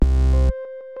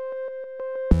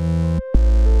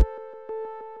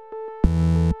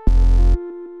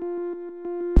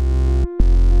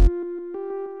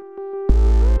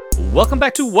Welcome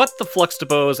back to What the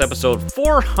Fluxtapos, episode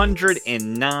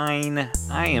 409.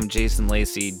 I am Jason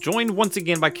Lacey, joined once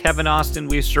again by Kevin Austin.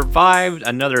 We've survived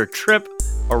another trip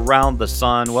around the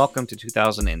sun. Welcome to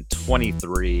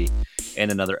 2023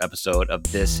 and another episode of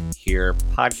this here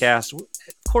podcast. Of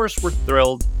course, we're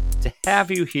thrilled to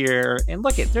have you here. And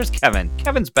look, there's Kevin.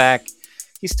 Kevin's back.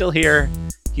 He's still here.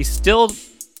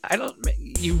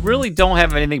 You really don't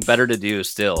have anything better to do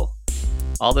still.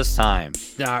 All this time.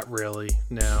 Not really,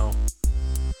 no.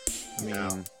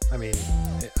 I mean,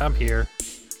 I'm here.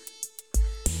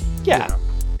 Yeah. You know,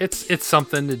 it's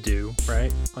something to do,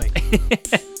 right? Like,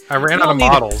 I ran out of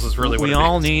models is really what we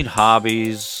all need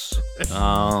hobbies.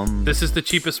 This is the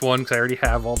cheapest one because I already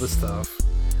have all this stuff.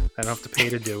 I don't have to pay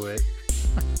to do it.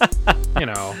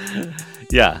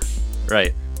 Yeah,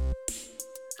 right.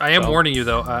 I am warning you,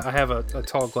 though. I have a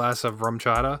tall glass of rum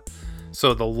chata.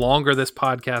 So the longer this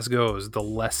podcast goes, the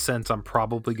less sense I'm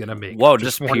probably going to make. Whoa,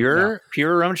 just pure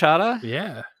rum chata?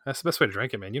 Yeah, that's the best way to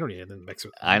drink it, man. You don't need anything to mix it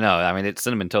with. I know. I mean, it's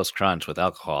Cinnamon Toast Crunch with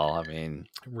alcohol. I mean...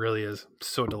 It really is.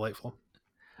 So delightful.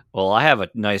 Well, I have a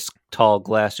nice tall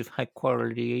glass of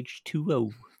high-quality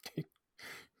H2O.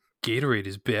 Gatorade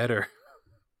is better.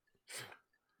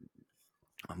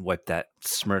 Wipe that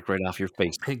smirk right off your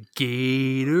face.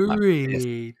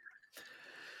 Gatorade.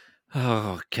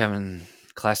 Oh, Kevin...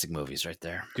 Classic movies right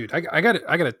there. Dude, I got it.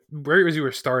 Right as you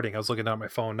were starting, I was looking down at my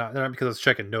phone, not because I was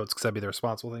checking notes, because that'd be the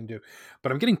responsible thing to do.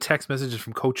 But I'm getting text messages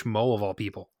from Coach Mo, of all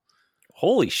people.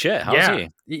 Holy shit. How's he?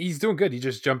 He's doing good. He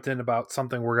just jumped in about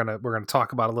something we're gonna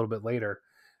talk about a little bit later.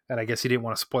 And I guess he didn't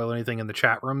want to spoil anything in the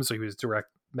chat room, so he was direct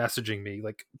messaging me,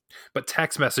 but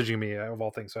text messaging me of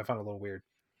all things, so I found it a little weird.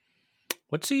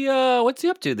 What's he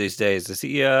up to these days? Is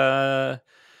he I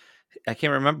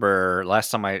can't remember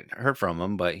last time I heard from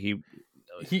him, but he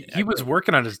was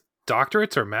working on his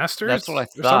doctorates or masters. That's what I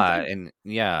thought. And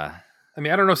yeah, I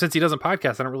mean, I don't know, since he doesn't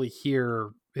podcast, I don't really hear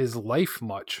his life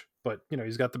much, but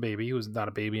he's got the baby who's not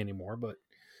a baby anymore,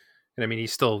 and I mean,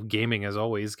 he's still gaming as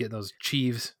always, getting those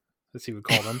Chiefs, as he would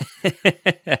call them.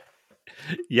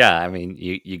 Yeah. I mean,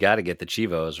 you got to get the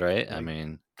Chivos, right? I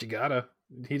mean, you gotta,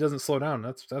 he doesn't slow down.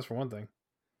 That's for one thing.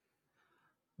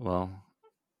 Well,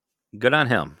 good on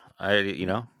him.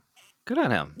 Good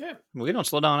on him. Yeah. We don't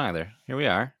slow down either. Here we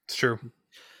are. It's true.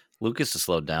 Lucas has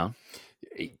slowed down.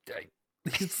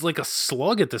 He's like a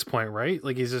slug at this point, right?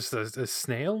 Like, he's just a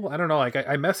snail. I don't know. Like,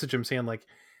 I messaged him saying, like,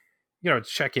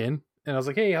 check in. And I was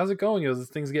like, hey, how's it going? Does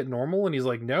things get normal? And he's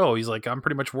like, no. He's like, I'm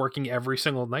pretty much working every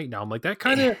single night now. I'm like, that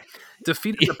kind of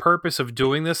defeated the purpose of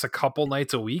doing this a couple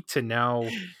nights a week to now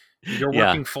you're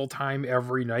working full time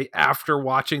every night after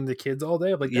watching the kids all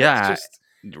day. I'm like, that's just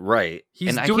right.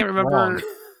 He's and doing I can't remember. Wrong.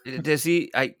 Does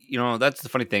he? That's the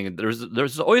funny thing.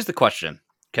 There's always the question.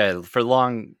 Okay, for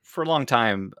long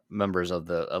time members of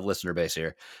the listener base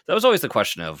here, that was always the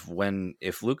question of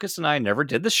if Lucas and I never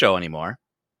did the show anymore,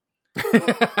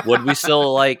 would we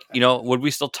still would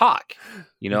we still talk?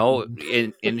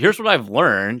 And here's what I've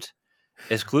learned: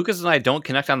 is Lucas and I don't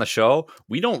connect on the show,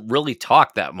 we don't really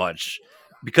talk that much.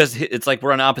 Because it's like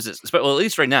we're on opposite, well, at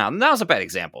least right now. And that was a bad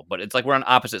example, but it's like we're on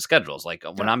opposite schedules. Like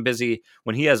when I'm busy,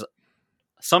 when he has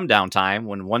some downtime,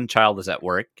 when one child is at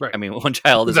work, right. I mean, one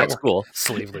child is at school,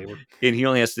 slave labor, and he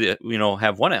only has to,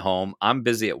 have one at home. I'm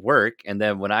busy at work, and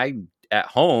then when I'm at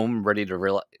home, ready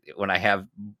to when I have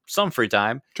some free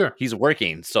time, sure, he's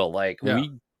working. So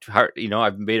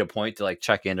I've made a point to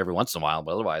check in every once in a while,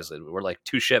 but otherwise we're like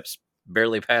two ships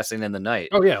barely passing in the night.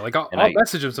 Oh yeah, like I'll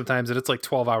message him sometimes, and it's like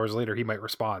 12 hours later he might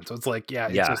respond. So it's like,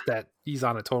 it's just that he's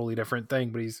on a totally different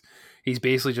thing, but he's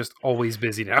basically just always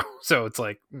busy now. So it's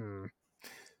like, And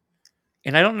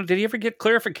I don't know, did he ever get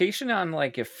clarification on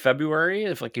if February,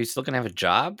 if he's still gonna have a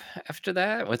job after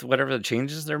that with whatever the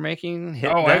changes they're making?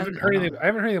 I haven't heard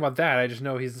anything about that. I just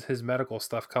know his medical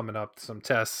stuff coming up, some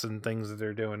tests and things that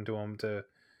they're doing to him to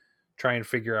try and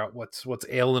figure out what's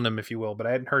ailing him, if you will. But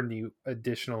I hadn't heard any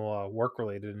additional work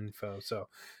related info. So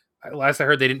last I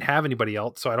heard, they didn't have anybody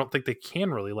else, so I don't think they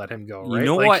can really let him go. Right? You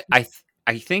know what?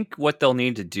 I think what they'll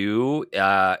need to do.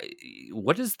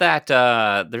 What is that?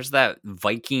 There's that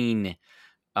Viking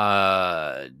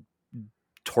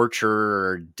torture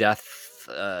or death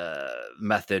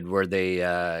method where they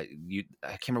I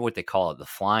can't remember what they call it. The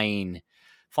flying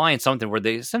something where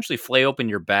they essentially flay open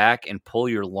your back and pull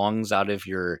your lungs out of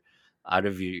your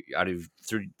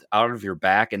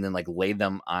back, and then lay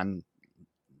them on.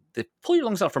 They pull your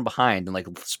lungs out from behind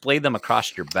and splay them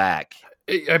across your back.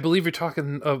 I believe you're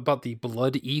talking about the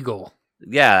blood eagle.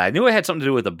 Yeah, I knew it had something to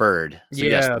do with a bird. So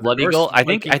yes, blood eagle. I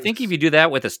think if you do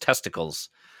that with his testicles,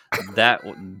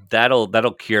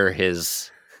 that'll cure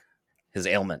his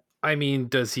ailment. I mean,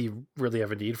 does he really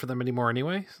have a need for them anymore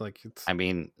anyway? Like, it's I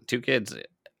mean, 2 kids.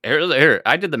 Here,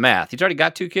 I did the math. He's already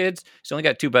got 2 kids. He's only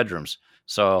got 2 bedrooms,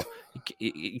 so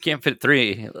you can't fit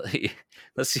 3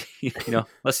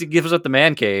 unless he gives up the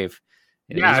man cave.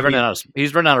 Yeah,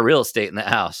 He's running out of real estate in that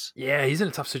house. yeah, he's in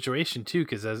a tough situation too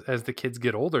because as the kids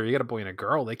get older, you got a boy and a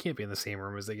girl. They can't be in the same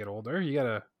room as they get older. You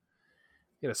gotta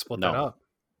split that No, up.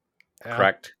 Yeah.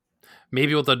 correct.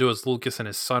 Maybe what they'll do is Lucas and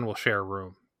his son will share a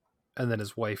room, and then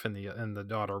his wife and the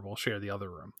daughter will share the other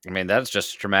room. I mean, that's just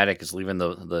as traumatic as leaving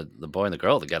the boy and the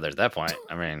girl together at that point.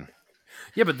 I mean,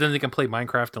 Yeah, but then they can play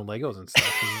Minecraft and Legos and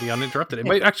stuff and be uninterrupted. It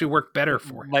might actually work better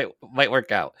for him. might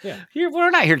work out. Yeah.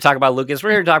 We're not here to talk about Lucas.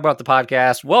 We're here to talk about the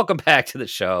podcast. Welcome back to the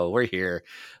show. We're here.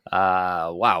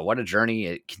 Wow, what a journey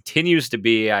it continues to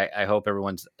be. I hope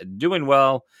everyone's doing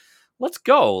well. Let's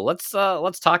go. Let's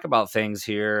talk about things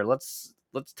here. Let's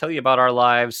tell you about our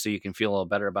lives so you can feel a little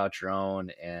better about your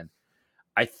own. And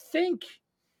I think,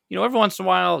 every once in a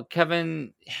while,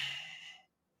 Kevin,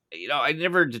 I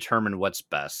never determine what's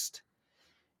best.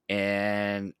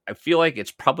 And I feel like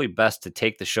it's probably best to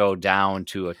take the show down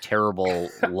to a terrible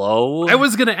low. I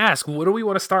was gonna ask, what do we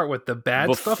want to start with? The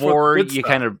bad stuff before you stuff?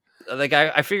 kind of like.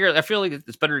 I feel like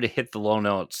it's better to hit the low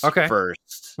notes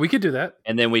first. We could do that,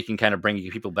 and then we can kind of bring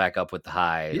people back up with the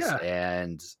highs. Yeah.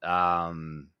 And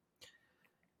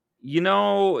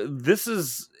this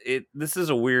is it. This is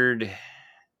a weird.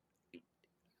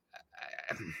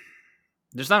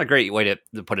 There's not a great way to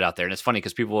put it out there, and it's funny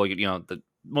because people,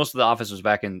 most of the office was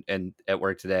back in at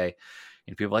work today,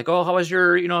 and people are like, oh, how was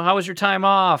your time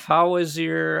off? How was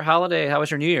your holiday? How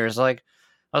was your New Year's? I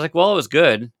was like, well, it was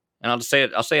good, and I'll say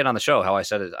it on the show how I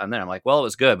said it on there. I'm like, well, it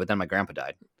was good, but then my grandpa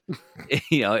died,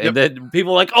 and then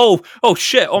people are like, oh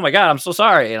shit, oh my god, I'm so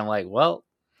sorry, and I'm like, well,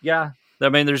 yeah, I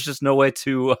mean, there's just no way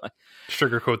to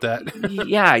sugarcoat that.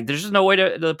 Yeah, there's just no way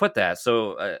to put that.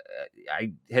 So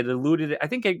I had alluded. I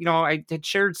think I had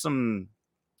shared some.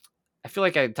 I feel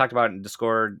like I talked about it in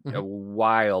Discord a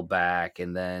while back,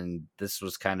 and then this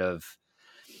was kind of.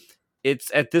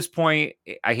 It's at this point.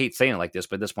 I hate saying it like this,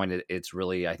 but at this point, it's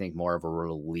really, I think, more of a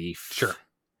relief. Sure.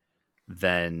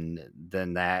 Than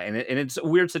that, and it's a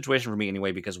weird situation for me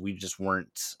anyway because we just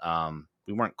weren't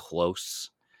close.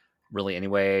 Really,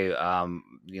 anyway,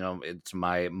 it's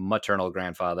my maternal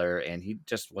grandfather, and he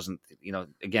just wasn't.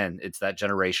 Again, it's that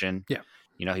generation. Yeah.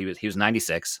 He was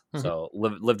 96, so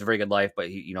lived a very good life, but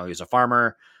he was a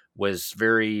farmer, was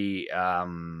very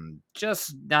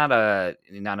just not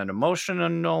an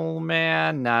emotional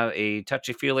man, not a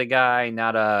touchy feely guy,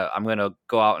 not a I'm gonna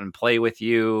go out and play with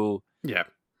you. Yeah.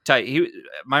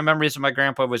 My memories of my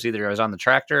grandpa was either I was on the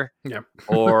tractor,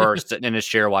 or sitting in his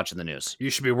chair watching the news. You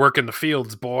should be working the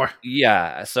fields, boy.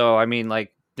 Yeah, so I mean,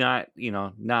 like, not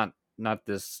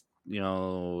this,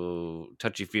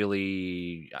 touchy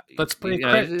feely. Let's play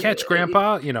catch,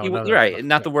 Grandpa. You're right.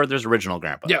 Not the word. There's original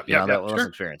Grandpa. Yeah, that was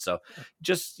experience. So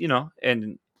just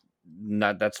and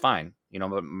not that's fine.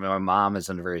 But my mom is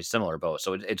in a very similar boat.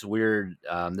 So it's weird.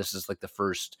 This is like the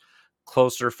first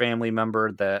closer family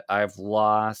member that I've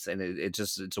lost, and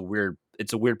it's a weird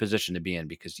position to be in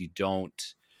because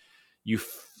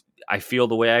I feel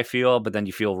the way I feel, but then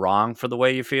you feel wrong for the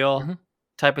way you feel,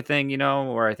 type of thing,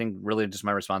 where I think really just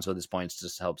my responsibility at this point is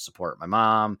just to help support my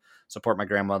mom, support my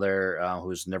grandmother,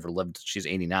 who's never lived. She's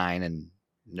 89 and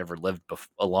never lived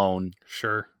alone.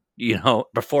 Sure.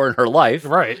 Before in her life.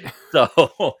 Right.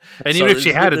 So, and even if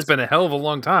she had, it's been a hell of a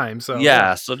long time. So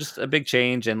yeah. So just a big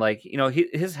change. And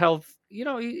his health,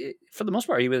 for the most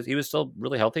part, he was still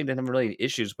really healthy. Didn't have really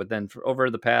issues, but then over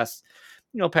the past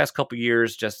couple of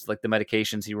years, just like the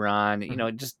medications he were on,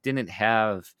 just didn't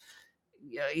have,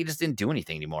 he just didn't do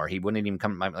anything anymore. He wouldn't even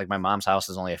come. My mom's house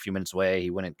is only a few minutes away. He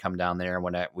wouldn't come down there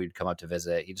when we'd come up to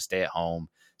visit. He'd just stay at home,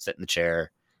 sit in the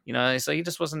chair. So he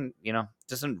just wasn't,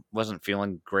 wasn't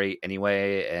feeling great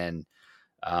anyway. And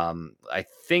I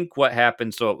think what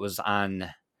happened, so it was on,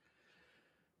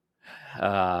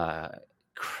 I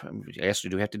guess we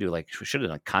do have to do we should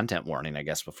have done a content warning, I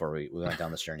guess, before we went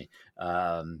down this journey.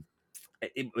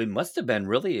 It must have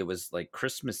been it was like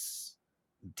Christmas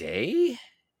Day.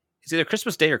 It's either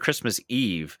Christmas Day or Christmas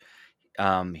Eve.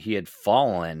 He had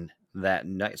fallen that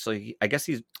night, so I guess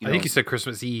he's. I think he said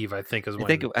Christmas Eve. I think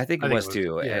I think it was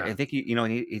too. Yeah. I think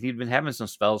he'd been having some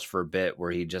spells for a bit where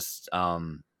he just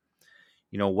was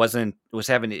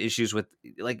having issues with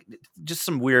just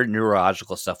some weird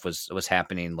neurological stuff was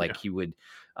happening. He would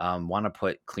want to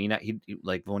put Kleenex. He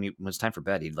when it was time for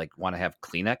bed, he'd want to have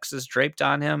Kleenexes draped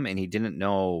on him, and he didn't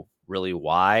know really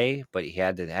why, but he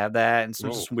had to have that, and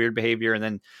some weird behavior, and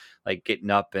then getting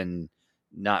up and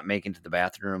not making it to the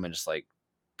bathroom and just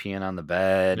peeing on the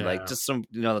bed, like Yeah. just some,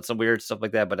 some weird stuff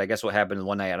like that. But I guess what happened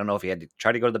one night, I don't know if he had to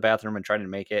try to go to the bathroom and try to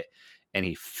make it, and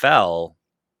he fell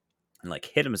and like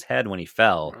hit his head when he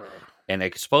fell. And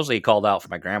like, supposedly he called out for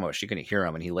my grandma. She couldn't hear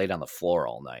him, and he laid on the floor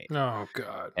all night. Oh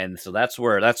God. And so that's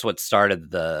what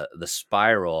started the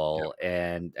spiral. Yep.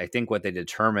 And I think what they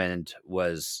determined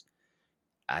was,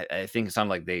 I think it sounded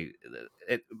like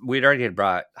we'd already had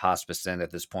brought hospice in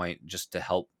at this point just to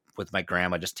help with my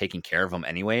grandma, just taking care of him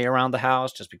anyway around the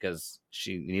house, just because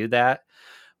she needed that.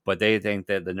 But they think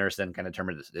that the nurse then kind of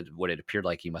determined what it appeared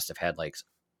like he must have had like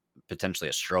potentially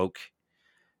a stroke,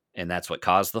 and that's what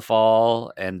caused the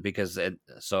fall. And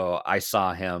so I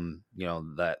saw him,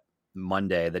 that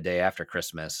Monday, the day after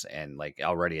Christmas, and like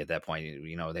already at that point,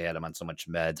 they had him on so much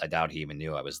meds, I doubt he even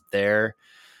knew I was there.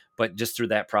 But just through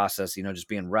that process, just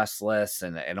being restless,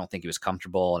 and I don't think he was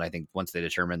comfortable. And I think once they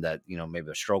determined that,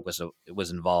 maybe a stroke was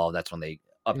involved, that's when they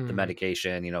upped the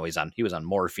medication. He was on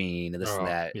morphine and this and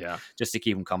that, just to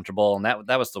keep him comfortable. And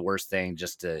that was the worst thing.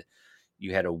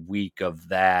 You had a week of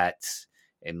that,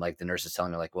 and like the nurse is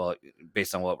telling me, like, well,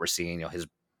 based on what we're seeing, his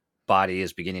body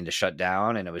is beginning to shut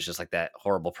down, and it was just like that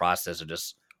horrible process of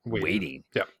just waiting.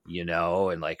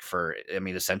 And like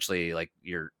essentially like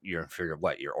your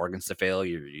organs to fail.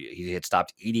 He had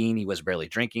stopped eating, he was barely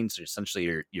drinking, so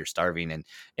essentially you're starving and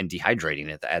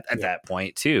dehydrating at that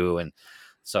point too. And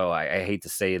so I hate to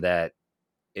say that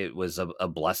it was a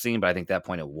blessing, but I think that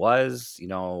point it was,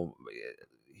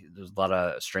 there's a lot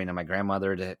of strain on my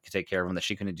grandmother to take care of him that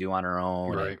she couldn't do on her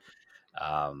own. Right.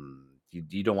 And,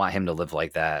 you don't want him to live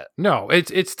like that. No,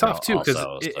 it's tough too, because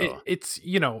it's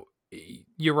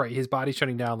you're right. His body's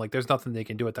shutting down. Like there's nothing they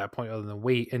can do at that point other than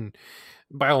wait. And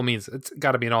by all means, it's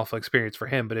got to be an awful experience for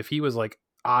him. But if he was like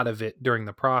out of it during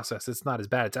the process, it's not as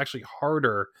bad. It's actually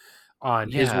harder on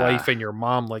his wife and your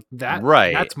mom. Like that,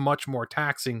 right? That's much more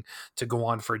taxing to go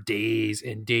on for days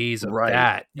and days of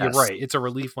that. Yes. You're right. It's a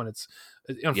relief when it's,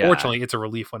 unfortunately, it's a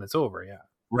relief when it's over. Yeah.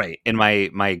 Right. And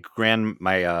my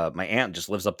aunt just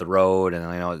lives up the road,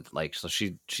 and like, so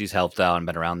she's helped out and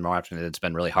been around more often. It's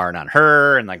been really hard on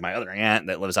her. And like my other aunt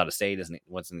that lives out of state didn't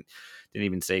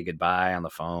even say goodbye on the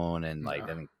phone, and like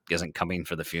then isn't coming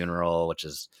for the funeral, which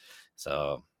is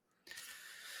so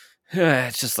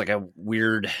it's just like a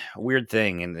weird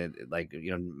thing. And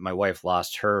my wife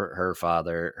lost her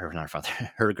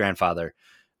grandfather.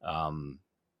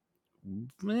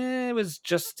 It was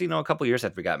just a couple years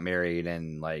after we got married,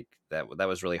 and like that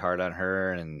was really hard on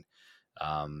her. And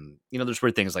there's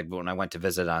weird things like when I went to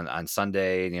visit on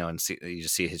Sunday, and you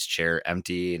just see his chair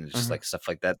empty, and it's just like stuff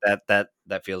like that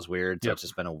feels weird. So it's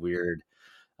just been a weird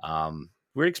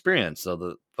experience.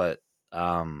 So it's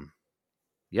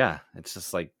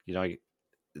just like,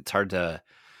 it's hard to,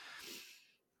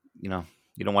 you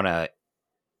don't want to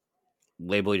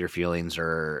label your feelings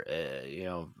or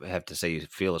have to say you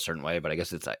feel a certain way, but I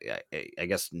guess it's I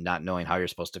guess not knowing how you're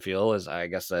supposed to feel is, I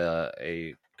guess,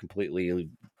 a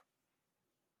completely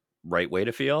right way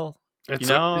to feel. It's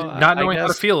not knowing how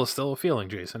to feel is still a feeling,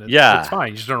 Jason. It's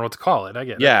fine. You just don't know what to call it. I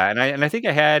get it. Yeah, and I think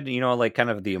I had like kind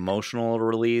of the emotional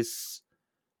release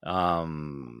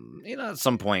at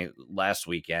some point last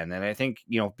weekend, and I think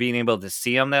being able to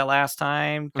see him that last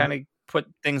time kind of put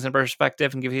things in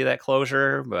perspective and give you that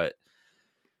closure. But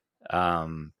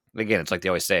again, it's like they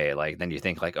always say, like, then you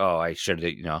think like, oh, I should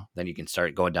have, then you can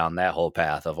start going down that whole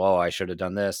path of, oh, I should have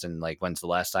done this, and like, when's the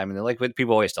last time? And they're like, what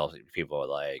people always tell people,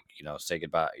 like, say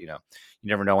goodbye. You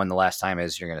never know when the last time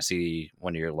is you're going to see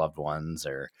one of your loved ones,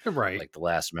 or like the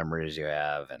last memories you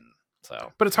have. And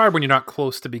so, but it's hard when you're not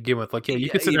close to begin with. Like, you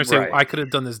could sit there and say, I could have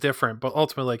done this different, but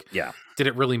ultimately, like, did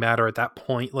it really matter at that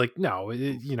point? Like, no,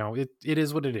 it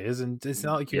is what it is, and it's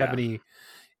not like you have any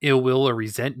ill will or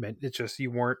resentment. It's just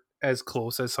you weren't as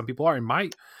close as some people are. In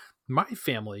my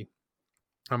family,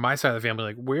 on my side of the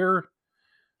family, like,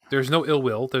 there's no ill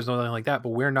will, there's nothing like that, but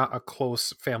we're not a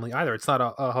close family either. It's not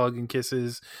a hug and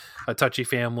kisses, a touchy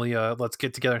family, let's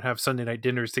get together and have Sunday night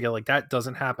dinners together. Like, that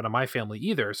doesn't happen in my family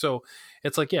either. So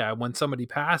it's like, when somebody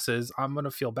passes, I'm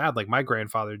gonna feel bad. Like, my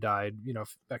grandfather died,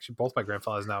 actually both my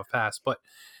grandfathers now have passed, but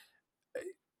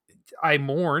I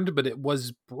mourned, but it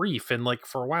was brief. And like,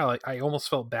 for a while, I almost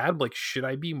felt bad. Like, should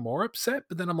I be more upset?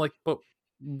 But then I'm like, but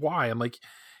why? I'm like,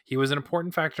 he was an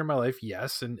important factor in my life.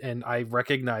 Yes. And I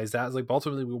recognize that. Like, but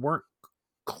ultimately we weren't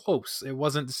close. It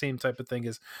wasn't the same type of thing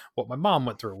as what my mom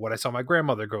went through, what I saw my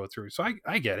grandmother go through. So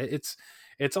I get it.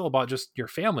 It's all about just your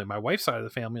family. My wife's side of the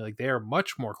family, like, they are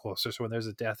much more closer. So when there's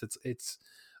a death, it's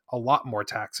a lot more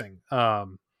taxing.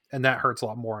 And that hurts a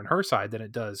lot more on her side than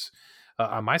it does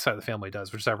on my side of the family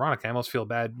does, which is ironic. I almost feel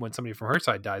bad when somebody from her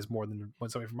side dies more than when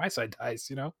somebody from my side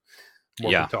dies, more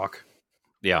talk.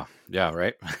 Yeah. Yeah.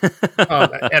 Right.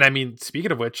 And I mean,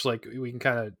 speaking of which, like we can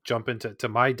kind of jump into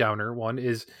my downer one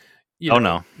is, Oh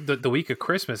no. the week of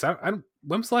Christmas. I don't,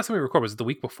 when was the last time we recorded? Was it the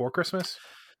week before Christmas?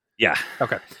 Yeah.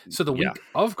 Okay. So the Yeah. week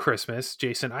of Christmas,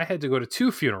 Jason, I had to go to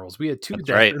two funerals. We had two That's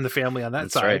deaths right. in the family on that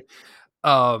That's side.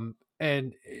 right.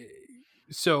 And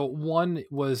so one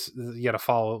was, you got to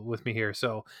follow with me here.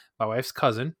 So my wife's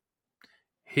cousin,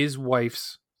 his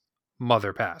wife's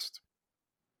mother passed.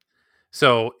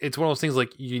 So it's one of those things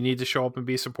like you need to show up and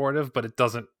be supportive, but it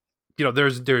doesn't,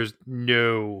 there's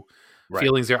no Right.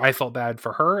 feelings there. I felt bad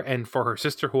for her and for her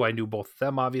sister, who I knew both of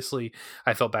them. Obviously,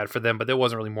 I felt bad for them, but it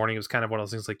wasn't really mourning. It was kind of one of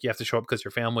those things like you have to show up because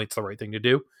your family. It's the right thing to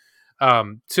do.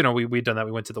 So we'd done that.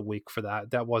 We went to the wake for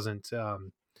that. That wasn't,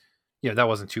 that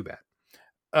wasn't too bad.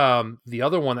 The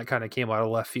other one that kind of came out of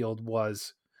left field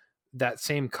was that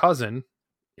same cousin,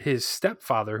 his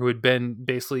stepfather, who had been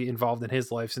basically involved in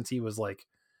his life since he was like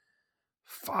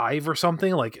 5 or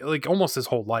something, like almost his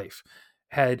whole life,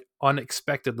 had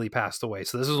unexpectedly passed away.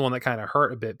 So this is one that kind of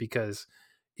hurt a bit because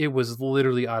it was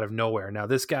literally out of nowhere. Now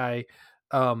this guy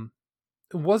um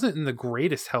wasn't in the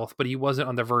greatest health, but he wasn't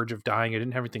on the verge of dying. It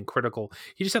didn't have anything critical.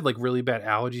 He just had like really bad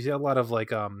allergies. He had a lot of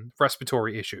like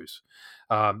respiratory issues.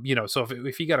 So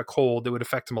if he got a cold, it would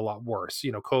affect him a lot worse.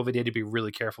 COVID, he had to be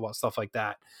really careful about stuff like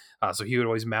that. So he would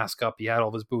always mask up. He had all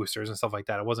of his boosters and stuff like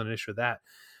that. It wasn't an issue with that.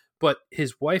 But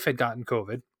his wife had gotten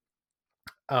COVID.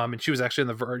 And she was actually on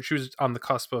the verge. She was on the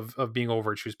cusp of being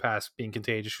over it. She was past being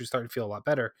contagious. She was starting to feel a lot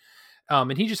better.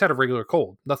 And he just had a regular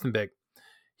cold, nothing big.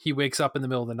 He wakes up in the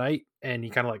middle of the night and he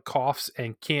kind of like coughs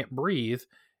and can't breathe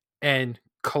and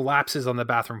collapses on the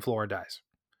bathroom floor and dies.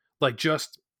 Like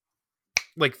just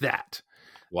like that.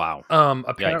 Wow. Yikes.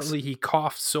 Apparently he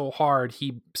coughed so hard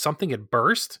something had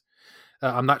burst.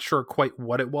 I'm not sure quite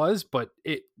what it was, but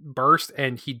it burst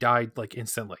and he died like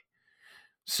instantly.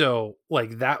 So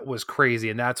like that was crazy,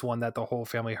 and that's one that the whole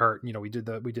family hurt. We did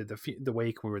the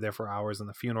wake. We were there for hours, and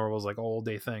the funeral was like a whole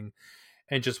day thing.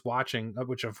 And just watching,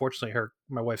 which unfortunately hurt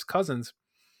my wife's cousins.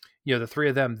 The three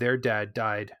of them, their dad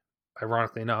died,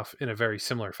 ironically enough, in a very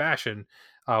similar fashion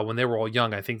when they were all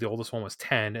young. I think the oldest one was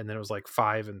 10, and then it was like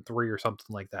 5 and 3 or something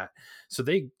like that. So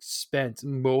they spent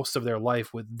most of their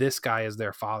life with this guy as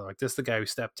their father. Like this, the guy who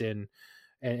stepped in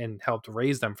and helped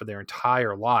raise them for their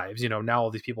entire lives. Now all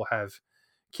these people have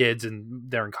kids and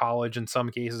they're in college in some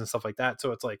cases and stuff like that.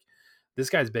 So it's like this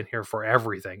guy's been here for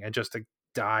everything, and just to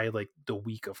die like the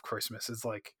week of Christmas is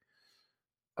like,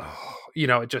 oh,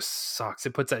 it just sucks.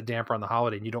 It puts that damper on the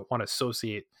holiday, and you don't want to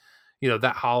associate,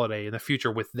 that holiday in the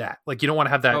future with that. Like you don't want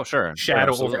to have that Oh, sure.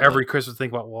 shadow over Absolutely. every Christmas.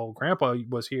 Think about, well, Grandpa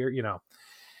was here.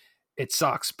 It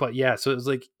sucks, but yeah. So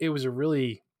it was a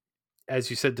really, as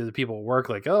you said to the people at work,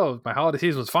 like, oh, my holiday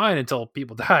season was fine until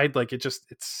people died. Like it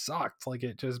sucked. Like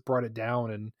it just brought it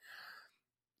down, and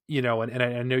and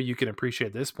I know you can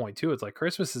appreciate this point too. It's like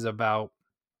Christmas is about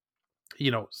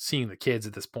seeing the kids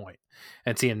at this point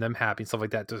and seeing them happy and stuff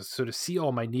like that. To see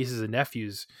all my nieces and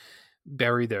nephews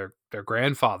bury their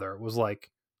grandfather was like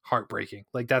heartbreaking.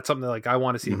 Like that's something that, like I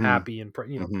want to see them Hmm. happy and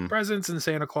Hmm. presents and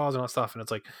Santa Claus and all that stuff. And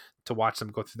it's like to watch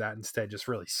them go through that instead just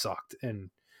really sucked. And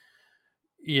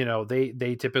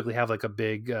they typically have like a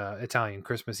big Italian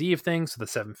Christmas Eve thing. So the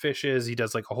 7 fishes, he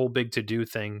does like a whole big to do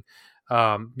thing.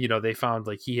 They found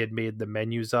like he had made the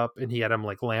menus up and he had them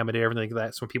like laminate everything like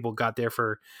that. So when people got there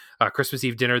for Christmas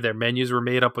Eve dinner, their menus were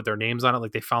made up with their names on it.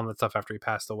 Like they found that stuff after he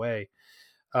passed away.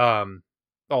 Um,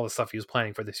 all the stuff he was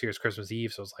planning for this year's Christmas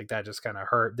Eve. So it's like that just kind of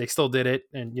hurt. They still did it,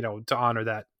 and to honor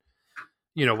that,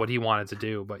 what he wanted to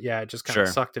do. But yeah, it just kind of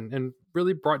Sure. sucked and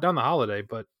really brought down the holiday.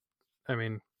 But I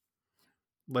mean,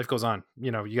 life goes on.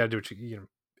 You got to do what you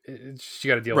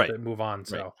got to deal with Right. it and move on. Right.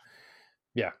 So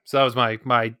yeah, so that was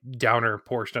my downer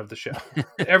portion of the show.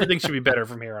 Everything should be better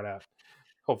from here on out,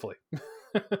 hopefully.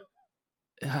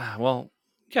 Well,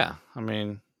 yeah. I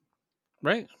mean,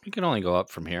 right? We can only go up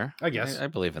from here. I guess. I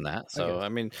believe in that. I So guess. I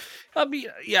mean,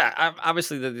 yeah.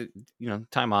 Obviously,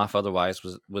 time off otherwise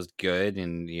was good,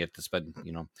 and you have to spend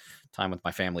time with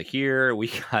my family here. We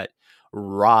got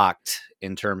rocked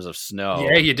in terms of snow.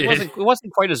 Yeah, you It did.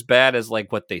 wasn't quite as bad as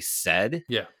like what they said.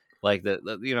 Yeah. Like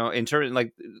in terms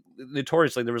like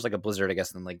notoriously there was like a blizzard, I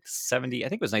guess in like 70, I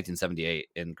think it was 1978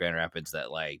 in Grand Rapids that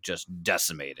like just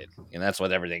decimated, and that's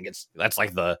what everything gets. That's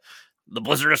like the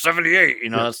blizzard of 78.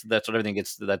 Yeah. That's what everything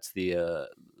gets. That's the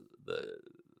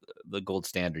gold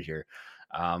standard here.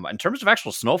 In terms of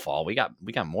actual snowfall, we got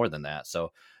more than that.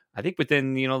 So I think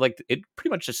within like it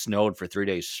pretty much just snowed for 3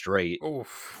 days straight. Oof.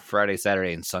 Friday,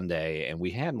 Saturday, and Sunday, and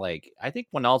we had like I think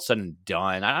when all said and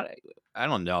done, I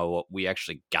don't know what we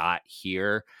actually got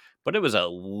here, but it was at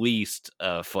least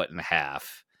a foot and a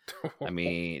half. I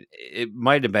mean, it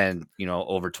might have been,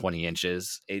 over 20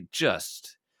 inches. It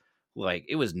just like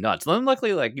it was nuts. And then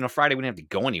luckily, like, Friday we didn't have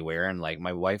to go anywhere. And like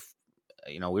my wife,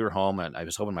 we were home and I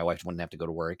was hoping my wife wouldn't have to go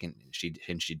to work and she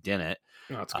didn't.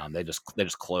 Oh, that's good. They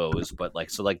just closed. But like,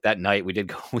 so like that night we did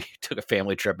go, we took a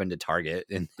family trip into Target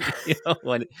and,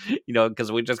 when,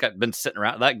 cause we just been sitting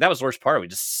around, like that was the worst part. We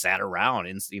just sat around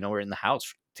and, we're in the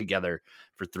house together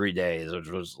for 3 days, which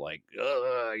was like,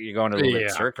 you're going a little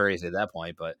bit stir crazy at that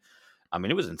point. But I mean,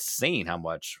 it was insane how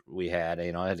much we had.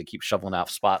 I had to keep shoveling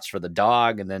off spots for the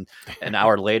dog. And then an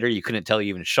hour later, you couldn't tell you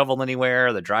even shoveled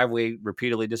anywhere. The driveway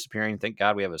repeatedly disappearing. Thank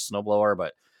God we have a snowblower,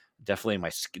 but definitely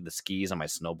the skis on my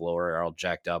snowblower are all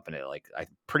jacked up. And I'm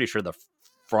pretty sure the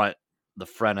front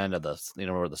end of the,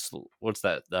 where what's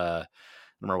that? I don't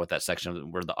remember what that section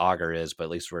where the auger is, but at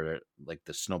least where like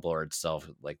the snowblower itself,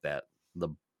 like that,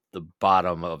 the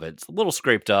bottom of it's a little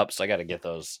scraped up. So I got to get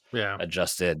those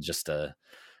adjusted just to.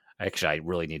 Actually, I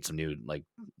really need some new like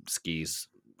skis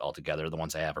altogether. The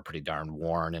ones I have are pretty darn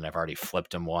worn, and I've already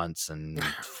flipped them once and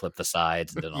flipped the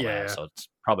sides and did all that. So it's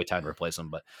probably time to replace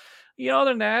them. But other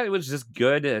than that, it was just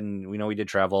good. And we did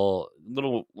travel a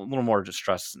little more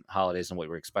distressed holidays than what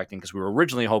we were expecting because we were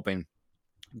originally hoping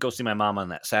to go see my mom on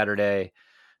that Saturday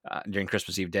during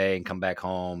Christmas Eve day and come back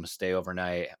home, stay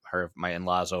overnight. My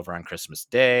in-laws over on Christmas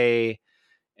Day.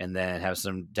 And then have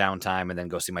some downtime, and then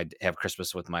go have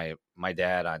Christmas with my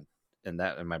dad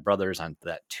and my brothers on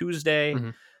that Tuesday. Mm-hmm.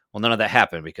 Well, none of that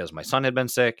happened because my son had been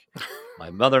sick, my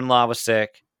mother-in-law was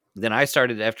sick. Then I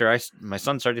started my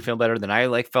son started to feel better. Then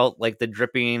I felt like the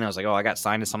dripping. I was like, oh, I got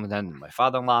signed to something. Then my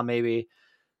father-in-law maybe.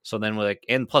 So then we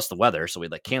and plus the weather, so we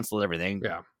canceled everything.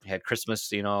 Yeah, we had Christmas,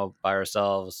 by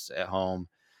ourselves at home.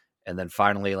 And then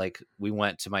finally, we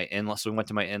went to my in-laws. So we went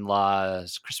to my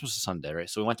in-laws. Christmas is Sunday, right?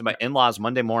 So we went to my in-laws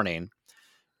Monday morning,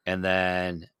 and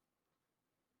then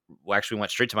we actually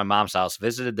went straight to my mom's house,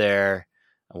 visited there.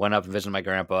 I went up and visited my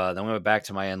grandpa. Then we went back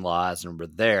to my in-laws and we're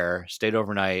there, stayed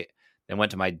overnight. Then went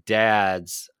to my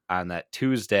dad's on that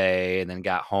Tuesday, and then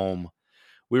got home.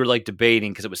 We were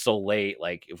debating because it was so late,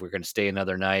 if we're going to stay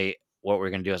another night, what we're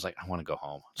going to do. I was like, I want to go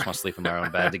home. I just want to sleep in my own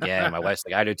bed again. My wife's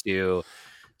like, I do too.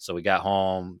 So we got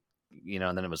home.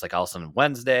 And then it was all of a sudden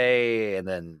Wednesday, and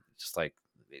then just it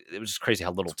was just crazy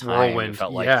how little time it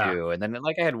felt like too. And then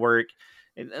I had work,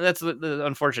 and that's the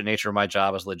unfortunate nature of my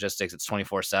job as logistics. It's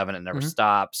 24/7. It never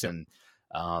stops. Yep.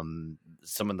 And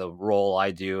some of the role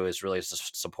I do is really to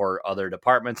support other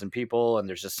departments and people. And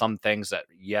there's just some things that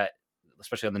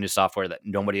especially on the new software, that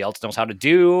nobody else knows how to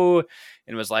do.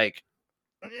 And it was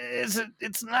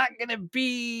it's not going to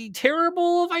be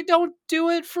terrible if I don't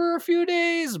do it for a few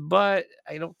days, but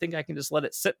I don't think I can just let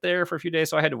it sit there for a few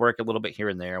days. So I had to work a little bit here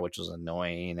and there, which was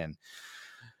annoying. And,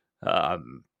 I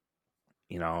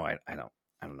don't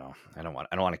know. I don't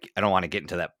want to get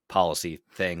into that policy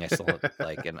thing. I still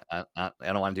and I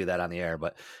don't want to do that on the air,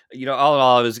 but all in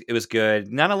all, it was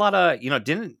good. Not a lot of,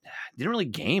 didn't really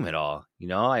game at all.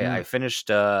 I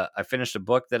finished a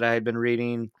book that I had been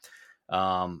reading.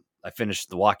 I finished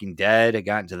The Walking Dead. I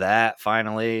got into that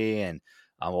finally, and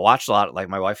watched a lot.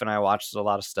 My wife and I watched a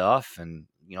lot of stuff, and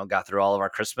got through all of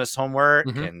our Christmas homework.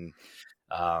 And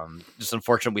just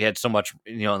unfortunate we had so much,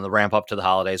 in the ramp up to the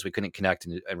holidays, we couldn't connect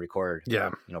and record.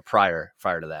 Prior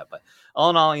to that. But all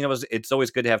in all, it's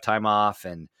always good to have time off,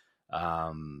 and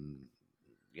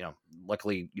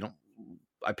luckily,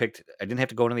 I didn't have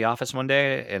to go into the office one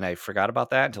day, and I forgot about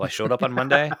that until I showed up on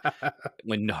Monday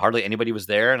when hardly anybody was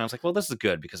there. And I was like, well, this is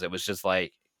good, because it was just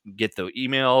get the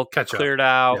email cleared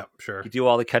out, yep, sure. You do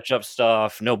all the catch up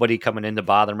stuff, nobody coming in to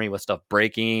bother me with stuff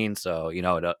breaking. So,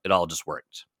 it all just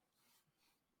worked.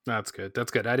 That's good.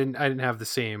 I didn't have the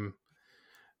same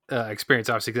experience,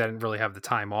 obviously, because I didn't really have the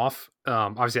time off.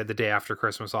 Obviously I had the day after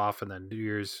Christmas off, and then New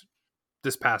Year's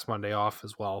this past Monday off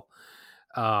as well.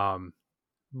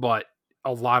 But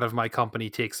a lot of my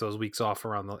company takes those weeks off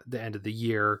around the end of the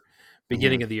year,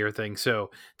 beginning of the year thing.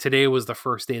 So today was the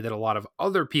first day that a lot of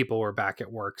other people were back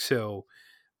at work. So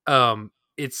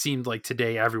it seemed like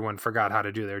today everyone forgot how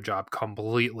to do their job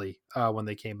completely when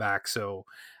they came back. So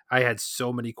I had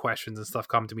so many questions and stuff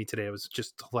come to me today. It was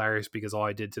just hilarious, because all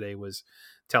I did today was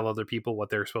tell other people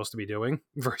what they're supposed to be doing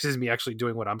versus me actually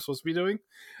doing what I'm supposed to be doing.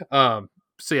 So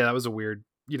yeah, that was a weird,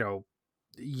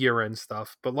 year-end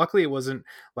stuff, but luckily it wasn't.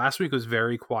 Last week was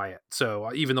very quiet,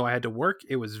 so even though I had to work,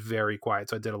 it was very quiet.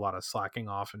 So I did a lot of slacking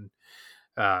off, and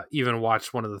even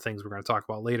watched one of the things we're going to talk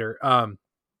about later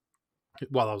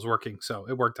while I was working. So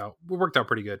it worked out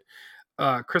pretty good.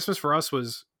 Christmas for us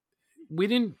was, we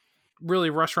didn't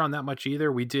really rush around that much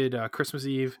either. We did Christmas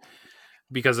Eve,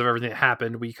 because of everything that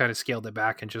happened, we kind of scaled it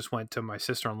back and just went to my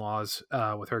sister-in-law's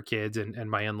with her kids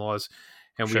and my in-laws.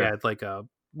 and we Sure. had like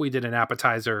we did an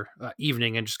appetizer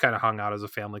evening and just kind of hung out as a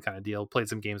family kind of deal, played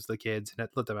some games with the kids and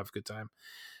let them have a good time.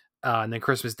 And then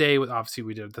Christmas Day, obviously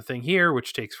we did the thing here,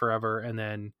 which takes forever, and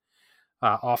then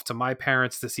off to my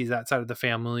parents to see that side of the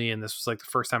family. And this was like the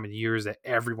first time in years that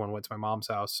everyone went to my mom's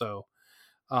house, so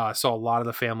saw a lot of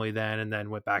the family then, and then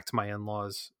went back to my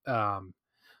in-laws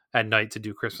at night to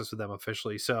do Christmas with them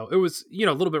officially. So it was, a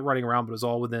little bit running around, but it was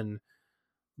all within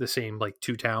the same like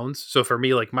 2 towns. So for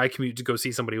me, like my commute to go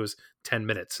see somebody was 10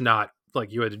 minutes, not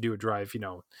like you had to do a drive,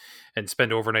 and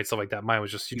spend overnight, stuff like that. Mine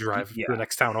was just you drive to the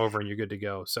next town over and you're good to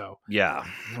go. So yeah,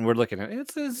 we're looking at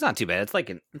it's not too bad.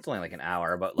 It's only like an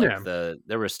hour, but like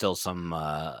there was still some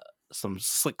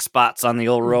slick spots on the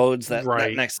old roads that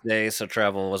next day, so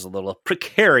travel was a little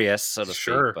precarious, so to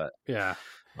speak. But yeah.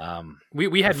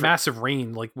 We had massive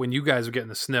rain. Like when you guys were getting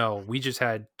the snow, we just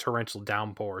had torrential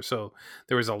downpour. So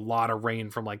there was a lot of rain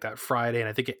from like that Friday, and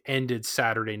I think it ended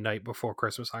Saturday night before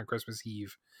Christmas on Christmas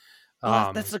Eve.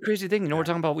 That's the crazy thing. We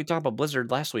talked about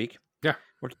blizzard last week. Yeah,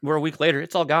 we're a week later.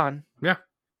 It's all gone. Yeah,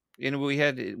 and we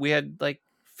had like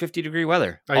 50-degree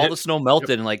weather. All the snow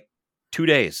melted in like 2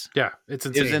 days. Yeah, it's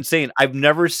insane. It was insane. I've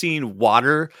never seen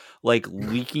water like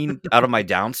leaking out of my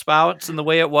downspouts in the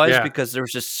way it was because there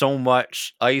was just so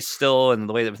much ice still, and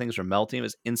the way that things were melting, it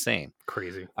was insane.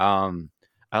 Crazy. I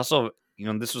also,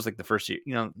 this was like the first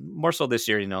year, more so this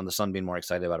year, and the son being more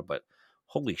excited about it, but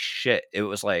holy shit, it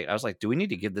was like, I was like, do we need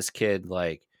to give this kid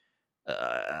like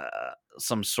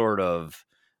some sort of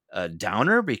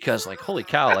downer? Because like, holy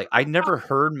cow, like I never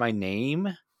heard my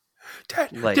name.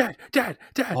 Dad.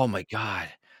 Oh my God.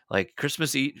 Like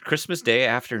Christmas Day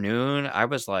afternoon, I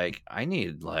was like, I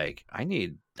need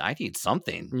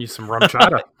something. You need some rum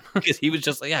chata. Because he was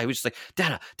just like,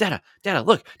 Dada,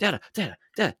 look, Dada.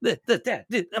 And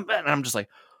I'm just like,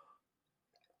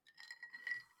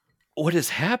 what is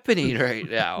happening right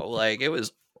now? Like it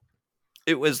was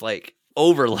like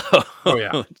overload. Oh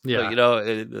yeah.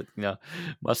 So,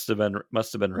 must have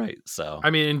been right. So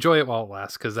I mean, enjoy it while it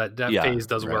lasts, because that phase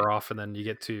does wear off, and then you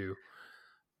get to,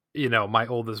 my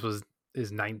oldest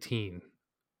is 19,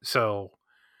 so,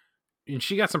 and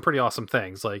she got some pretty awesome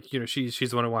things. Like, she's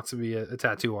the one who wants to be a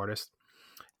tattoo artist,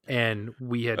 and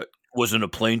we had wasn't a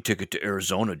plane ticket to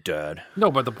Arizona, Dad.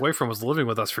 No, but the boyfriend was living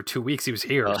with us for 2 weeks. He was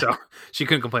here, so she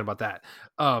couldn't complain about that.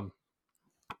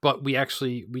 But we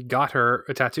got her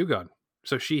a tattoo gun.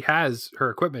 So she has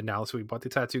her equipment now. So we bought the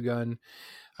tattoo gun.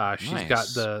 She's got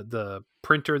the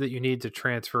printer that you need to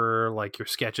transfer like your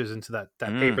sketches into that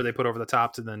paper they put over the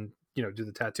top to then, do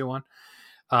the tattoo on.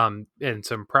 And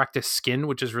some practice skin,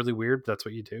 which is really weird, but that's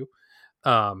what you do.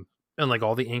 And like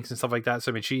all the inks and stuff like that.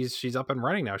 So I mean, she's up and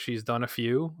running now. She's done a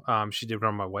few. She did it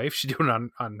on my wife. She did it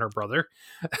on her brother.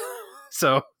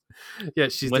 So yeah,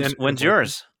 when's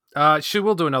yours? She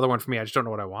will do another one for me. I just don't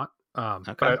know what I want.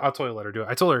 Okay. But I'll totally let her do it.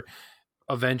 I told her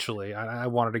eventually I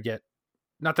wanted to get,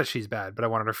 not that she's bad, but I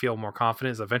wanted her to feel more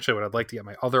confident. So eventually what I'd like to get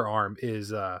my other arm is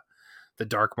the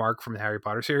Dark Mark from the Harry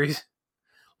Potter series.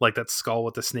 Like that skull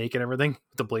with the snake and everything,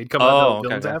 the blade coming out that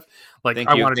villains have. Like,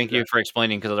 thank you for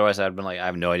explaining, because otherwise I'd been like, I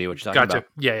have no idea what you're talking about.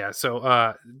 Yeah.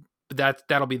 So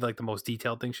that'll be like the most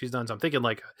detailed thing she's done. So I'm thinking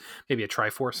like maybe a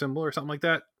Triforce symbol or something like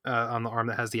that on the arm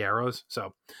that has the arrows.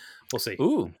 So we'll see.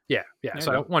 Ooh, yeah.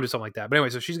 So I want to do something like that. But anyway,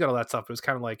 so she's got all that stuff. It was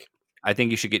kind of like, I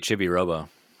think you should get Chibi Robo.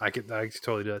 I could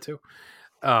totally do that too.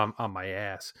 On my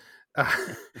ass.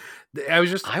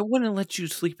 I wouldn't let you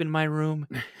sleep in my room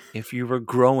if you were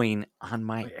growing on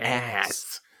my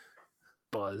ass.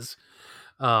 Buzz.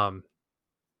 Her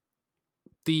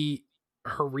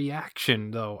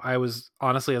reaction though, I was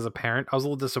honestly, as a parent, I was a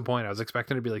little disappointed. I was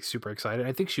expecting her to be like super excited.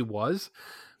 I think she was,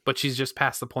 but she's just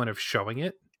past the point of showing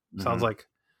it. Sounds like,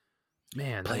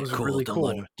 man, that was cool. Really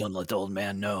cool. Don't let the old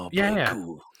man know.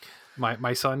 Cool.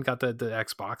 My son got the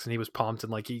Xbox and he was pumped,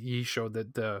 and like he showed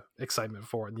the excitement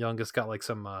for it. And the youngest got like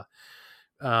some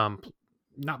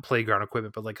not playground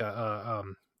equipment, but like a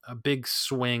big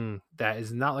swing that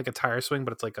is not like a tire swing,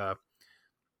 but it's like a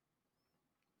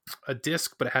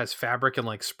disc, but it has fabric and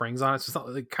like springs on it. So it's not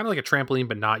like, kind of like a trampoline,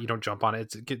 but not, you don't jump on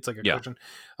it. It's like a cushion,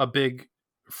 a big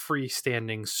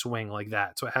freestanding swing like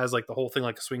that. So it has like the whole thing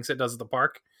like a swing set does at the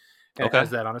park. And it has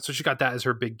that on it. So she got that as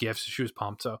her big gift. So she was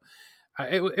pumped. So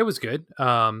it was good.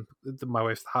 My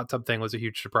wife's hot tub thing was a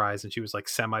huge surprise, and she was like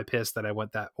semi pissed that I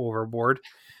went that overboard,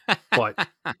 but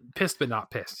pissed but not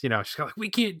pissed. She's like,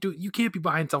 you can't be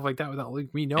buying stuff like that without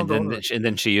like me knowing. And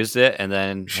then she used it, and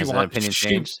then she wants opinion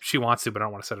changed. She wants to, but I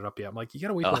don't want to set it up yet. I'm like, you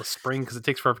gotta wait till the spring because it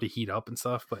takes forever to heat up and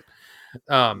stuff. But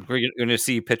we're going to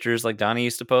see pictures like Donnie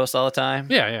used to post all the time.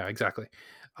 Yeah, exactly.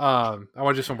 I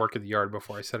want to do some work in the yard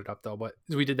before I set it up though. But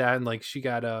we did that, and like she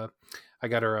got I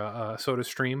got her a Soda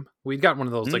Stream. We'd got one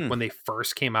of those like Mm, when they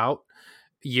first came out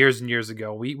years and years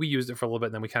ago. We used it for a little bit,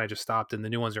 and then we kind of just stopped. And the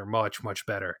new ones are much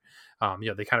better.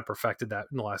 They kind of perfected that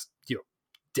in the last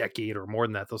decade or more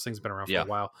than that. Those things have been around for a yeah.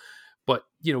 while. But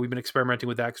we've been experimenting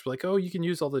with that because we're like, oh, you can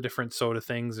use all the different soda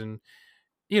things, and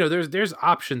there's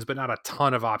options, but not a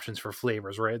ton of options for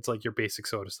flavors, right? It's like your basic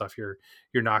soda stuff, your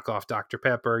knockoff Dr.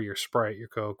 Pepper, your Sprite, your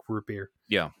Coke, root beer,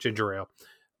 Yeah. ginger ale.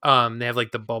 They have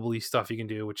like the bubbly stuff you can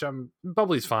do, which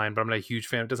bubbly's fine, but I'm not a huge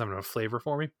fan. It doesn't have enough flavor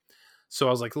for me. So I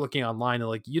was like looking online and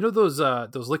like those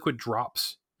liquid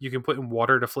drops you can put in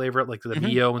water to flavor it, like the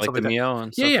Mio and Like stuff the like that. Mio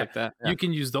and Yeah, stuff yeah. like that. Yeah. You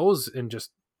can use those and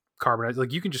just carbonate.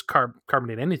 Like you can just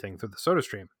carbonate anything through the Soda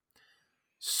Stream.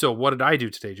 So what did I do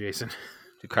today, Jason?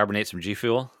 To carbonate some G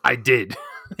Fuel. I did.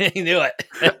 You knew it.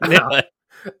 Knew it.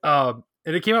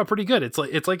 And it came out pretty good. It's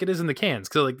like it is in the cans,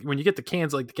 because like when you get the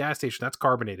cans like the gas station, that's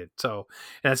carbonated. So,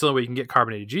 and that's the only way you can get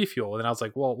carbonated G Fuel. And then I was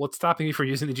like, well, what's stopping me from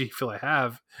using the G Fuel I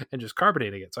have and just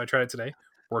carbonating it? So I tried it today.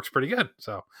 Works pretty good.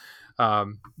 So,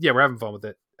 we're having fun with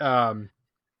it. Overall,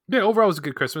 it was a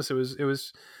good Christmas. It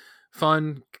was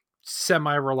fun,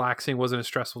 semi relaxing. Wasn't as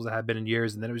stressful as it had been in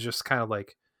years. And then it was just kind of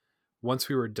like once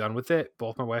we were done with it,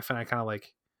 both my wife and I kind of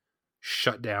like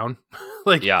shut down.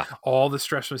 Like Yeah. all the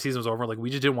stress from the season was over. Like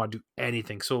we just didn't want to do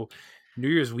anything. So New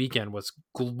Year's weekend was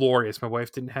glorious. My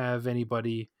wife didn't have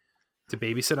anybody to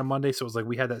babysit on Monday, so it was like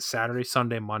we had that Saturday,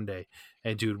 Sunday, Monday,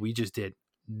 and dude, we just did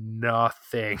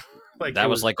nothing. Like That it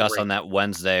was like us great. on that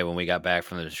Wednesday when we got back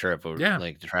from the trip. We were, Yeah.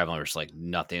 like traveling, was like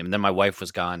nothing. And then my wife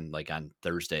was gone. Like on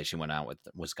Thursday, she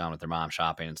was gone with her mom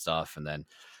shopping and stuff. And then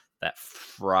that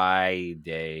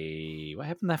Friday, what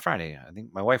happened that Friday? I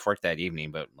think my wife worked that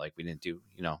evening, but like we didn't do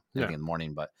anything in the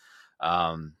morning. But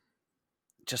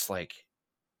just like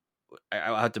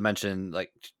I have to mention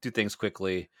like two things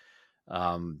quickly.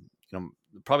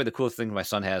 Probably the coolest thing my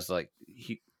son has, like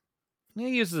he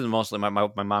uses it mostly. My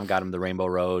mom got him the Rainbow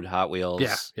Road Hot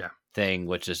Wheels Yeah. thing,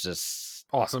 which is just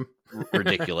Awesome.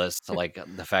 ridiculous. To like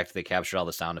the fact that they captured all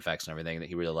the sound effects and everything that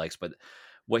he really likes. But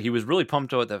what he was really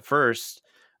pumped with at first,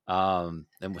 and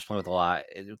was playing with a lot,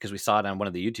 because we saw it on one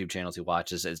of the YouTube channels he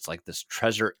watches. It's like this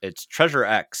Treasure. It's Treasure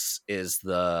X is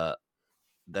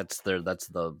that's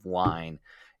the line,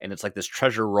 and it's like this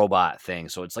treasure robot thing.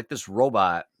 So it's like this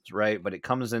robot, right? But it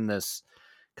comes in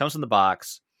the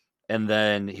box, and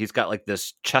then he's got like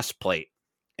this chest plate,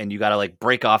 and you got to like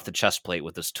break off the chest plate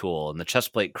with this tool, and the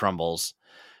chest plate crumbles,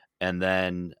 and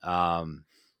then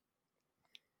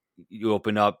you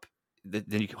open up.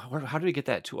 Then how do we get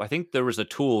that tool? I think there was a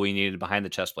tool we needed behind the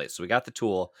chest plate, so we got the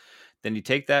tool. Then you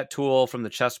take that tool from the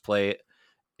chest plate,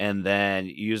 and then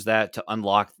you use that to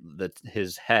unlock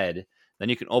his head. Then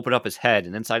you can open up his head,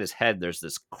 and inside his head there's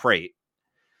this crate,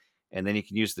 and then you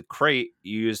can use the crate.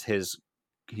 He's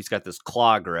got this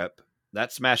claw grip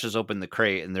that smashes open the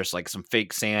crate, and there's like some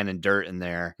fake sand and dirt in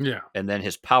there. Yeah. And then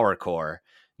his power core,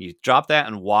 you drop that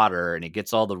in water, and it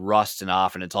gets all the rust and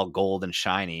off, and it's all gold and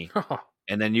shiny.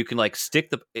 And then you can like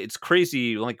it's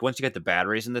crazy. Like once you get the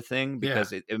batteries in the thing,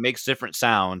 because it makes different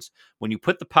sounds when you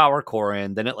put the power core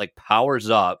in, then it like powers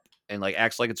up and like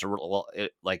acts like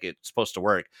like it's supposed to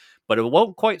work, but it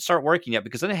won't quite start working yet,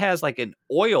 because then it has like this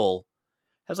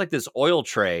oil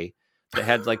tray that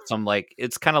had like some like,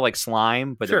 it's kind of like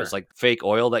slime, but Sure. it was like fake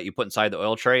oil that you put inside the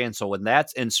oil tray. And so when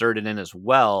that's inserted in as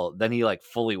well, then he like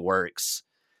fully works.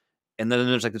 And then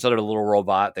there's like this other little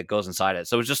robot that goes inside it.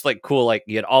 So it's just like cool. Like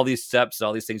you had all these steps,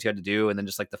 all these things you had to do. And then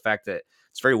just like the fact that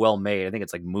it's very well made. I think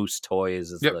it's like Moose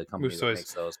Toys is the company Moose that Toys.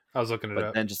 makes those. I was looking it But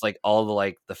up. then just like all the,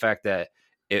 like the fact that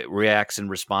it reacts and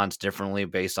responds differently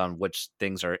based on which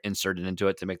things are inserted into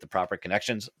it to make the proper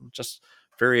connections. Just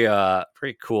very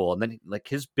cool. And then like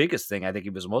his biggest thing, I think he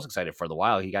was most excited for the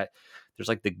while. There's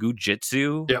like the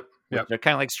Gujitsu. Yep. They're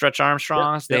kind of like Stretch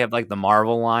Armstrongs. They have like the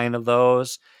Marvel line of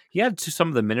those. He had some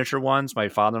of the miniature ones. My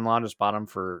father-in-law just bought them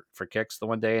for kicks the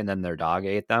one day, and then their dog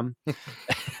ate them.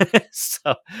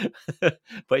 So,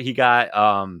 but he got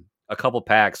a couple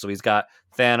packs. So he's got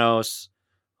Thanos,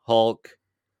 Hulk,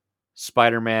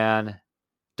 Spider-Man,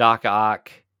 Doc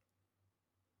Ock,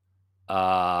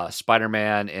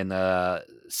 Spider-Man, and the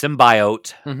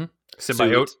Symbiote.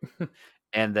 Symbiote.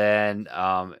 And then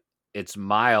it's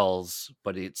Miles,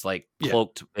 but it's like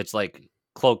cloaked. It's like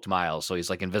cloaked Miles, so he's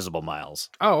like invisible Miles.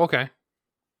 Oh, okay.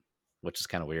 Which is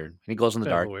kind of weird. And he glows in the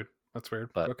dark. Weird. That's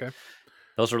weird. But okay.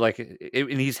 Those are like,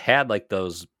 and he's had like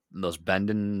those bend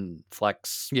and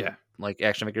flex, like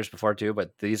action figures before too.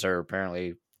 But these are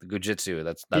apparently the Gujitsu.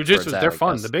 That's Gujitsu. They're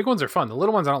fun. The big ones are fun. The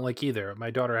little ones I don't like either.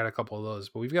 My daughter had a couple of those,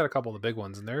 but we've got a couple of the big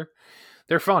ones, and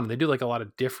they're fun. They do like a lot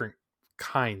of different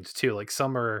kinds too. Like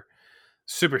some are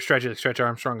super stretchy, like Stretch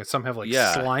Armstrong, and some have like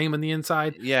Yeah. slime on the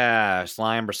inside. Yeah,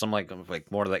 slime or some like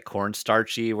more like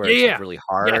cornstarchy where Yeah, it's like yeah. really Yes,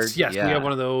 hard. yes. We have Yeah.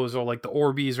 one of those, or like the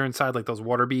Orbeez are inside, like those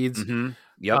water beads.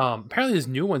 Yep. Apparently there's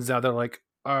new ones now that are like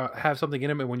have something in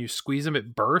them, and when you squeeze them,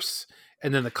 it bursts,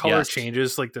 and then the color Yes.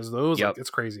 changes. Like there's those, like Yep. it's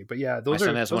crazy. But yeah, My those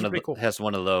son are pretty cool. has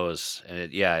one of those,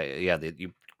 and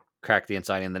you crack the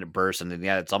inside and then it bursts, and then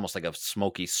it's almost like a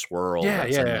smoky swirl Yeah,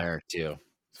 that's yeah, in yeah. there too.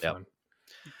 It's Yep. fun.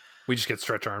 We just get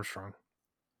Stretch Armstrong.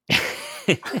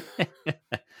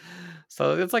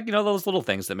 So it's like those little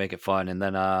things that make it fun, and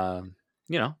then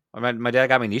my dad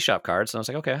got me knee shop cards, and I was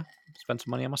like, okay, spend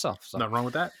some money on myself. So Nothing wrong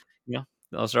with that.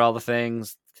 those are all the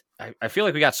things. I feel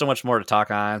like we got so much more to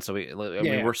talk on. So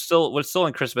we're still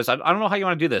in Christmas. I don't know how you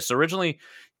want to do this. So originally,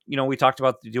 we talked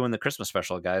about doing the Christmas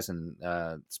special, guys. And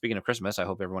speaking of Christmas, I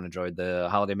hope everyone enjoyed the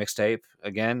holiday mixtape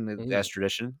again, as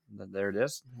tradition. There it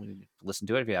is. Listen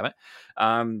to it if you haven't.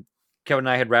 Kevin and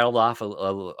I had rattled off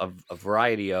a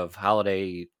variety of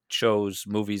holiday shows,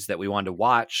 movies that we wanted to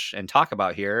watch and talk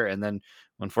about here, and then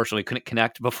unfortunately couldn't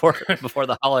connect before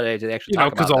the holiday to actually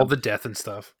talk about because all the death and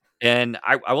stuff. And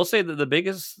I will say that the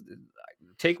biggest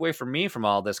takeaway for me from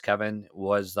all this, Kevin,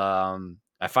 was I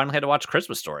finally had to watch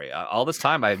Christmas Story. All this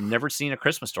time, I've never seen a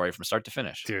Christmas Story from start to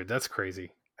finish. Dude, that's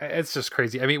crazy. It's just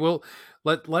crazy. I mean,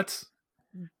 let's.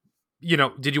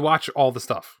 Did you watch all the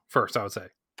stuff first? I would say.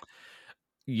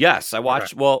 Yes, I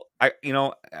watched. Okay. Well,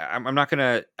 I'm not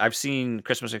gonna. I've seen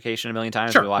Christmas Vacation a million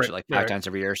times. Sure, we watch it like five times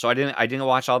every year. So I didn't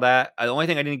watch all that. The only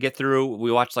thing I didn't get through,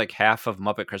 we watched like half of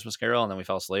Muppet Christmas Carol, and then we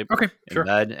fell asleep. In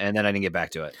bed, and then I didn't get back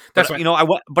to it. That's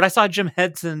but, but I saw Jim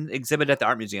Henson exhibit at the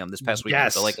art museum this past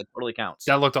weekend. So like it totally counts.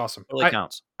 That looked awesome. Totally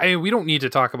counts. I mean, we don't need to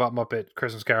talk about Muppet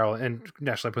Christmas Carol and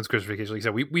National Lampoon's Christmas Vacation. Like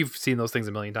you said, we've seen those things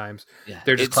a million times. Yeah.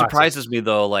 They're just it surprises me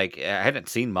though. Like I hadn't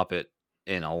seen Muppet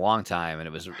in a long time, and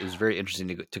it was very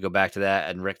interesting to go back to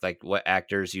that. And Rick, like what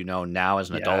actors now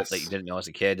as an adult that you didn't know as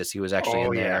a kid, as he was actually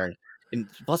in there. And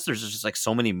plus there's just like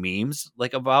so many memes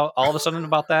like about all of a sudden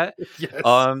about that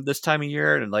this time of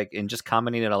year, and just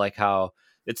commenting on like how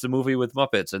it's the movie with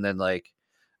Muppets, and then like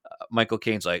Michael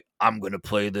Caine's like, I'm gonna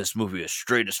play this movie as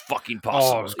straight as fucking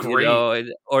possible. It was great.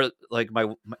 Or like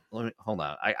hold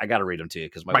on, I gotta read them to you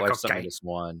because my wife sent me this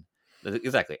one.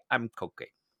 Exactly, I'm Cocaine.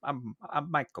 I'm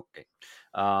Mike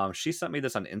Cocaine. She sent me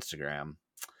this on Instagram,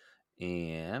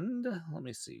 and let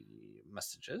me see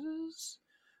messages.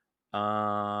 Where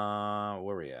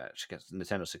are we at? She gets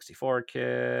Nintendo 64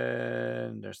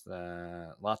 kid. There's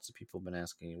that. Lots of people have been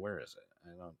asking, where is it?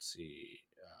 I don't see.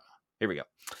 Here we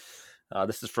go.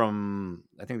 This is from.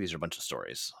 I think these are a bunch of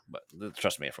stories, but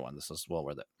trust me, everyone, this is well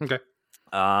worth it. Okay.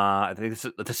 I think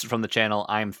this is from the channel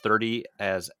I'm 30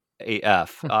 as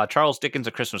AF. Charles Dickens'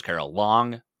 A Christmas Carol.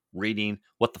 Long reading.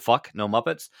 What the fuck? No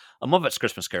Muppets? A Muppets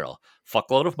Christmas Carol.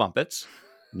 Fuckload of Muppets.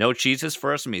 No cheeses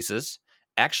for us Mises.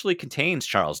 Actually contains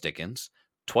Charles Dickens.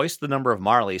 Twice the number of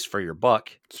Marleys for your buck.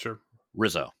 Sure.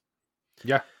 Rizzo.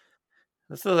 Yeah.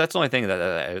 That's the only thing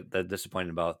that disappointed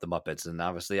about the Muppets. And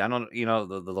obviously, I don't,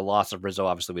 the loss of Rizzo,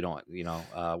 obviously we don't,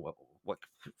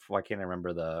 why can't I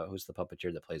remember who's the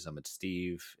puppeteer that plays him? It's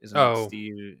Steve. Isn't it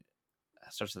Steve?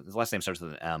 His last name starts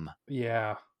with an M.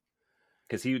 Yeah.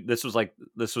 Because this was like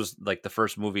the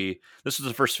first movie. This was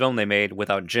the first film they made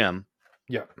without Jim.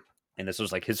 Yeah. And this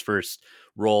was like his first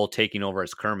role taking over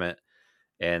as Kermit.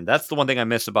 And that's the one thing I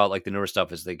miss about like the newer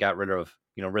stuff is they got rid of,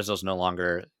 Rizzo's no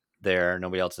longer there.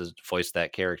 Nobody else has voiced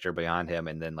that character beyond him.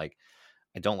 And then like,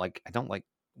 I don't like,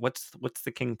 what's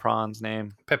the King Prawn's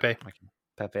name? Pepe.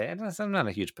 I'm not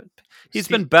a huge, he's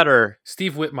been better.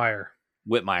 Steve Whitmire.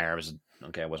 I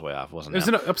was way off. It was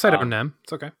an upside down name.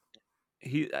 It's okay.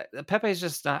 Pepe's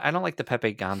just I don't like the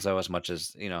Pepe Gonzo as much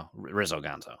as Rizzo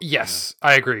Gonzo. Yes,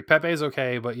 I agree. Pepe's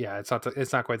okay, but yeah, it's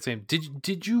not quite the same.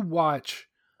 Did you watch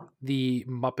the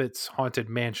Muppets Haunted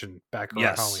Mansion back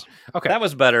around Halloween? Okay, that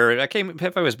was better.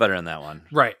 Pepe was better in that one.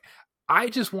 Right. I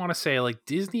just want to say, like,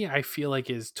 Disney, I feel like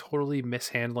is totally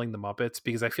mishandling the Muppets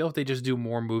because I feel if they just do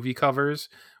more movie covers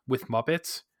with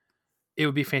Muppets, it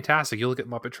would be fantastic. You look at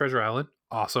Muppet Treasure Island,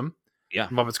 awesome. Yeah.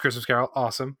 Muppets Christmas Carol,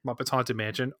 awesome. Muppets Haunted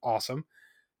Mansion, awesome.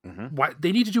 Mm-hmm. Why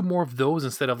they need to do more of those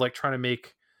instead of like trying to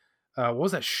make what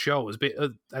was that show? I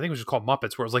think it was just called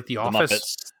Muppets, where it was like The Office,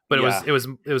 Muppets. But it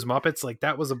was Muppets. Like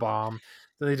that was a bomb.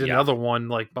 Then they did another one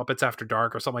like Muppets After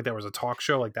Dark or something like that. Was a talk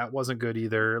show. Like that wasn't good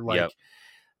either. Like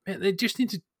man, they just need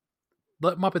to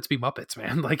let Muppets be Muppets,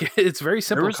 man. Like it's very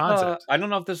simple concept. I don't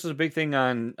know if this is a big thing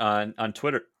on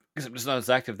Twitter. Because I'm just not as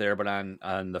active there, but on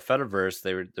the Fediverse,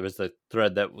 there was the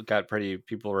thread that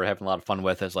people were having a lot of fun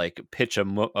with, as like pitch a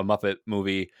Muppet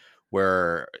movie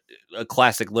where a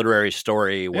classic literary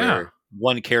story where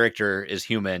one character is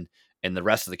human and the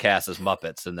rest of the cast is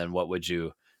Muppets, and then what would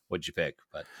you pick?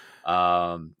 But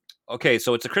okay,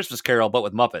 so it's a Christmas Carol, but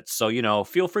with Muppets. So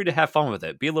feel free to have fun with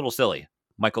it. Be a little silly.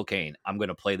 Michael Caine. I'm going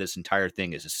to play this entire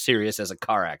thing as serious as a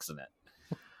car accident.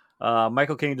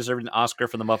 Michael Caine deserved an Oscar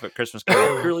for the Muppet Christmas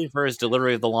Carol purely for his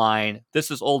delivery of the line, "This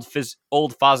is old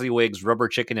Fozziwig's Rubber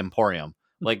Chicken Emporium,"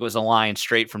 like it was a line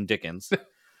straight from Dickens.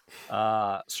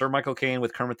 Sir Michael Caine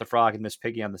with Kermit the Frog and Miss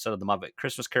Piggy on the set of the Muppet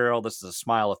Christmas Carol. This is a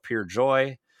smile of pure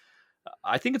joy.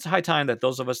 I think it's high time that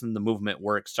those of us in the movement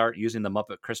work start using the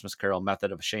Muppet Christmas Carol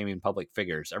method of shaming public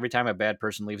figures. Every time a bad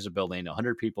person leaves a building,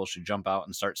 100 people should jump out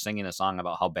and start singing a song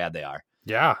about how bad they are.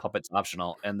 Yeah. Puppet's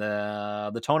optional. And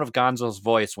the tone of Gonzo's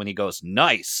voice when he goes,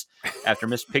 "Nice," after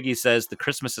Miss Piggy says, "The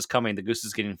Christmas is coming, the goose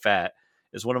is getting fat,"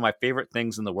 is one of my favorite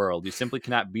things in the world. You simply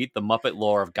cannot beat the Muppet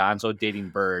lore of Gonzo dating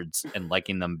birds and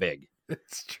liking them big.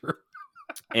 It's true.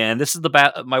 And this is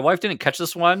my wife didn't catch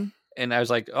this one. And I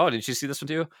was like, "Oh, did you see this one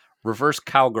too?" Reverse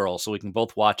cowgirl, so we can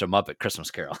both watch a Muppet Christmas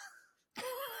Carol.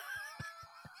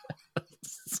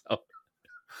 So,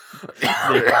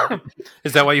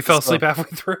 is that why you fell asleep halfway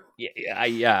through?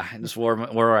 Yeah. I just wore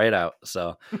right out.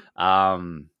 So,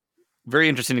 very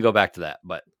interesting to go back to that.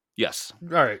 But yes, all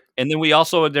right. And then we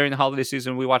also during the holiday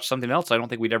season we watched something else I don't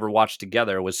think we'd ever watched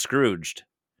together. Was Scrooged.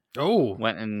 Oh,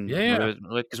 went and yeah,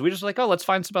 because we just like, let's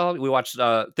find some. We watched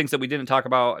things that we didn't talk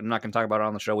about. I'm not going to talk about it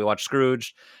on the show. We watched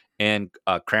Scrooged and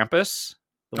Krampus.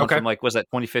 The one from was that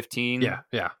 2015?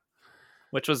 Yeah.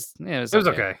 Which was it was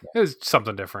okay. It was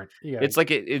something different. Yeah. It's like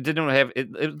it didn't have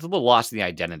it was a little lost in the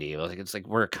identity. It's like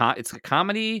it's a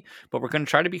comedy, but we're going to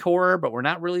try to be horror, but we're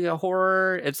not really a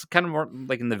horror. It's kind of more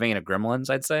like in the vein of Gremlins,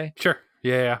 I'd say. Sure.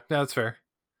 Yeah, that's fair.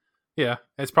 Yeah,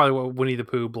 it's probably what Winnie the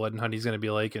Pooh, Blood and Honey's going to be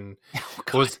like. And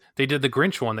they did the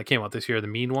Grinch one that came out this year, the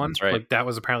mean one. That's right. Like that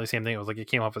was apparently the same thing. It was like it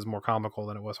came off as more comical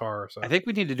than it was horror. So I think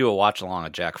we need to do a watch along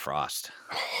of Jack Frost.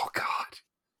 Oh God.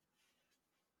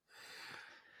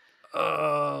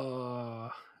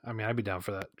 I mean, I'd be down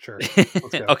for that. Sure.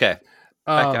 Okay.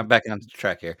 Back on the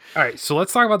track here. All right, so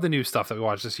let's talk about the new stuff that we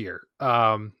watched this year.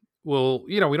 Well,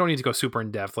 we don't need to go super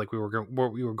in depth like we were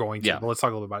going to, but let's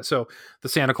talk a little bit about it. So, the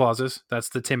Santa Clauses, that's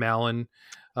the Tim Allen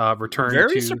return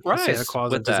Very to surprised Santa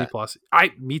Claus on Disney Plus.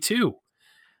 Me too.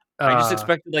 I just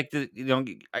expected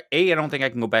I don't think I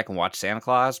can go back and watch Santa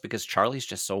Claus because Charlie's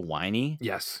just so whiny.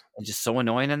 Yes, and just so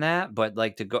annoying in that. But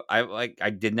I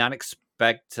did not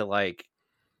expect to I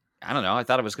don't know. I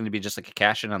thought it was going to be just like a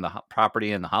cash in on the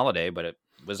property and the holiday, but it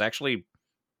was actually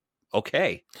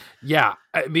okay. Yeah,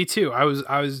 me too. I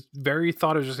was very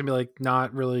thought it was just gonna be like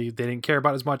not really. They didn't care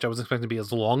about as much. I was expecting to be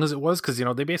as long as it was because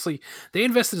they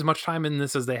invested as much time in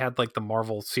this as they had like the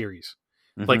Marvel series,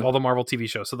 like all the Marvel TV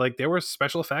shows. So like there were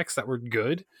special effects that were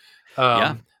good.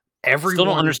 Everyone still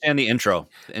don't understand the intro.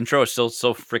 The intro is still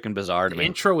so freaking bizarre to me. The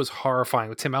intro was horrifying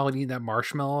with Tim Allen eating that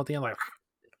marshmallow at the end. Like,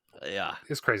 yeah,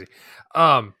 it's crazy.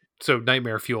 So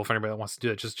nightmare fuel for anybody that wants to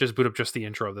do it. Just boot up just the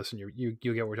intro of this, and you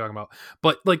get what we're talking about.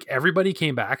 But like everybody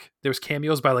came back. There's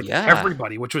cameos by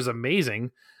everybody, which was amazing.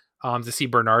 To see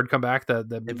Bernard come back. They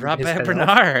brought back Bernard.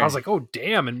 I was like, oh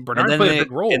damn! And Bernard played a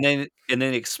big role. And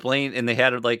then explained, and they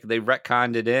had they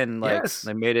retconned it in.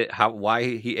 They made it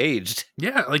why he aged.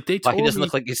 Yeah, like he doesn't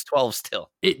look like he's 12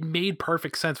 still. It made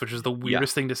perfect sense, which is the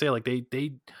weirdest thing to say. Like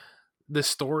the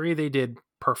story they did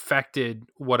perfected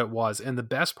what it was, and the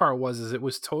best part is it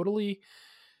was totally,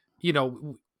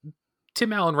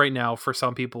 Tim Allen right now for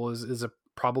some people is a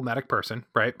problematic person,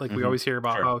 right? Like we always hear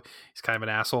about how he's kind of an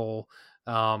asshole,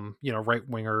 right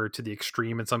winger to the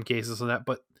extreme in some cases of that,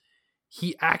 but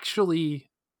he actually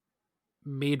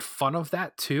made fun of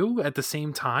that too at the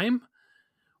same time,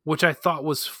 which I thought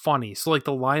was funny. So like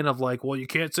the line of like, well, you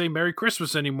can't say Merry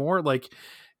Christmas anymore, like,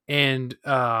 and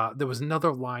there was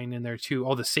another line in there too.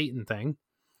 Oh, the Satan thing.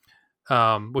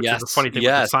 Which is a funny thing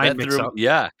with the sign mix up.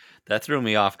 Yeah, that threw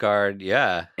me off guard.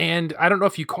 Yeah. And I don't know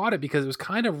if you caught it because it was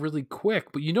kind of really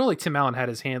quick, but like Tim Allen had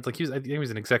his hands, like I think he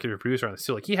was an executive producer on this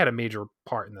too. Like he had a major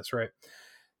part in this, right?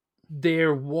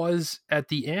 There was at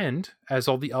the end, as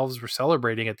all the elves were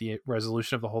celebrating at the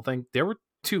resolution of the whole thing, there were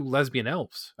 2 lesbian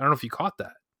elves. I don't know if you caught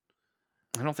that.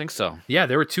 I don't think so. Yeah,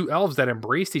 there were 2 elves that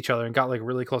embraced each other and got like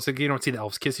really close. Like, you don't see the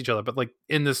elves kiss each other, but like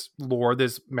in this lore,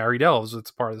 there's married elves.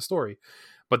 It's part of the story.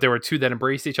 But there were 2 that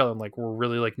embraced each other and like were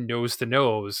really like nose to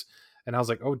nose. And I was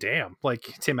like, oh damn, like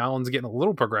Tim Allen's getting a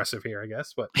little progressive here, I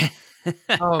guess. But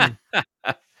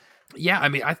yeah, I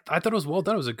mean, I thought it was well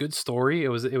done. It was a good story. It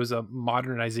was a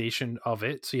modernization of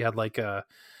it. So you had like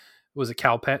was it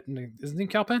Cal Penn? Isn't it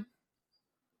Cal Penn?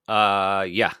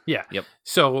 Yeah. Yep.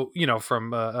 So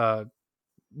from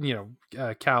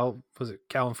Cal, was it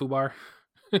Cal and Fubar?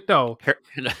 No.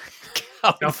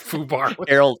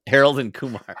 Fubar. Harold and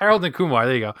Kumar. Harold and Kumar.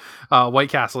 There you go. White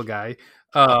Castle guy.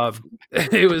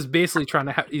 It was basically trying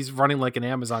to. He's running like an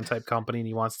Amazon type company, and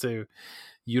he wants to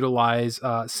utilize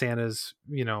Santa's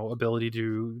ability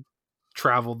to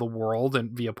travel the world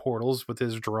and via portals with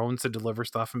his drones to deliver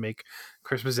stuff and make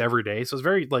Christmas every day. So it's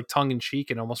very like tongue in cheek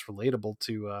and almost relatable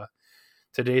to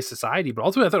today's society. But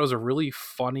ultimately, I thought it was a really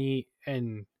funny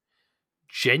and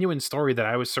genuine story that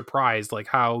I was surprised like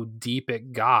how deep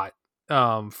it got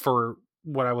for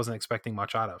what I wasn't expecting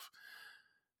much out of.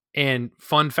 And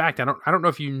fun fact, I don't know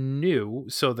if you knew,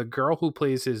 so the girl who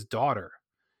plays his daughter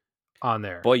on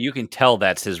there. Boy, you can tell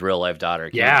that's his real life daughter.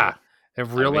 Yeah. A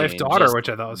real life daughter, which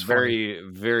I thought was very,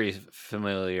 funny. very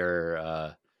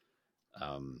familiar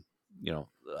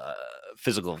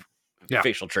physical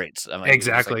facial traits. I mean,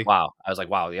 exactly. Wow. I was like,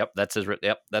 wow, yep, that's his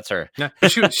yep, that's her. Yeah.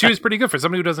 She was pretty good for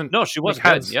somebody who doesn't No, she was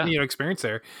had good. Yeah. Experience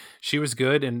there. She was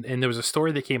good, and there was a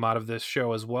story that came out of this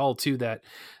show as well too that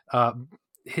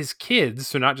his kids,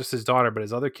 so not just his daughter, but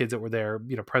his other kids that were there,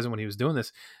 present when he was doing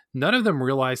this, none of them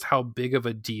realized how big of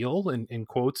a deal, in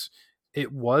quotes,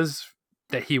 it was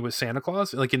that he was Santa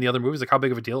Claus. Like in the other movies, like how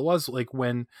big of a deal it was. Like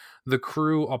when the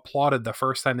crew applauded the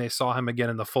first time they saw him again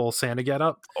in the full Santa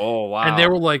getup. Oh, wow. And they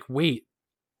were like, wait,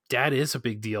 Dad is a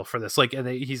big deal for this. Like, and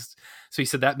so he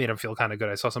said that made him feel kind of good.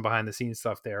 I saw some behind the scenes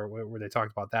stuff there where they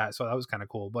talked about that. So that was kind of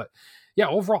cool. But yeah,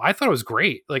 overall, I thought it was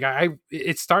great. Like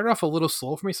it started off a little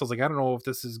slow for me. So I was like, I don't know if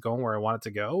this is going where I want it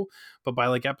to go, but by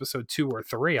like episode 2 or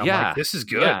 3, I'm like, this is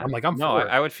good. Yeah. I'm like, I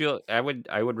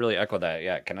would really echo that.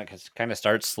 Yeah. Kind of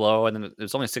starts slow, and then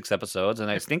there's only 6 episodes.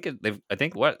 And I think they're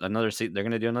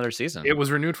going to do another season. It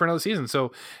was renewed for another season.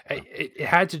 So it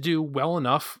had to do well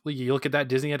enough. Like you look at that,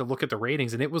 Disney had to look at the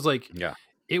ratings, and it was like,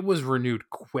 it was renewed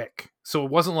quick. So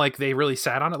it wasn't like they really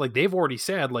sat on it. Like they've already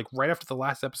said, like right after the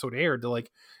last episode aired, they're like,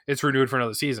 it's renewed for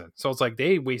another season. So it's like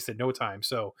they wasted no time.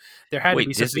 So there had to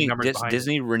be some big numbers behind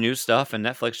Disney renews stuff and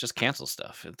Netflix just cancels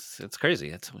stuff. It's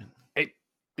crazy. It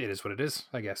is what it is,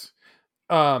 I guess.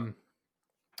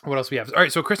 What else we have? All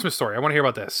right, so Christmas Story. I want to hear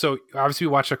about this. So obviously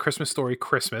we watched A Christmas Story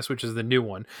Christmas, which is the new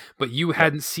one, but you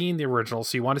hadn't seen the original,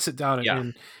 so you want to sit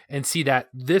down and see that.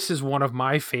 This is one of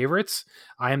my favorites.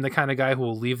 I am the kind of guy who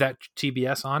will leave that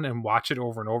TBS on and watch it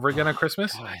over and over again on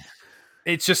Christmas. God.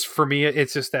 It's just, for me,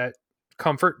 it's just that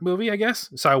comfort movie, I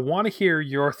guess. So I want to hear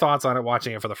your thoughts on it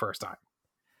watching it for the first time.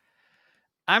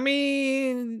 I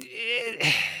mean,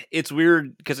 it's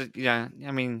weird because I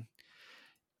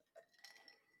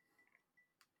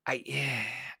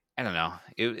don't know.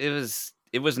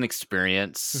 It was an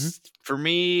experience for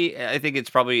me. I think it's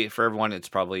probably for everyone. It's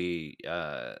probably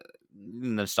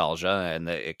nostalgia, and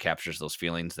it captures those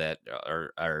feelings that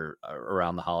are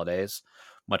around the holidays,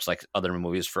 much like other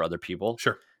movies for other people.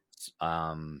 Sure.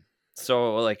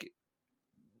 So like,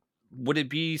 would it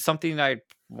be something I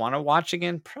want to watch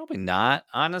again? Probably not.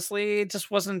 Honestly, it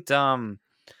just wasn't. I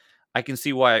can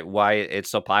see why it's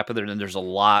so popular, and there's a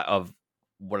lot of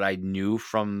what I knew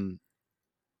from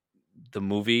the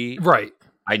movie, right?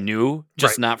 I knew,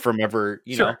 just not from ever,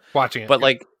 watching it. But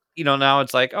like, now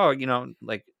it's like, oh,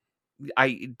 like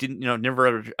I didn't,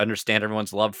 never understand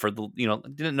everyone's love for the,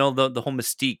 didn't know the whole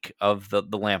mystique of the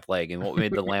lamp leg and what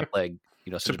made the lamp leg,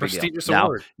 such a big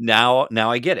deal. Now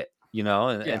I get it,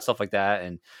 and stuff like that,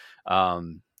 and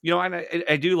and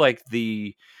I do like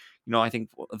the, I think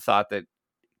thought that.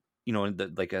 I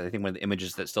think one of the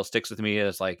images that still sticks with me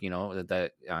is like,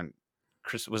 that on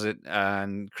Christmas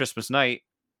night,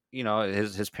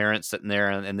 his parents sitting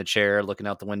there in the chair looking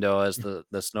out the window as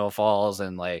the snow falls,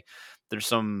 and like there's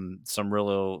some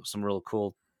real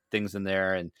cool things in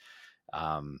there, and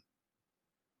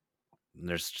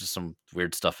there's just some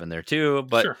weird stuff in there too,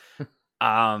 but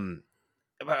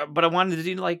but I wanted to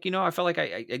do, like, I felt like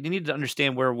I needed to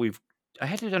understand I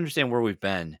had to understand where we've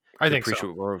been. I think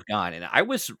appreciate where we've gone. And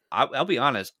I'll be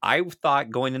honest, I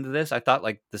thought going into this, I thought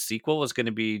like the sequel was going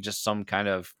to be just some kind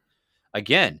of,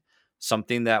 again,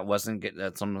 something that wasn't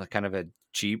some kind of a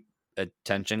cheap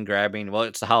attention grabbing. Well,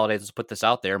 it's the holidays, let's put this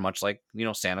out there, much like,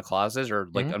 Santa Claus is, or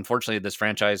like, unfortunately, this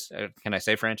franchise, can I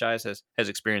say franchise, has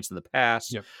experienced in the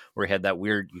past, where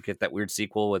you get that weird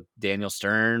sequel with Daniel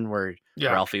Stern, where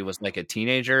Ralphie was like a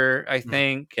teenager, I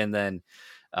think. And then,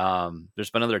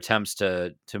 there's been other attempts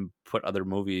to put other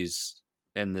movies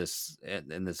in this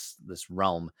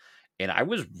realm, and I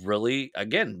was really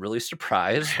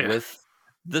surprised with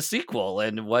the sequel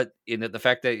and the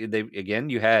fact that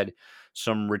you had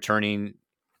some returning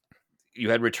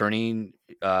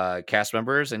cast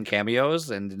members and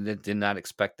cameos, and did not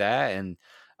expect that, and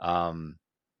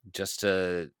just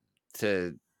to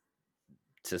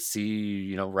to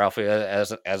see, Ralphie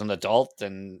as an adult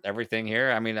and everything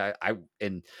here. I mean,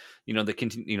 and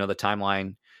the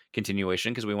timeline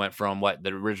continuation, because we went from what the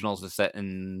originals is set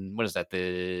in, what is that,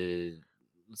 the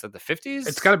 50s?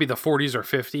 It's got to be the 40s or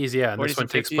 50s, yeah. And this 40s one and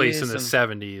takes place in 50s the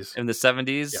and 70s. in the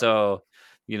 70s. Yep. So,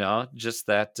 just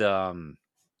that,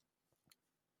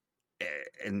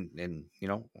 and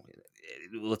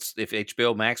let's, if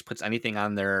HBO Max puts anything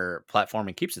on their platform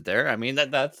and keeps it there, I mean,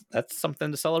 that's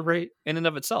something to celebrate in and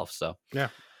of itself. So Yeah,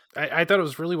 I thought it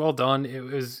was really well done. It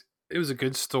was a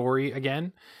good story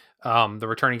again. The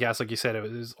returning cast, like you said,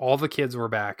 it was all the kids were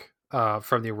back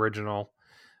from the original.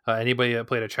 Anybody that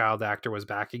played a child actor was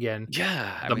back again.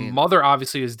 yeah, The mother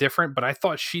obviously is different, but I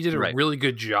thought she did a right. really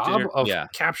good job of Yeah.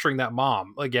 capturing that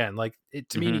mom again. Like it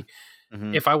to me,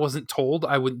 Mhm. if I wasn't told,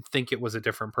 I wouldn't think it was a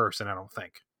different person. I don't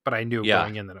think, but I knew Yeah.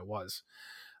 going in that it was.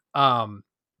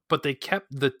 But they kept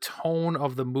the tone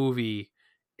of the movie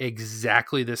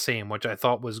exactly the same, which I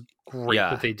thought was great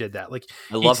Yeah. that they did that. Like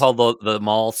I love how the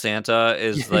mall Santa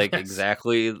is like yes.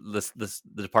 exactly the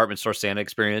department store Santa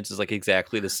experience is like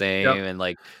exactly the same, Yep. and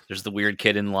like there's the weird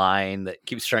kid in line that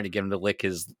keeps trying to get him to lick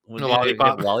his A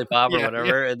lollipop. lollipop or Yeah, yeah.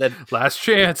 whatever, and then Last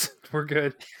chance. We're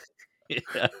good.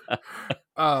 yeah,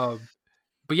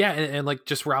 But yeah, and like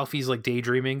just Ralphie's like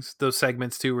daydreamings, those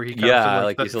segments too, where he comes from yeah, like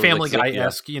like the these little, Family Guy yeah,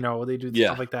 esque, they do yeah,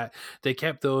 stuff like that. They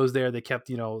kept those there. They kept,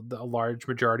 a large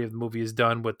majority of the movie is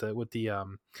done with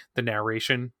the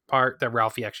narration part that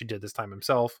Ralphie actually did this time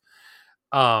himself.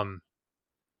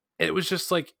 It was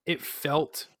just like it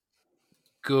felt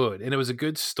good, and it was a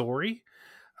good story.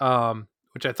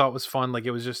 Which I thought was fun. Like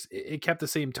it kept the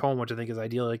same tone, which I think is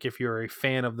ideal. Like if you're a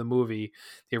fan of the movie,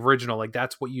 the original, like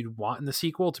that's what you'd want in the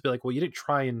sequel, to be like, well, you didn't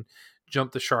try and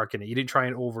jump the shark in it. You didn't try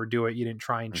and overdo it. You didn't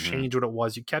try and hmm change what it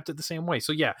was. You kept it the same way.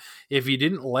 So yeah, if you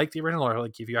didn't like the original, or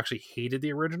like if you actually hated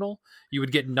the original, you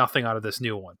would get nothing out of this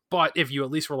new one. But if you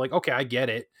at least were like, okay, I get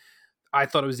it, I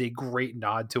thought it was a great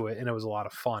nod to it, and it was a lot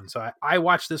of fun. So I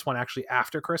watched this one actually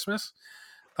after Christmas.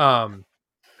 New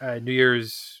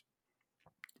Year's,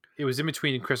 it was in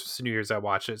between Christmas and New Year's I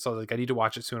watched it. So I was like, I need to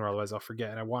watch it sooner, otherwise I'll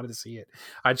forget. And I wanted to see it.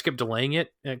 I just kept delaying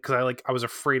it because I was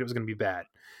afraid it was going to be bad.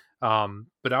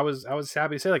 But I was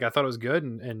happy to say, like, I thought it was good.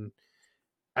 And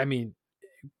I mean,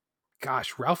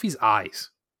 gosh, Ralphie's eyes,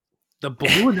 the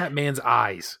blue in that man's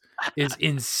eyes is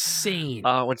insane.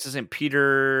 What's his name?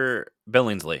 Peter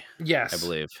Billingsley, I Yes.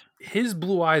 believe. His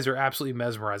blue eyes are absolutely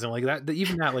mesmerizing. Like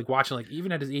even that, like watching, like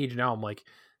even at his age now, I'm like,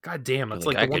 God damn, that's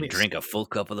like I the one could drink a full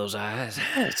cup of those eyes.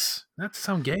 Yes. Not to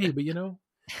sound gay, but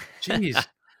jeez.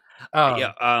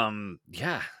 Yeah,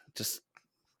 yeah, just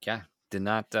yeah, did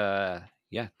not,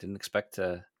 didn't expect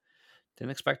to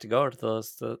go to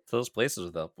those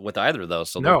places with either of those.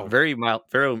 So they're No. very mild,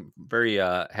 very very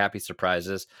happy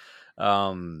surprises.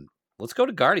 Let's go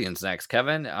to Guardians next,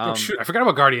 Kevin. Oh shoot, I forgot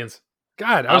about Guardians.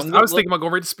 God, I was thinking about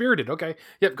going right to Spirited. Okay.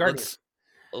 Yep, Guardians.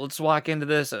 Let's walk into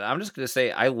this. I'm just gonna say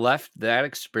I left that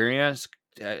experience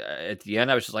at the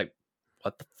end. I was just like,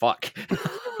 what the fuck?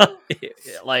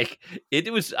 Like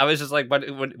it was. I was just like, but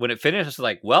when it finished, I was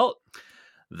like, well,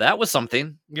 that was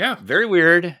something. Yeah. Very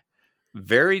weird,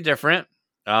 very different.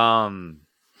 I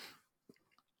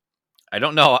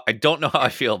don't know. I don't know how I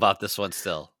feel about this one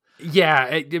still. Yeah.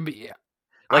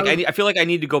 I feel like I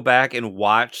need to go back and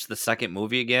watch the second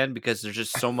movie again, because there's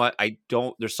just so much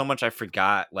there's so much I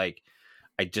forgot. Like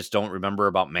I just don't remember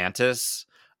about Mantis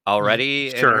already.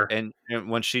 Sure. And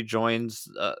when she joins,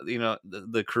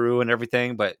 the crew and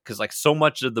everything, but because like so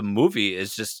much of the movie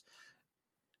is just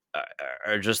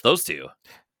are just those two.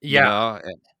 Yeah.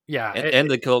 Yeah.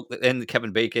 And the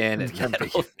Kevin Bacon and Kevin that Bacon.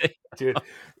 whole thing. Dude.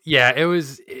 Yeah, it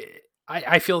was.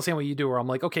 I feel the same way you do, where I'm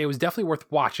like, okay, it was definitely worth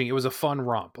watching. It was a fun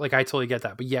romp. Like, I totally get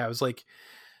that. But yeah, it was like,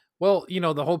 well,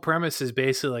 the whole premise is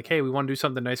basically like, hey, we want to do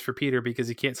something nice for Peter because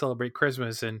he can't celebrate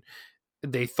Christmas. And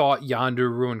they thought Yondu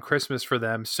ruined Christmas for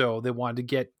them. So they wanted to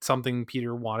get something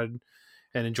Peter wanted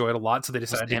and enjoyed a lot. So they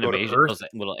decided to go to Earth. Those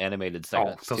little animated Oh,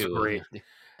 segments those are too. great.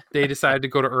 They decided to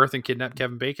go to Earth and kidnap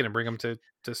Kevin Bacon and bring him to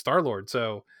Star-Lord.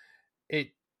 So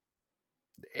it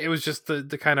was just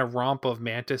the kind of romp of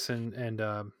Mantis and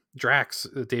Drax,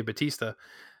 Dave Bautista,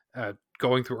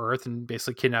 going through Earth and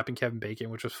basically kidnapping Kevin Bacon,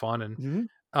 which was fun. And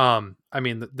Mhm. I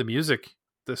mean the music,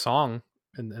 the song,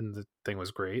 and the thing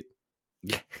was great.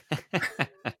 Yeah.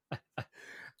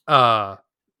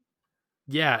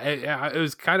 Yeah, it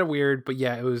was kind of weird, but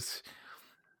yeah, it was.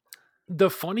 The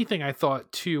funny thing I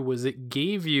thought too was it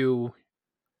gave you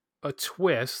a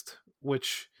twist,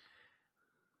 which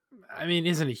I mean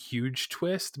isn't a huge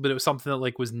twist, but it was something that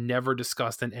like was never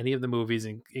discussed in any of the movies,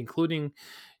 including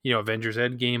Avengers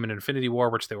Endgame and Infinity War,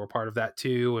 which they were part of that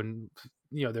too, and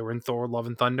they were in Thor: Love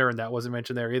and Thunder, and that wasn't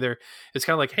mentioned there either. It's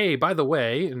kind of like, hey, by the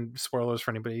way, and spoilers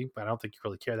for anybody, but I don't think you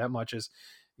really care that much, is,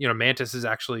 Mantis is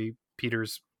actually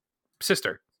Peter's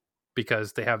sister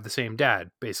because they have the same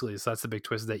dad, basically. So that's the big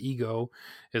twist, that Ego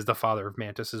is the father of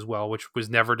Mantis as well, which was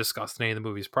never discussed in any of the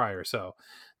movies prior. So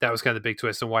that was kind of the big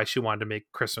twist, and why she wanted to make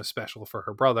Christmas special for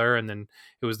her brother. And then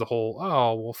it was the whole,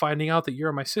 oh, well, finding out that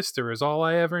you're my sister is all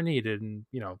I ever needed. And,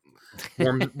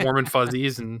 warm and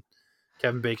fuzzies, and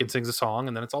Kevin Bacon sings a song,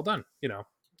 and then it's all done.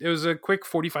 It was a quick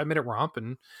 45-minute romp,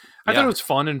 and I thought it was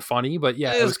fun and funny, but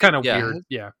it was kind of weird.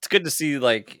 Yeah. It's good to see,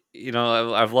 like,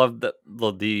 I've loved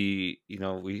the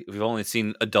we've only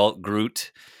seen adult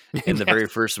Groot in the very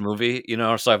first movie,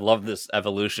 so I've loved this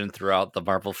evolution throughout the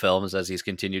Marvel films as he's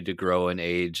continued to grow and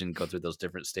age and go through those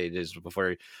different stages.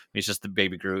 Before he's just the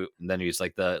baby Groot, and then he's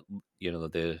like the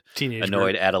teenage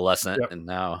annoyed Groot. Adolescent. Yep. And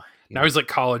now he's like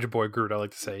college boy Groot, I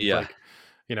like to say. Yeah. Like,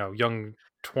 young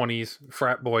 20s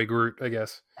frat boy Groot, I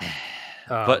guess.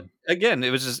 But again,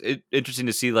 it was just interesting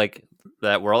to see, like,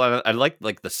 that world. I like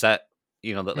the set,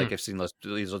 that, like, I've seen those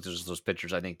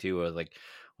pictures, I think, too, of, like,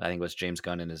 I think it was James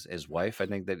Gunn and his wife. I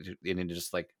think that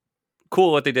just, like,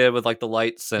 cool what they did with, like, the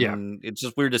lights, and it's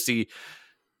just weird to see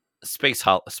space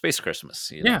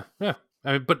Christmas. Yeah.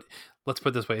 I mean, but let's put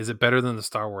it this way: is it better than the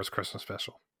Star Wars Christmas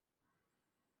special?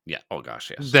 Yeah. Oh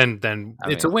gosh, yes. Then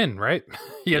it's a win, right?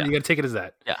 You got to take it as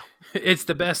that. Yeah. It's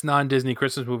the best non-Disney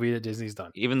Christmas movie that Disney's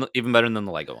done. Even better than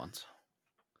the Lego ones.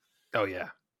 Oh yeah.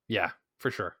 Yeah,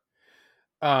 for sure.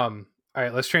 All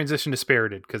right, let's transition to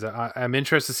Spirited, because I'm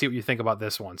interested to see what you think about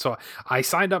this one. So I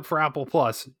signed up for Apple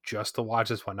Plus just to watch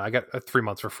this one. Now, I got 3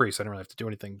 months for free, so I didn't really have to do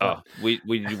anything. But...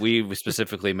 we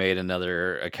specifically made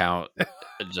another account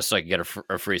just so I could get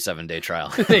a free 7-day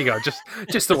trial. There you go,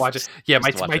 just to watch it. Yeah,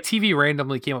 my TV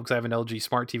randomly came up because I have an LG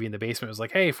Smart TV in the basement. It was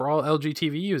like, hey, for all LG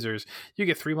TV users, you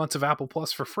get 3 months of Apple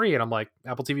Plus for free. And I'm like,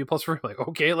 Apple TV Plus for free? I'm like,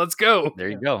 okay, let's go. There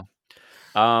you go.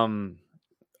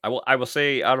 I will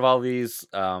say, out of all these,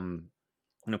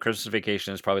 Christmas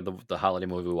Vacation is probably the holiday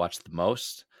movie we watched the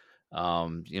most.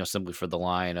 Simply for the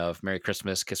line of "Merry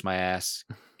Christmas, kiss my ass,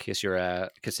 kiss your ass,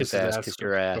 kiss his ass, kiss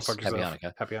your ass, Happy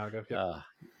Hanukkah." Happy Hanukkah.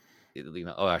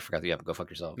 Yep. I forgot. Yeah, go fuck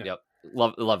yourself. Yeah.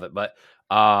 Yep, love it. But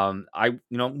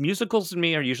musicals to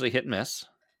me are usually hit and miss,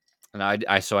 and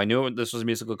I knew this was a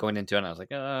musical going into it, and I was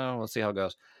like, oh, let's see how it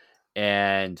goes,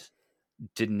 and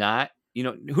did not.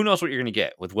 Who knows what you're going to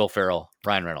get with Will Ferrell,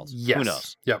 Ryan Reynolds? Yes. Who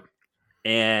knows? Yep.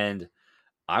 And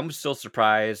I'm still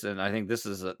surprised, and I think this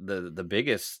is the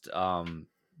biggest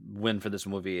win for this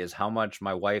movie, is how much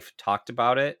my wife talked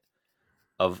about it,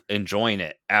 of enjoying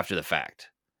it after the fact.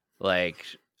 Like,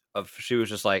 she was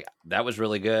just like, that was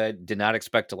really good. Did not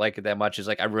expect to like it that much. She's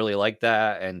like, I really like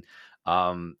that, and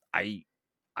I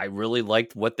really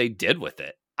liked what they did with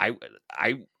it.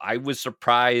 I was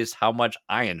surprised how much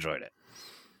I enjoyed it.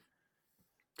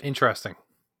 Interesting.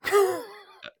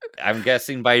 I'm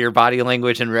guessing by your body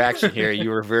language and reaction here, you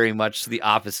were very much the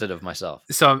opposite of myself.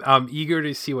 So I'm eager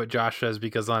to see what Josh says,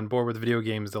 because on Board with Video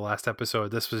Games, the last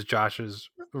episode, this was Josh's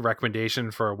recommendation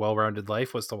for a well-rounded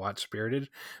life, was to watch Spirited,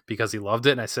 because he loved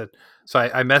it. And I said, so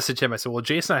I messaged him. I said, well,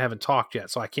 Jason and I haven't talked yet,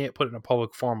 so I can't put it in a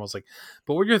public forum. I was like,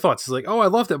 but what are your thoughts? He's like, oh, I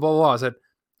loved it, blah, blah, blah. I said,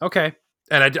 okay.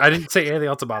 And I didn't say anything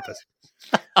else about this.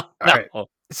 All right.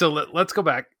 So let's go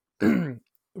back.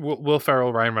 Will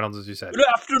Ferrell, Ryan Reynolds, as you said. Good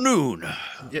afternoon.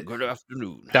 Good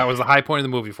afternoon. That was the high point of the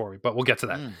movie for me, but we'll get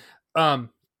to that.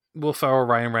 Will Ferrell,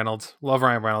 Ryan Reynolds. Love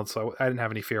Ryan Reynolds, so I didn't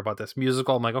have any fear about this.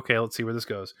 Musical, I'm like, okay, let's see where this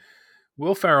goes.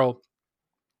 Will Ferrell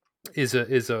is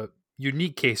a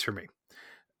unique case for me.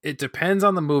 It depends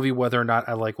on the movie whether or not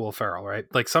I like Will Ferrell, right?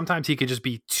 Like, sometimes he could just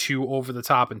be too over the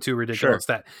top and too ridiculous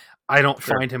that I don't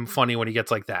find him funny when he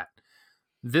gets like that.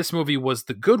 This movie was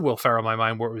the good Will Ferrell in my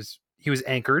mind, where he was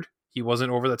anchored. He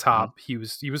wasn't over the top. Mm-hmm.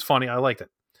 He was funny. I liked it.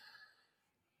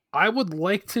 I would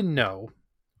like to know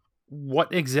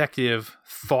what executive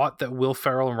thought that Will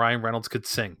Ferrell and Ryan Reynolds could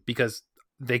sing, because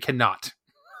they cannot.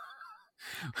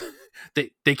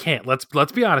 they can't. Let's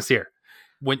be honest here.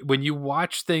 When you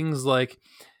watch things like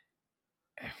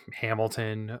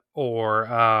Hamilton or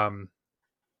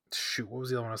what was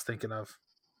the other one I was thinking of?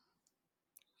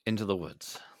 Into the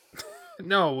Woods.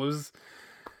 No, it was.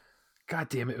 God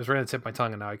damn it. It was right on the tip of my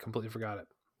tongue, and now I completely forgot it.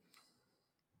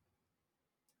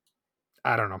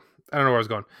 I don't know where I was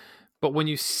going. But when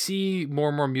you see more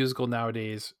and more musical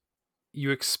nowadays,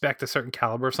 you expect a certain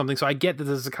caliber of something. So I get that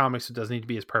this is a comic, so it doesn't need to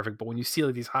be as perfect. But when you see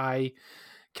like these high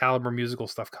caliber musical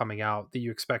stuff coming out, that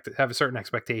you expect to have a certain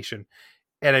expectation.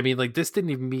 And I mean, like, this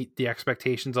didn't even meet the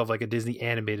expectations of like a Disney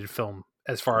animated film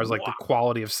as far as like the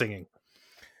quality of singing.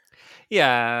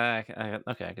 Yeah,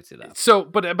 okay, I could see that. So,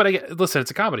 but I listen,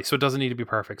 it's a comedy, so it doesn't need to be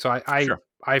perfect. So Sure.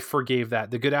 I forgave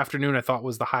that. The Good Afternoon I thought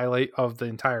was the highlight of the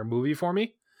entire movie for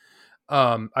me.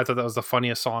 I thought that was the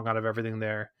funniest song out of everything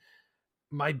there.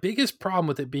 My biggest problem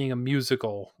with it being a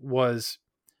musical was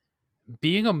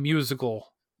being a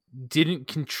musical didn't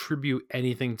contribute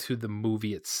anything to the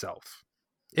movie itself,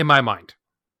 in my mind.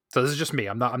 So this is just me.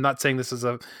 I'm not saying this is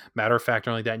a matter of fact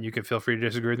or like that, and you can feel free to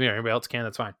disagree with me or anybody else can,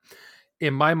 that's fine.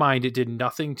 In my mind, it did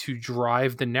nothing to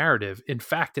drive the narrative. In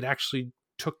fact, it actually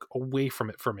took away from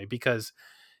it for me because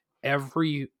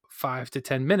every 5 to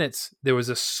 10 minutes there was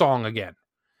a song again.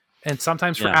 And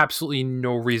sometimes for Yeah. absolutely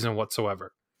no reason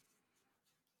whatsoever.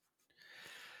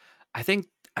 I think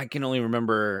I can only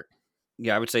remember.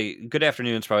 Yeah, I would say Good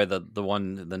Afternoon is probably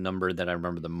the number that I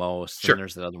remember the most. And Sure. then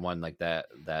there's the other one like that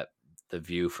The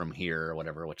View from Here or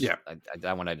whatever. Which Yeah.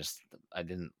 that one I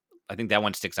didn't. I think that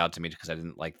one sticks out to me because I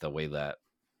didn't like the way that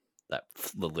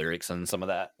the lyrics and some of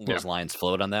Yeah. those lines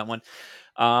flowed on that one.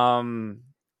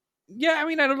 Yeah, I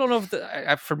mean, I don't know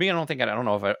if for me, I don't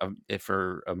know if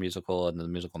for a musical and the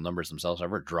musical numbers themselves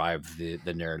ever drive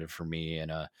the narrative for me in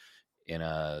a in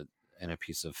a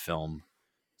piece of film.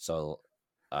 So,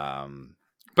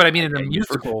 But I mean, in a for,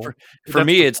 musical, for that's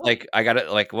me, the it's point. like I got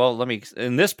to like, well, let me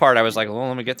in this part. I was like, well,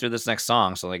 let me get through this next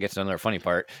song, so I get to another funny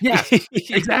part. Yes,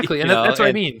 exactly. And You know, that's what I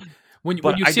and mean. When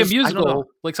but you see a I don't know. musical,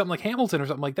 like something like Hamilton or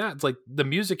something like that, it's like the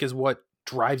music is what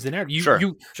drives the narrative. Sure,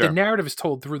 The sure. narrative is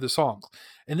told through the songs.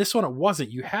 And this one, it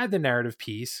wasn't. You had the narrative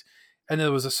piece, and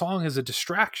there was a song as a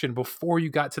distraction before you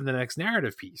got to the next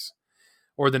narrative piece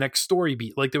or the next story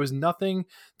beat. Like there was nothing,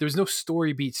 there was no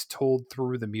story beats told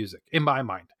through the music in my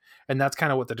mind. And that's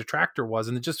kind of what the detractor was.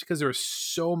 And just because there were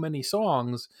so many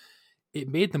songs, it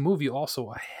made the movie also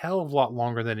a hell of a lot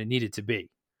longer than it needed to be.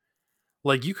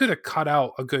 Like you could have cut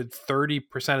out a good 30%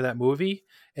 of that movie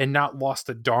and not lost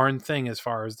a darn thing as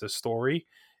far as the story,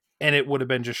 and it would have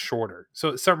been just shorter. So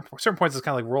at certain points it's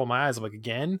kind of like roll my eyes. I'm like,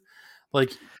 again,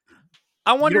 like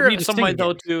I you don't wonder need if to some sing might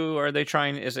though again. too. Are they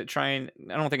trying? Is it trying?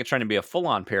 I don't think it's trying to be a full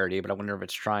on parody, but I wonder if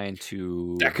it's trying That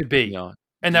to, could you be, know,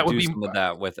 and to that would do be some of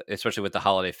that with, especially with the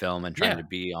holiday film and trying yeah. to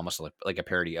be almost like a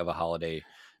parody of a holiday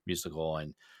musical.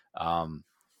 And um,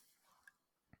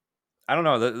 I don't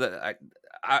know.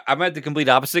 I'm at the complete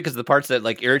opposite because the parts that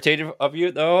like irritated of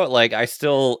you though, like I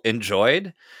still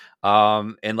enjoyed.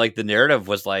 And like the narrative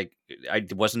was like I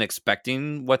wasn't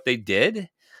expecting what they did,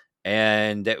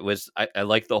 and it was I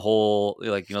like the whole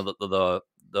like the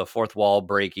fourth wall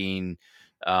breaking,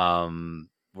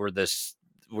 where this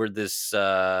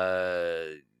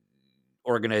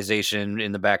organization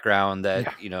in the background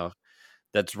that Yeah.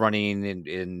 that's running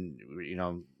in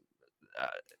uh,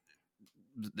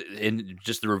 in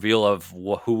just the reveal of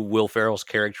who Will Ferrell's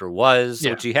character was,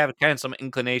 Yeah. which you have kind of some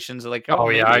inclinations of like, oh, Oh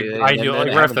yeah, maybe, I and knew then like it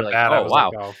right off happened, the to be like, bat, I oh was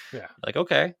like, wow, oh yeah. like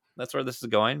okay, that's where this is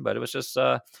going. But it was just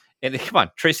and come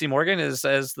on, Tracy Morgan is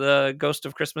as the ghost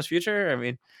of Christmas Future. I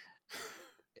mean,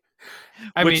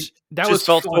 I mean, which that just was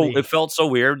felt so funny. it felt so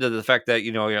weird to the fact that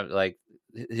like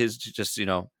his just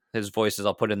his voice is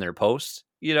I'll put in their post,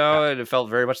 Yeah. and it felt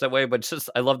very much that way. But it's just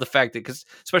I love the fact that because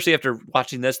especially after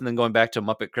watching this and then going back to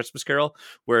Muppet Christmas Carol,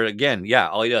 where again, yeah,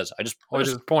 all he does, All I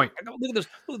do is point. I go, look at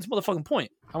this motherfucking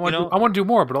point, I want to do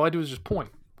more, but all I do is just point.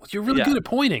 Well, you're really yeah. good at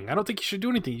pointing. I don't think you should do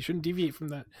anything. You shouldn't deviate from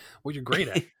that. What you're great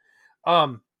at.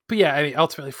 But yeah, I mean,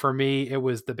 ultimately for me, it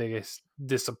was the biggest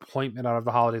disappointment out of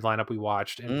the holiday lineup we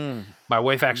watched. And Mm. my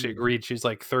wife actually Mm. agreed. She's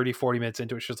like 30, 40 minutes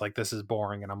into it. She's like, this is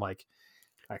boring. And I'm like,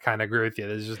 I kind of agree with you.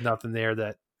 There's just nothing there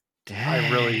that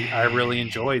I really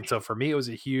enjoyed. So for me, it was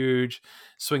a huge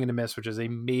swing and a miss, which is a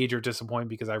major disappointment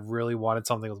because I really wanted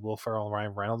something with Will Ferrell and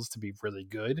Ryan Reynolds to be really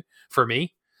good for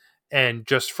me. And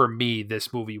just for me,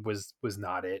 this movie was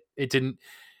not it. It didn't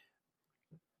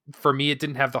for me, it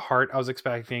didn't have the heart I was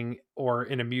expecting, or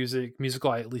in a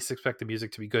musical, I at least expect the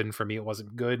music to be good, and for me, it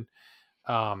wasn't good.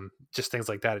 Just things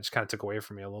like that, it just kind of took away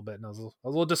from me a little bit, and I was a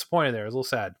little disappointed there. I was a little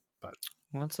sad, but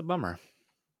Well, that's a bummer.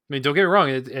 I mean, don't get me wrong,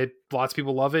 it lots of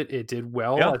people love it. It did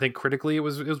well. Yeah. I think critically, it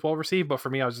was well received, but for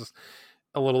me, I was just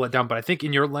a little let down. But I think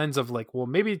in your lens of like, well,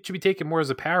 maybe it should be taken more as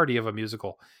a parody of a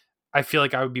musical. I feel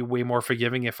like I would be way more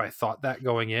forgiving if I thought that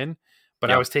going in. But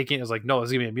I Yeah. was taking it as like, no, this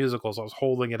is gonna be a musical. So I was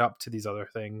holding it up to these other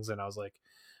things, and I was like,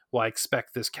 well, I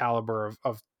expect this caliber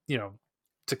of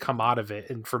to come out of it.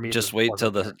 And for me, it Just just wait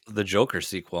till wasn't there. the Joker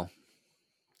sequel.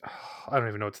 I don't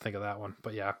even know what to think of that one.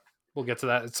 But yeah, we'll get to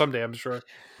that someday, I'm sure.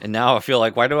 And now I feel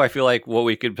like, why do I feel like what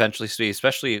we could potentially see,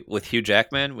 especially with Hugh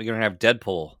Jackman, we're gonna have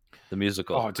Deadpool the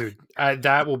musical. Oh, dude,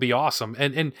 that will be awesome.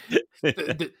 And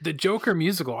the Joker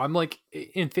musical, I'm like,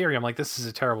 in theory, I'm like, this is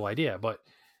a terrible idea, but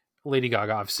Lady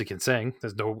Gaga obviously can sing.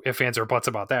 There's no ifs, ands, or buts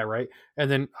about that, right?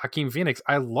 And then Joaquin Phoenix,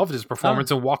 I loved his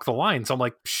performance in Walk the Line. So I'm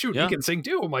like, shoot, he Yeah. can sing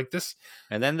too. I'm like, this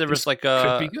And then there was like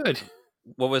could be good.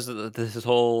 what was this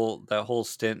whole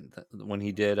stint when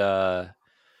he did oh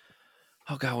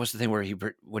god, what's the thing where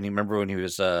when he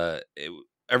was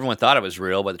everyone thought it was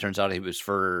real, but it turns out he was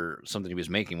for something he was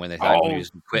making when they thought he was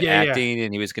gonna quit acting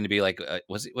and he was going to be like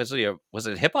was it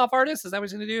a hip hop artist? Is that what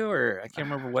he's going to do? Or I can't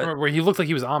remember what. Where he looked like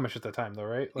he was Amish at the time, though,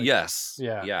 right? Like, yes.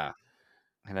 Yeah. Yeah.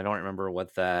 And I don't remember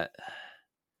what that.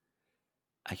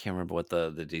 I can't remember what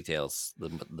the details,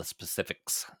 the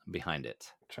specifics behind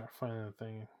it. I'm trying to find the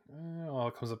thing. All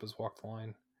it comes up is Walk the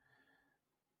Line.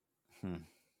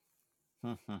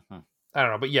 I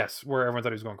don't know, but yes, where everyone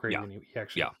thought he was going crazy, and he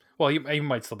actually, well, he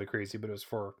might still be crazy, but it was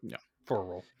for a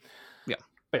role. Yeah,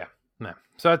 but yeah, no.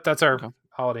 So that's our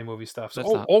holiday movie stuff.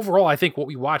 So overall, I think what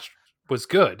we watched was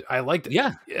good. I liked it.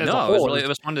 Yeah, it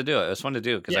was fun to do it. It was fun to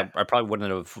do because I probably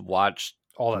wouldn't have watched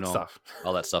all that stuff.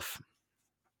 All that stuff.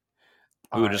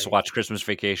 We would just watch Christmas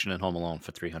Vacation and Home Alone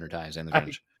for 300 times and The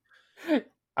Grinch.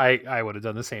 I would have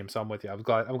done the same. So I'm with you. I'm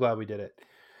glad we did it.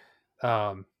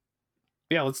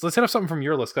 Yeah, let's hit up something from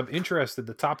your list. I'm interested.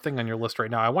 The top thing on your list right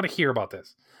now. I want to hear about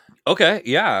this. Okay,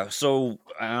 yeah. So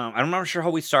I'm not sure how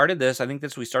we started this. I think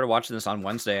we started watching this on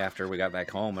Wednesday after we got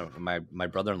back home. My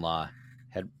brother-in-law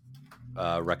had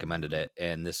recommended it,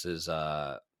 and this is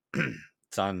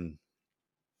it's on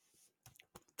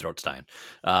throat's dying.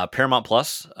 Paramount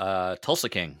Plus, Tulsa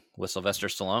King with Sylvester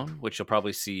Stallone, which you'll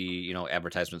probably see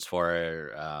advertisements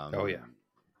for.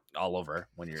 All over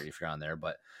if you're on there,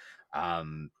 but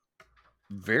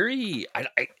very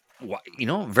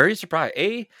very surprised.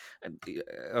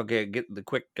 Okay, get the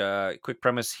quick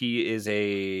premise. He's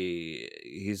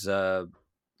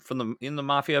from the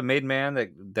mafia, made man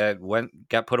that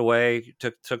got put away,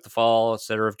 took the fall,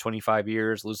 etc. of 25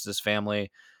 years, loses his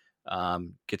family,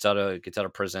 gets out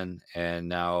of prison, and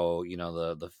now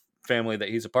the family that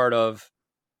he's a part of,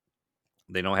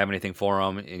 they don't have anything for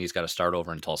him, and he's got to start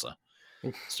over in Tulsa.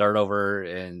 Start over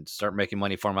and start making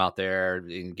money for him out there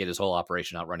and get his whole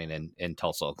operation out running in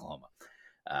Tulsa, Oklahoma.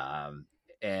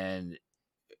 And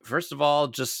first of all,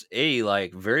 just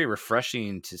very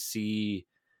refreshing to see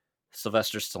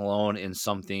Sylvester Stallone in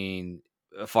something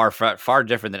far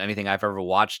different than anything I've ever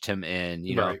watched him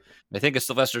in. I think of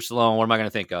Sylvester Stallone. What am I going to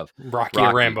think of? Rocky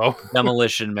or Rambo,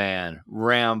 Demolition Man,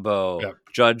 Rambo,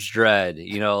 Judge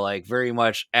Dredd. Very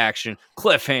much action,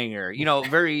 cliffhanger.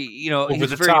 Very he's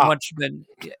very much been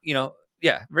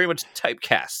very much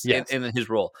typecast in his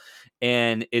role,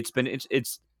 and it's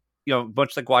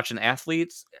much like watching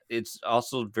athletes. It's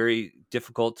also very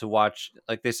difficult to watch.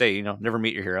 Like they say, never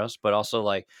meet your heroes, but also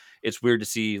it's weird to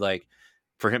see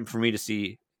for me to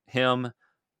see him,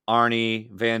 Arnie,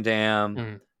 Van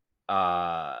Damme,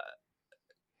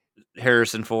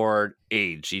 Harrison Ford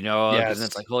age, because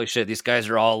it's holy shit, these guys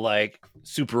are all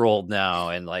super old now,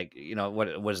 and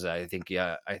what is that? I think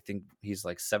he's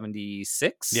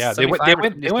 76. Yeah, they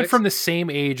went from the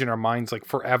same age in our minds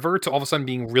forever to all of a sudden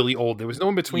being really old. There was no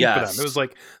in between for them. It was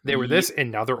they were this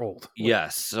and now they're old.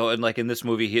 Yes. So and in this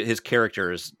movie, his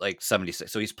character is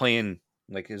 76. So he's playing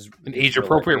an age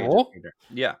appropriate role.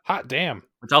 Yeah. Hot damn.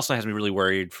 Which also has me really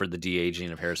worried for the de-aging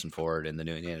of Harrison Ford in the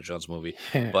new Indiana Jones movie.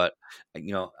 But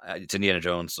it's Indiana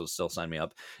Jones, so still sign me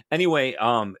up. Anyway,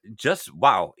 just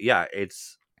wow, yeah.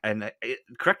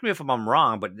 Correct me if I'm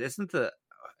wrong, but isn't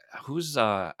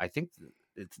I think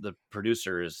it's the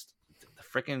producer is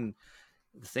the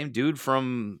same dude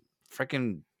from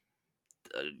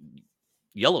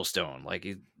Yellowstone,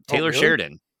 Taylor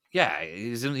Sheridan. Yeah,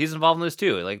 he's involved in this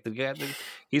too. The guy,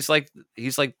 he's like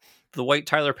the white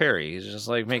Tyler Perry. He's just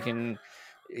making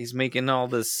all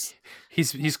this.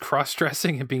 He's cross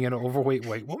dressing and being an overweight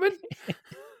white woman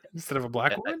instead of a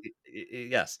black woman.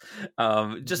 Yes,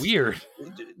 just weird.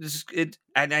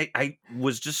 And I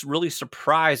was just really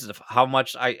surprised of how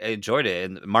much I enjoyed it.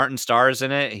 And Martin Starr's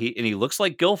in it. He looks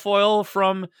like Guilfoyle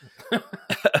from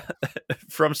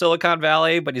from Silicon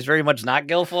Valley, but he's very much not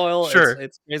Guilfoyle. Sure,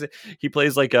 it's crazy. He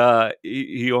plays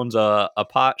he owns a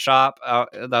pot shop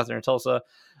out there in Tulsa.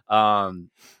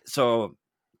 So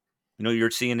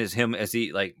you're seeing him as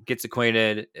he gets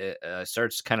acquainted,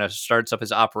 starts up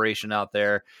his operation out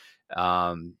there.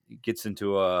 Gets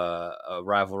into a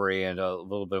rivalry and a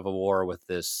little bit of a war with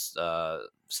this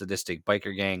sadistic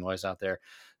biker gang while he's out there.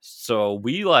 So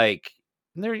we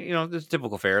there, this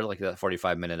typical fare, that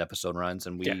 45-minute episode runs,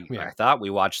 and I thought we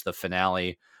watched the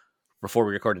finale before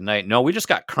we recorded tonight. No, we just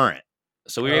got current,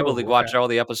 so we were able to watch all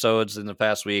the episodes in the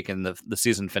past week, and the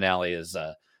season finale is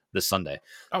this Sunday.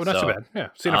 Oh, not too bad. Yeah,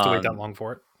 so you don't have to wait that long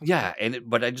for it. Yeah,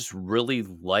 but I just really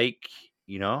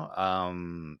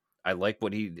I like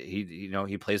what he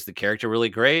plays the character really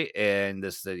great, and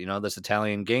this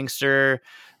Italian gangster.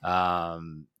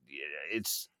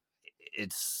 It's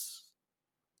it's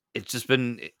it's just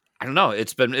been I don't know.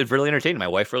 It's really entertaining. My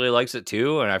wife really likes it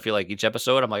too, and I feel like each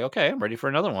episode I'm like, okay, I'm ready for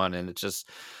another one. And it's just,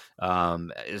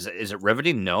 is it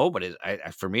riveting? No, but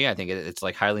for me, I think it's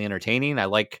like highly entertaining. I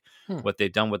like what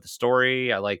they've done with the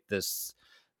story. I like this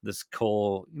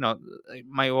cool.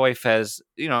 My wife has.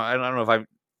 I don't know if I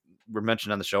were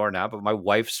mentioned on the show or not, but my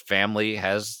wife's family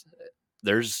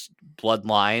there's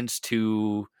bloodlines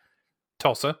to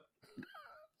Tulsa.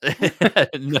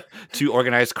 to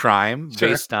organized crime Sure.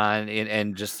 based on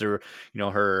and just through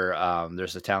her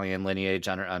there's Italian lineage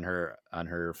on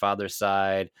her father's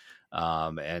side,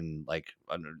 and like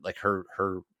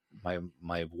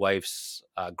my wife's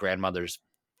grandmother's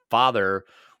father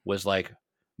was like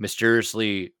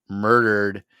mysteriously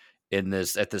murdered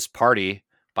at this party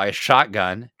by a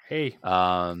shotgun. Hey,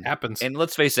 happens. And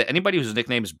let's face it, anybody whose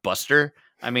nickname is Buster,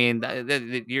 I mean,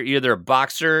 you're either a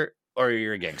boxer or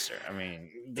you're a gangster. I mean,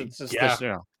 it's just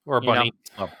or a bunny.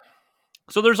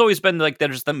 So there's always been like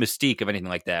there's the mystique of anything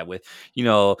like that with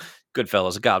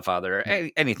Goodfellas, Godfather,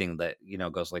 anything that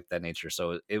goes like that nature.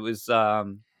 So it was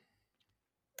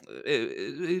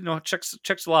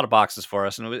checks a lot of boxes for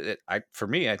us, and for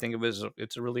me I think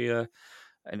it's a really an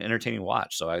entertaining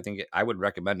watch. So I think I would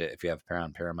recommend it if you have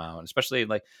Paramount, especially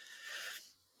like.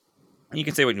 You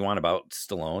can say what you want about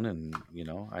Stallone, and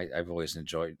I've always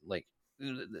enjoyed like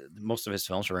most of his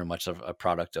films are very much a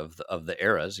product of the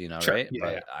eras, Sure. right? Yeah,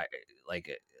 But I like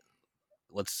it.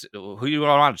 Who you want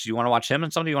to watch? Do you want to watch him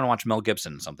and something? You want to watch Mel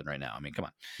Gibson and something right now? I mean, come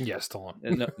on. Yes,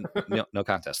 Stallone. No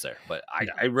contest there. But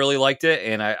I really liked it,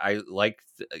 and I liked.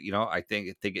 I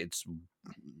think it's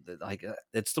like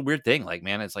it's the weird thing. Like,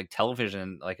 man, it's like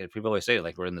television. Like people always say,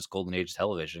 like we're in this golden age of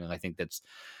television, and I think that's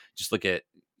just look at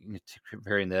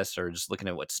comparing this, or just looking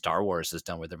at what Star Wars has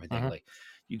done with everything. Like,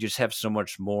 you just have so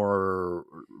much more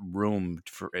room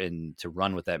to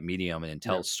run with that medium and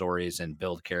tell stories and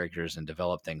build characters and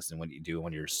develop things than what you do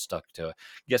when you're stuck to.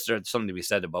 Yes, there's something to be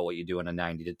said about what you do in a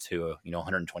 90 to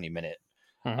 120 minute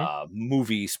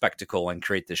movie spectacle and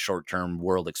create this short term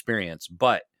world experience.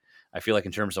 But I feel like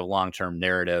in terms of long term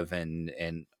narrative and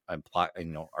plot,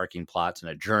 arcing plots and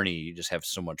a journey, you just have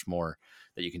so much more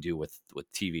that you can do with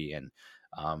TV, and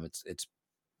it's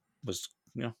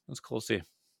cool to see.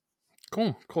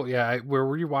 Cool. Yeah, we're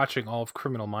rewatching all of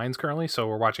Criminal Minds currently, so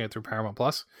we're watching it through Paramount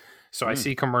Plus. So I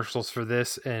see commercials for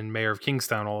this and Mayor of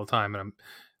Kingstown all the time, and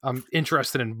I'm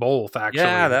interested in both. Actually,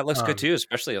 yeah, that looks good too.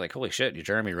 Especially like, holy shit, you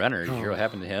Jeremy Renner. You hear what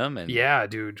happened to him? And yeah,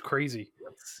 dude, crazy.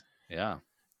 Yeah,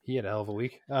 he had a hell of a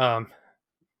week.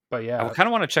 But yeah, I kind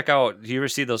of want to check out. Do you ever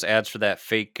see those ads for that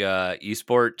fake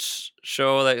esports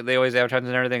show that they always advertise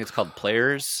and everything? It's called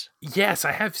Players. Yes,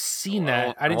 I have seen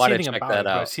that. I didn't see anything about it,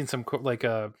 but I've seen some like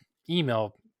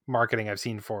email marketing I've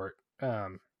seen for it. I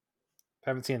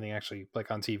haven't seen anything actually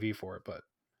like on TV for it, but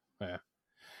yeah.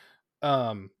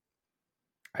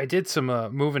 I did some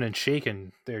moving and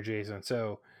shaking there, Jason.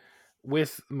 So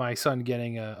with my son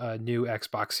getting a new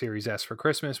Xbox Series S for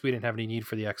Christmas, we didn't have any need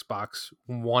for the Xbox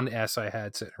One S I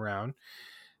had sitting around.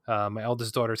 My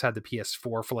eldest daughter's had the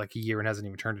PS4 for like a year and hasn't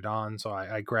even turned it on. So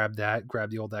I grabbed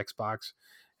the old Xbox,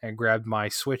 and grabbed my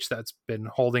Switch that's been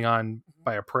holding on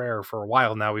by a prayer for a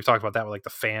while now. We've talked about that, with like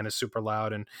the fan is super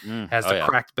loud and has the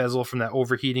cracked bezel from that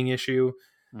overheating issue.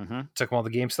 Took them all to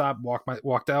GameStop,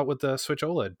 walked out with the Switch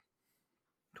OLED.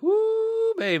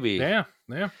 Woo, baby. Yeah.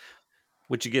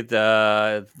 Would you get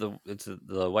the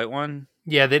white one?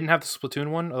 Yeah, they didn't have the Splatoon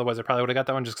one. Otherwise, I probably would have got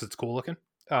that one just because it's cool looking.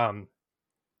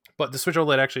 But the Switch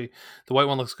OLED, actually, the white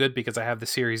one looks good because I have the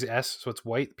Series S, so it's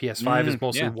white. PS5 is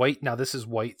mostly white. Now this is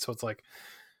white, so it's like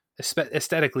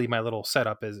aesthetically, my little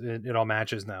setup it all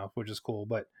matches now, which is cool.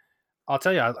 But I'll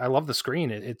tell you, I love the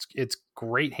screen. It's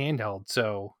great handheld.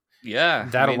 So yeah,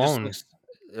 that alone,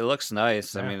 it looks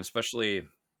nice. Yeah. I mean, especially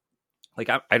like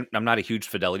I'm not a huge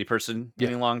fidelity person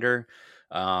any longer.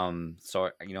 So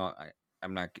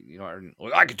I'm not,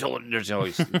 I can tell there's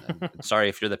always, sorry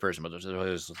if you're the person, but there's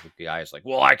always the guys like,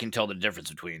 well, I can tell the difference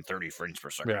between 30 frames per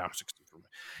second and 60.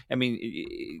 I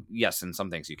mean, yes, in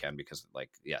some things you can, because like,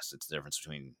 yes, it's the difference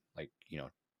between like,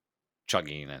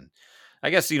 chugging, and I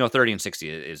guess, 30 and 60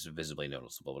 is visibly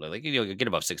noticeable, but like, you get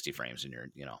above 60 frames and you're,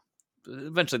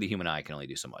 eventually the human eye can only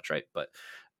do so much. Right. But,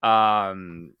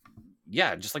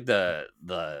 yeah, just like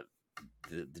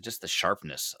just the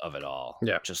sharpness of it all,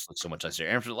 just looks so much nicer,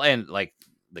 and like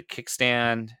the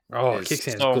kickstand,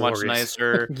 kickstand so much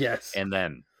nicer. Yes, and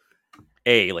then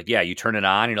you turn it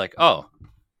on, you're like, oh,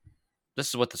 this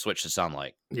is what the Switch should sound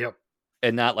like. Yep.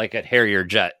 and not like a Harrier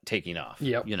jet taking off.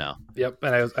 Yep. You know. Yep.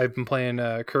 And I've been playing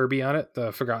Kirby on it,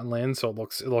 the Forgotten Land, so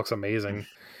it looks amazing.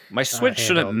 My Switch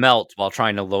shouldn't Handheld. melt while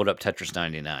trying to load up Tetris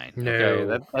 99. No.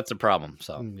 Okay, that's a problem.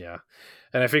 So Yeah.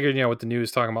 And I figured, with the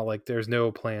news talking about like there's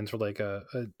no plans for like a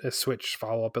Switch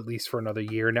follow up at least for another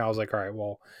year. Now I was like, all right,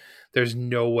 well, there's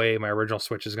no way my original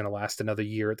Switch is going to last another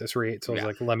year at this rate. So I was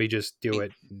like, let me just do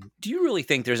it. Do you really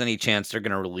think there's any chance they're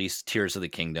going to release Tears of the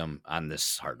Kingdom on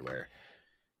this hardware?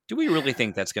 Do we really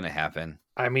think that's going to happen?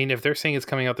 I mean, if they're saying it's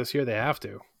coming out this year, they have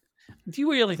to. Do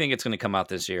you really think it's going to come out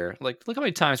this year? Like, look how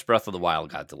many times Breath of the Wild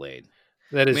got delayed.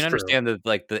 That is true. Understand that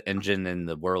like the engine and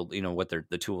the world, what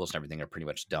the tools and everything are pretty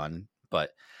much done,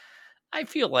 but I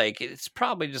feel like it's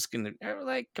probably just going to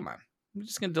like, come on, we're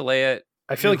just going to delay it.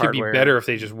 I feel like it'd be better if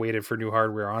they just waited for new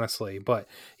hardware, honestly. But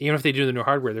even if they do the new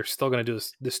hardware, they're still going to do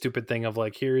this stupid thing of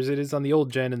like, here's it is on the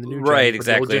old gen and the new gen. Right,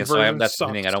 exactly. And so that's the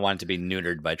thing. I don't want it to be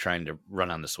neutered by trying to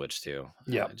run on the Switch too.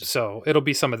 Yeah. So it'll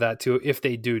be some of that too if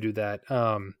they do that.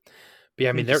 But yeah,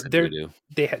 I mean,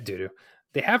 they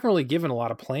haven't really given a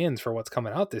lot of plans for what's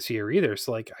coming out this year either.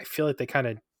 So like, I feel like they kind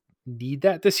of need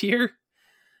that this year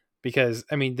because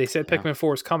I mean, they said Pikmin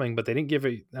 4 is coming, but they didn't give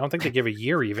I don't think they give a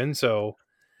year even. So.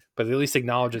 But at least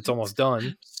acknowledge it's almost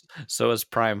done. So is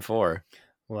Prime 4.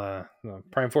 Well,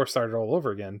 Prime 4 started all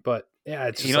over again. But yeah,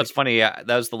 it's just it's funny. Yeah,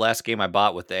 that was the last game I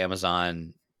bought with the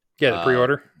Amazon. Yeah, the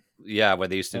pre-order. Yeah, where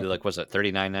they used to do like, was it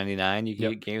 $39.99 you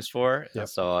get games for? Yep.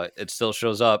 So it still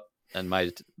shows up in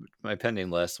my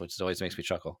pending list, which always makes me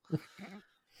chuckle.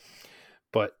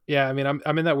 But yeah, I mean,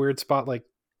 I'm in that weird spot. Like,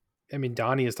 I mean,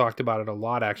 Donnie has talked about it a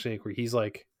lot actually, where he's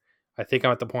like, I think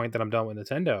I'm at the point that I'm done with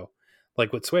Nintendo.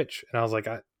 Like with Switch. And I was like,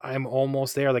 I'm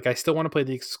almost there. Like I still want to play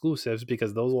the exclusives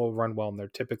because those will run well and they're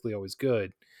typically always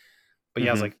good. But yeah,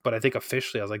 I was like, but I think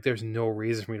officially I was like, there's no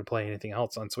reason for me to play anything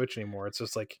else on Switch anymore. It's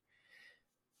just like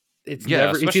it's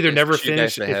either never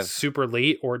finished, it's super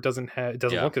late, or it doesn't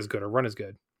look as good or run as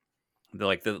good.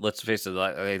 Let's face it,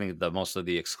 I think most of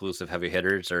the exclusive heavy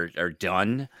hitters are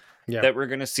done that we're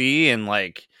gonna see. And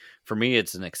like for me,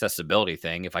 it's an accessibility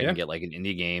thing. If I can get like an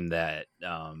indie game that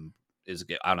is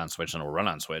out on Switch and will run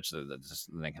on Switch, then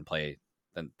they can play.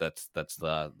 Then that's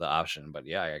the option. But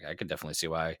yeah, I could definitely see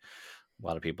why a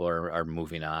lot of people are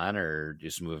moving on or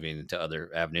just moving to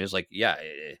other avenues. Like, yeah,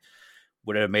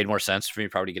 would it have made more sense for me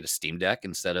probably to get a Steam Deck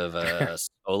instead of a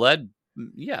OLED?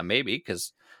 Yeah, maybe.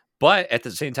 But at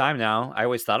the same time, now I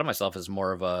always thought of myself as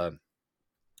more of a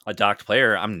docked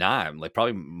player. I'm not. Like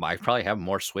I probably have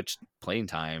more Switch playing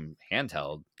time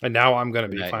handheld. And now I'm going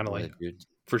to be finally.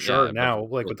 For sure. Yeah, now,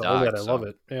 like with the OLED, I love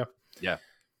it. Yeah. Yeah.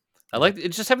 I like it.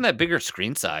 Just having that bigger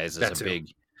screen size is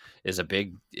a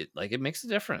big, it makes a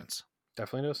difference.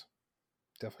 Definitely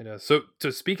does. So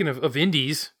speaking of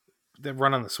indies that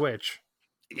run on the Switch.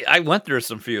 I went through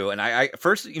some few, and I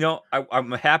first,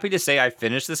 I'm happy to say I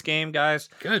finished this game, guys.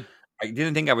 Good. I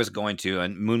didn't think I was going to,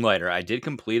 and Moonlighter, I did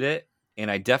complete it,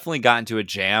 and I definitely got into a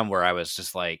jam where I was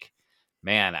just like,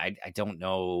 man, I don't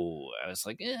know. I was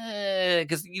like,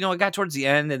 because I got towards the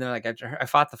end, and then like I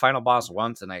fought the final boss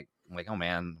once, and I'm like, oh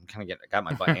man, I'm kind of got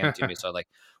my butt handed to me. So I like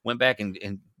went back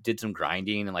and did some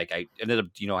grinding, and like I ended up,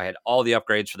 I had all the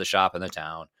upgrades for the shop in the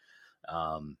town.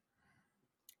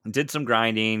 Did some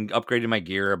grinding, upgraded my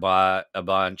gear a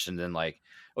bunch, and then like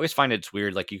I always find it's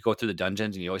weird. Like you go through the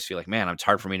dungeons and you always feel like, man, it's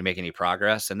hard for me to make any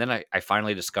progress. And then I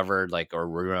finally discovered or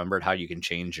remembered how you can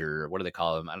change your, what do they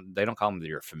call them? They don't call them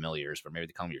your familiars, but maybe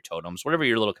they call them your totems, whatever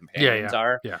your little companions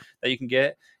are that you can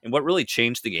get. And what really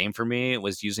changed the game for me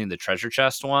was using the treasure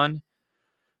chest one,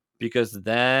 because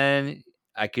then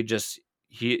I could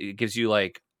it gives you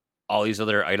like all these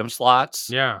other item slots.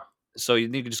 Yeah. So you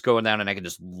need to just go down and I can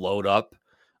just load up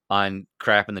on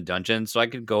crap in the dungeon. So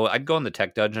I'd go in the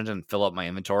tech dungeons and fill up my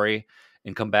inventory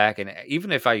and come back. And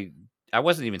even if I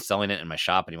wasn't even selling it in my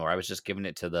shop anymore, I was just giving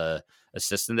it to the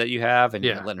assistant that you have and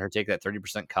letting her take that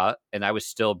 30% cut. And I was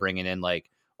still bringing in like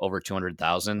over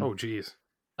 200,000. Oh, geez.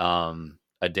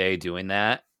 A day doing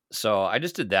that. So I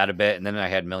just did that a bit. And then I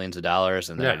had millions of dollars.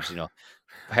 And then I just,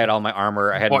 I had all my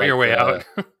armor. I had your way out.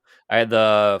 I had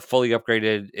the fully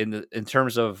upgraded in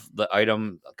terms of the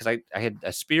item, because I had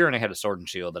a spear and I had a sword and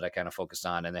shield that I kind of focused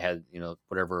on, and they had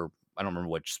whatever, I don't remember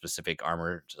which specific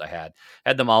armor I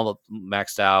had them all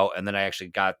maxed out, and then I actually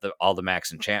got all the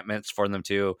max enchantments for them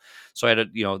too. So I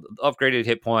had upgraded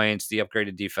hit points, the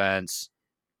upgraded defense,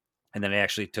 and then I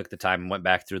actually took the time and went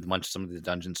back through some of the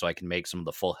dungeons so I can make some of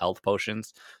the full health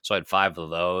potions. So I had 5 of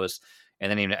those,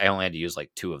 and then I only had to use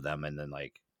like 2 of them, and then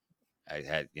like I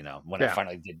had, when I Yeah.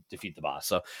 finally did defeat the boss.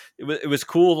 So it was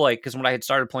cool, like, because when I had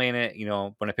started playing it,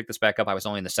 when I picked this back up, I was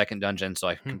only in the second dungeon, so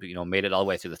I made it all the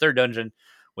way through the third dungeon,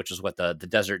 which was what the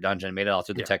desert dungeon, made it all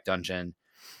through the tech dungeon,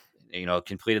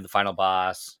 completed the final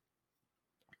boss,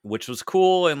 which was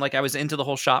cool. And like I was into the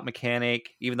whole shop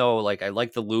mechanic, even though like I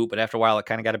liked the loot, but after a while it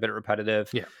kind of got a bit repetitive.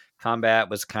 Yeah. Combat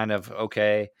was kind of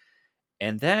okay.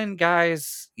 And then,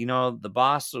 guys, the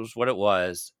boss was what it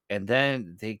was. And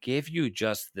then they give you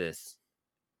just this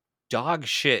dog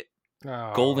shit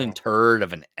golden turd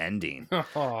of an ending.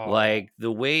 Like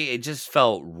the way it just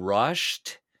felt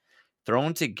rushed,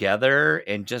 thrown together,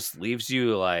 and just leaves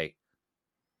you like,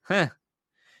 huh.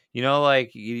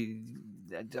 Like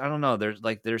I don't know.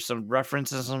 There's some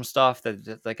references, some stuff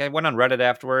that like I went on Reddit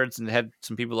afterwards and had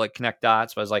some people like connect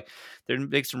dots. But I was like, there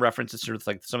make some references to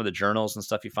like some of the journals and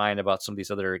stuff you find about some of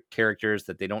these other characters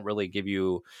that they don't really give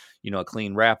you, a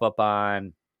clean wrap up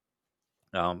on.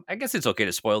 I guess it's okay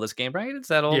to spoil this game, right? It's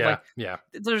that old,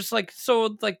 there's like,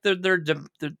 so like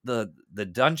the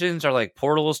dungeons are like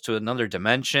portals to another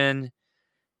dimension.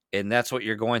 And that's what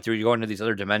you're going through. You're going to these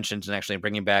other dimensions and actually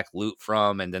bringing back loot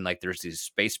from. And then like there's these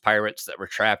space pirates that were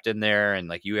trapped in there, and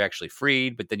like you actually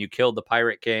freed, but then you killed the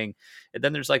pirate king. And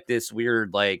then there's like this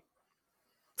weird like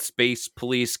space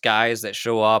police guys that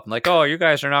show up and like, oh, you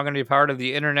guys are now going to be part of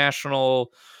the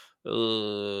international,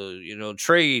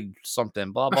 trade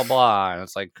something, blah blah blah. And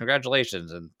it's like,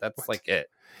 congratulations, and that's like it.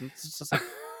 It's just like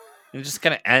it just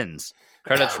kind of ends.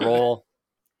 Credits roll,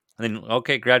 and then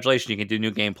okay, congratulations, you can do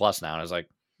New Game Plus now. And I was like,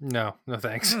 no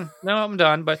thanks. No, I'm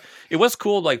done. But it was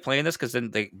cool like playing this because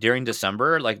then during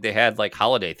December, like they had like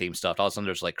holiday themed stuff. All of a sudden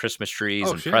there's like Christmas trees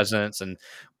and presents and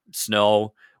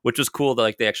snow, which was cool that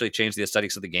like they actually changed the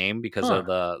aesthetics of the game because of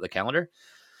the calendar.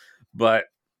 But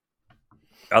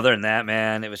other than that,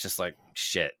 man, it was just like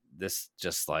shit. This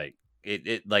just like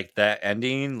it like that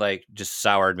ending like just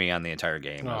soured me on the entire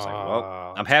game. I was like,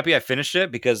 well, I'm happy I finished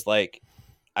it because like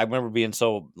I remember being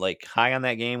so like high on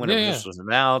that game when it just was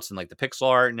announced and like the pixel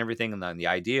art and everything and then the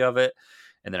idea of it.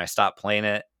 And then I stopped playing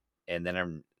it. And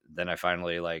then I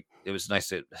finally like, it was nice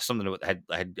to something that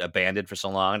I had abandoned for so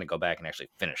long and to go back and actually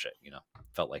finish it,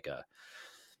 felt like a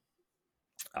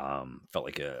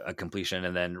completion.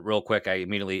 And then real quick, I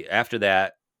immediately after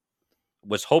that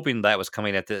was hoping that was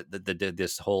coming at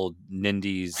this whole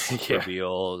Nindies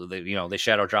reveal. They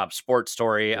shadow dropped Sports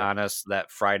Story on us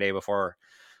that Friday before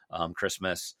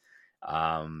Christmas.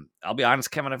 I'll be honest,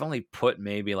 Kevin, I've only put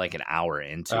maybe like an hour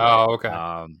into it. Okay.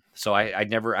 So I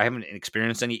haven't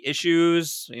experienced any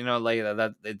issues, like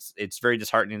that. It's very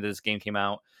disheartening that this game came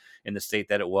out in the state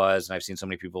that it was. And I've seen so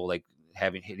many people like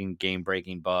hitting game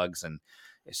breaking bugs. And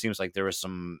it seems like there was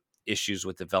some issues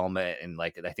with development. And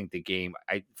like, I think the game,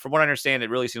 from what I understand, it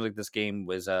really seems like this game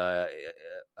was a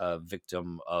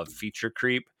victim of feature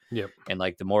creep. Yep. And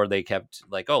like the more they kept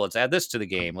like, oh, let's add this to the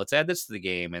game.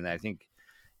 And I think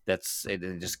that's it.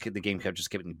 And just the game kept just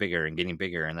getting bigger and getting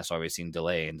bigger. And that's why we've seen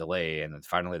delay. And then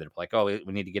finally they're like, oh,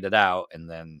 we need to get it out. And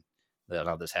then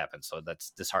all this happened. So that's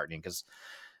disheartening because,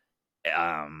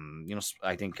 I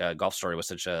think Golf Story was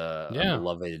such a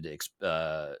beloved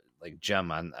like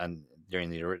gem on during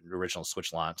the original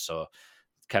Switch launch. So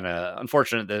kind of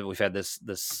unfortunate that we've had this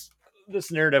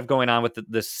narrative going on with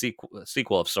this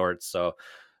sequel of sorts. So,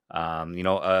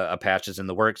 a patch is in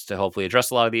the works to hopefully address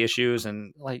a lot of the issues.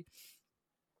 And like,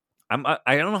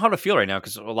 I don't know how to feel right now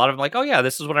because a lot of them like, oh yeah,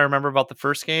 this is what I remember about the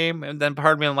first game, and then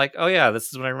part of me I'm like, oh yeah, this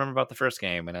is what I remember about the first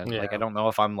game, and I don't know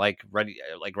if I'm like ready,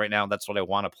 like right now that's what I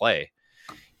want to play,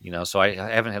 So I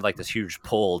haven't had like this huge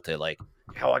pull to like,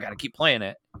 oh, I got to keep playing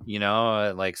it,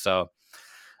 like so.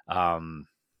 I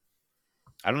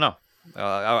don't know.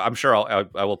 I'm sure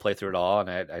I will play through it all, and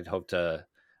I'd hope to.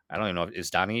 I don't even know. Is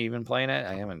Donnie even playing it?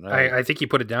 I haven't. I think he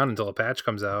put it down until a patch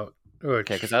comes out.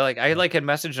 Okay, because I had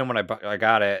messaged him when I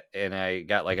got it, and I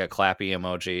got like a clappy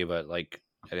emoji, but like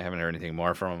I haven't heard anything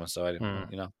more from him, so I didn't,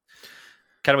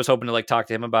 kind of was hoping to like talk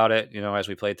to him about it, as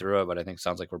we played through it, but I think it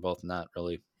sounds like we're both not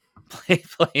really playing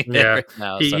it right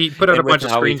now. He put out a bunch of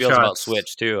screenshots. He feels about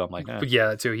Switch too. I'm like,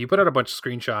 yeah, too. He put out a bunch of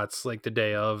screenshots like the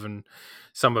day of, and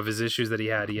some of his issues that he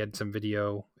had. He had some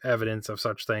video evidence of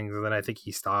such things, and then I think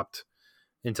he stopped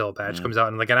until a patch comes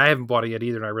out. And I haven't bought it yet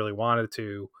either, and I really wanted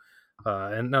to.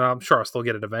 And I'm sure I'll still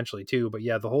get it eventually too. But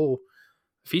yeah, the whole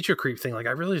feature creep thing, like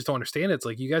I really just don't understand it. It's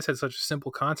like you guys had such a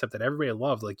simple concept that everybody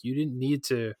loved. Like you didn't need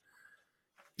to,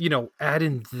 add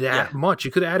in that much. You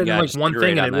could add in like one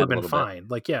thing and it would have been fine.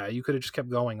 Like, yeah, you could have just kept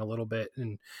going a little bit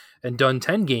and done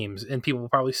 10 games and people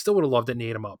probably still would have loved it and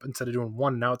ate them up instead of doing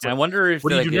one. Now it's like, I wonder if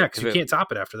what do you do next? You can't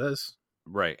top it after this.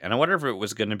 Right. And I wonder if it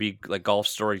was going to be like Golf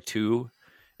Story 2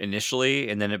 initially,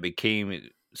 and then it became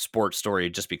sports story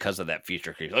just because of that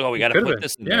feature. Like, oh, we It got to could have put been.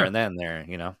 this in there Yeah. and then there,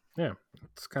 you know. Yeah.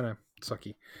 It's kind of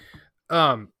sucky.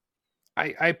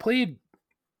 I played.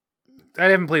 I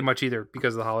haven't played much either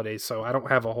because of the holidays, so I don't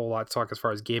have a whole lot to talk as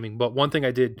far as gaming. But one thing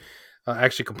I did,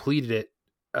 actually completed it.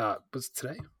 Was it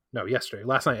today? No, yesterday.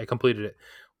 Last night I completed it.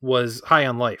 Was High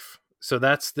on Life. So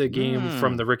that's the game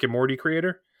from the Rick and Morty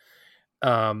creator.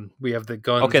 We have the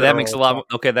guns. Okay, that that are makes all a lot.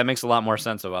 Okay, that makes a lot more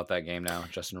sense about that game now.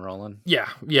 Justin Roiland. Yeah.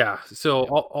 So Yeah.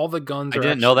 all the guns I are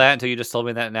didn't know that until you just told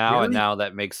me that now, and Really? now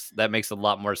that makes a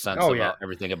lot more sense Oh, yeah. about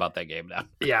everything about that game now.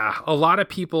 Yeah, a lot of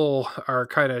people are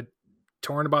kind of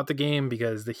torn about the game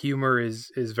because the humor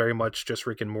is very much just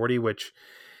Rick and Morty, which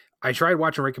I tried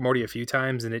watching Rick and Morty a few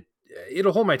times, and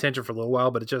it'll hold my attention for a little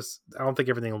while, but I don't think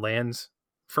everything lands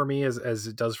for me as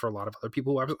it does for a lot of other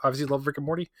people who obviously love Rick and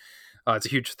Morty. It's a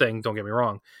huge thing, don't get me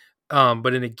wrong.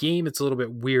 But in a game, it's a little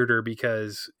bit weirder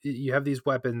because you have these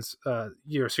weapons. So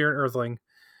you're an Earthling.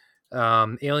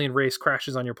 Alien race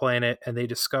crashes on your planet, and they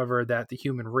discover that the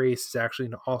human race is actually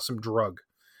an awesome drug.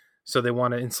 So they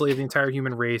want to enslave the entire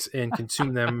human race and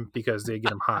consume them because they get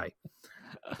them high.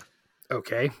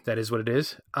 Okay, that is what it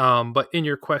is. But in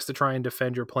your quest to try and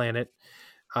defend your planet,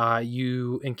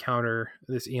 you encounter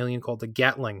this alien called the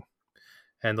Gatling,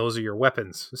 and those are your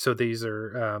weapons. So these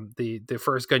are the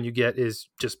first gun you get is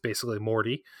just basically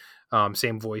Morty,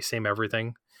 same voice, same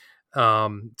everything,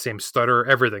 same stutter,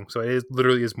 everything. So it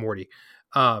literally is Morty.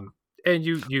 And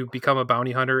you become a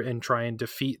bounty hunter and try and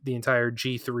defeat the entire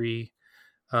G3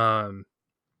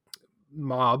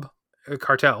 mob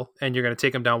cartel, and you're going to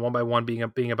take them down one by one. Being a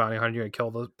bounty hunter, you're going to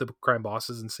kill the crime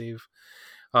bosses and save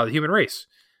the human race.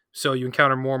 So you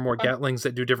encounter more and more Gatlings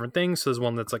that do different things. So there's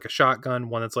one that's like a shotgun,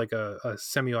 one that's like a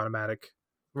semi-automatic,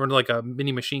 or like a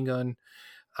mini machine gun,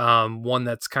 one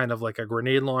that's kind of like a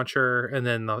grenade launcher, and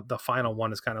then the final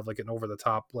one is kind of like an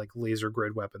over-the-top like laser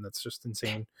grid weapon that's just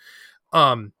insane.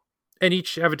 And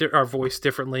each have are voiced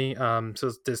differently.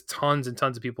 So there's tons and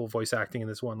tons of people voice acting in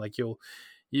this one. Like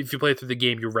if you play through the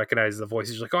game, you recognize the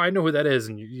voices. You're like, oh, I know who that is,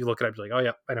 and you look it up. You're like, oh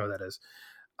yeah, I know who that is.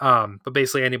 But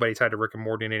basically, anybody tied to Rick and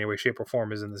Morty in any way, shape, or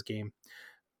form is in this game,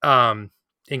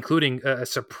 including a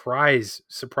surprise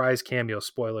cameo.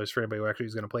 Spoilers for anybody who actually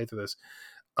is going to play through this.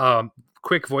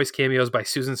 Quick voice cameos by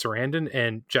Susan Sarandon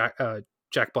and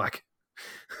Jack Black.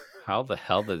 How the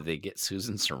hell did they get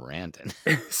Susan Sarandon?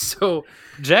 So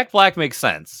Jack Black makes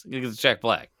sense because it's Jack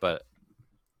Black, but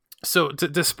so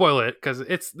to spoil it, because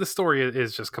the story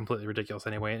is just completely ridiculous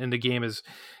anyway, and the game is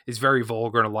very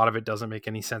vulgar, and a lot of it doesn't make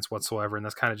any sense whatsoever, and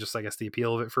that's kind of just, I guess, the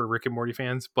appeal of it for Rick and Morty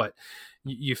fans. But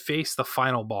you face the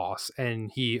final boss,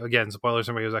 and he, again, spoilers,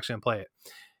 somebody who's actually gonna play it,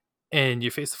 and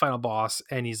you face the final boss,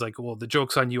 and he's like, well, the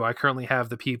joke's on you. I currently have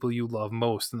the people you love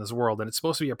most in this world, and it's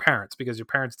supposed to be your parents because your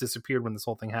parents disappeared when this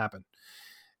whole thing happened.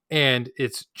 And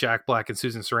it's Jack Black and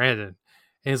Susan Sarandon. And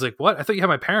he's like, what? I thought you had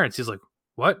my parents. He's like,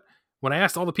 what? When I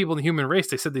asked all the people in the human race,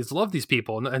 they said they love these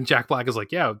people. And Jack Black is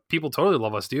like, yeah, people totally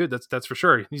love us, dude. That's for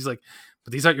sure. And he's like,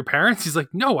 but these aren't your parents? He's like,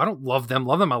 no, I don't love them.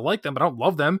 I like them, but I don't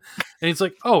love them. And he's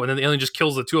like, oh, and then the alien just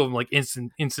kills the two of them, like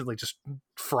instantly just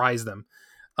fries them.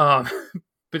 But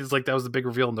it's like that was the big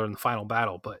reveal during the final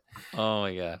battle. But oh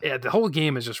my god, yeah, the whole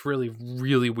game is just really,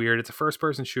 really weird. It's a first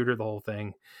person shooter, the whole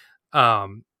thing.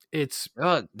 It's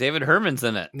David Herman's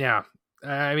in it. Yeah,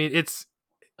 I mean it's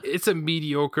a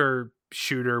mediocre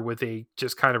shooter with a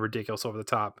just kind of ridiculous, over the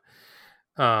top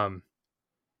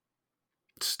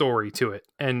story to it,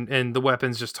 and the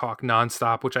weapons just talk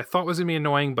nonstop, which I thought was gonna be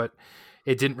annoying, but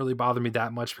it didn't really bother me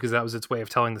that much because that was its way of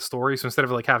telling the story. So instead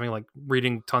of like having like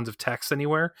reading tons of text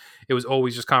anywhere, it was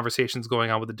always just conversations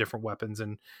going on with the different weapons,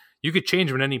 and you could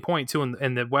change them at any point too,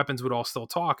 and the weapons would all still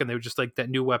talk, and they would just like that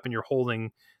new weapon you're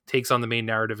holding takes on the main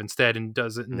narrative instead and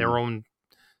does it in their own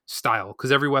style,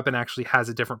 because every weapon actually has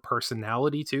a different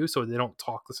personality too, so they don't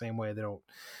talk the same way, they don't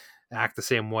act the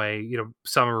same way. You know,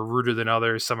 some are ruder than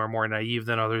others, some are more naive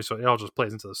than others, so it all just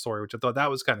plays into the story, which I thought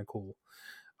that was kind of cool.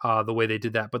 The way they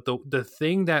did that. But the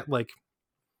thing that like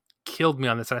killed me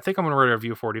on this, and I think I'm gonna write a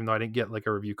review for it, even though I didn't get like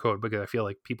a review code because I feel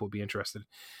like people would be interested.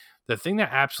 The thing that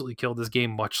absolutely killed this game,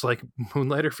 much like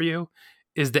Moonlighter for you,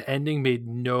 is the ending made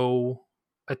no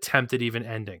attempt at even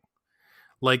ending.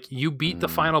 Like you beat the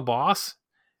final boss,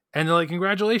 and they're like,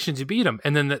 "Congratulations, you beat him,"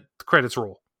 and then the credits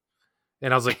roll.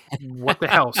 And I was like, "What the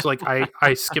hell?" So like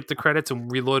I skipped the credits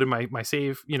and reloaded my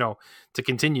save, to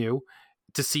continue,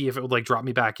 to see if it would like drop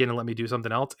me back in and let me do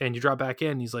something else. And you drop back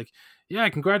in, and he's like, yeah,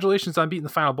 congratulations on beating the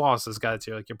final boss. This guy that's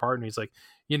like your partner. He's like,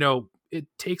 it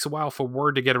takes a while for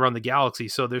word to get around the galaxy,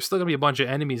 so there's still gonna be a bunch of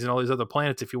enemies and all these other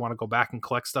planets if you want to go back and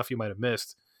collect stuff you might have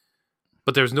missed.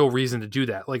 But there's no reason to do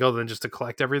that, like other than just to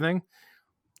collect everything.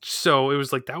 So it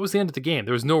was like that was the end of the game.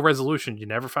 There was no resolution. You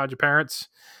never found your parents.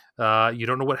 You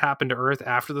don't know what happened to Earth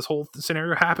after this whole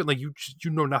scenario happened. Like you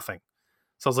know nothing.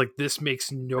 So I was like, this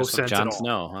makes no That's like sense at Jon all.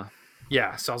 Snow, huh?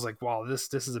 Yeah. So I was like, wow,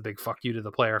 this is a big fuck you to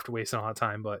the player after wasting all that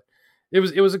time. But it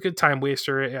was a good time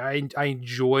waster. I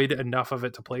enjoyed enough of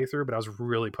it to play through, but I was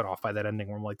really put off by that ending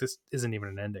where I'm like, this isn't even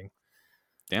an ending.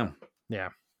 Damn. Yeah.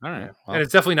 All right. Yeah. Well, And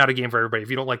it's definitely not a game for everybody. If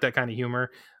you don't like that kind of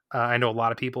humor, I know a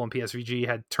lot of people in PSVG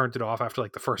had turned it off after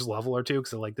like the first level or two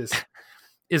because they're like, this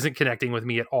isn't connecting with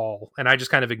me at all, and I just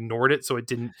kind of ignored it. So it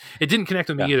didn't connect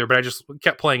with me yeah. either. But I just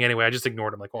kept playing anyway. I just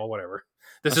ignored it. I'm like, well, whatever.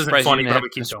 This I'm isn't surprised funny, you but I'm didn't gonna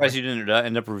keep I'm surprised going. you didn't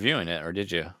end up reviewing it, or did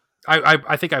you?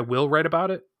 I think I will write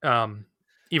about it.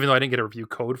 Even though I didn't get a review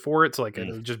code for it, so like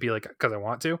it'll just be like because I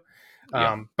want to.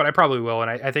 Yeah. But I probably will. And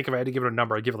I think if I had to give it a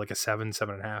number, I'd give it like a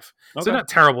 7.5. Okay. So not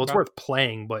terrible. It's Okay. worth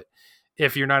playing, but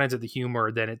if you're not into the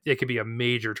humor, then it could be a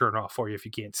major turn off for you if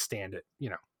you can't stand it.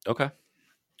 You know. Okay.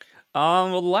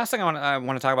 Well, the last thing I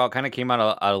want to talk about kind of came out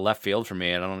of left field for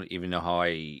me. I don't even know how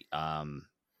I don't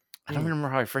remember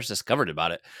how I first discovered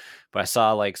about it, but I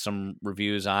saw like some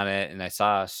reviews on it, and I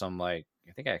saw some like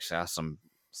I think I actually saw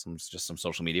some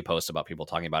social media posts about people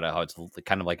talking about it, how it's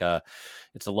kind of like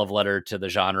it's a love letter to the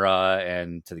genre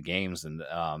and to the games, and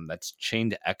that's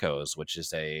Chained Echoes, which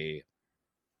is a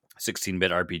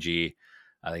 16-bit RPG.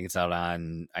 I think it's out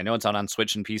on. I know it's out on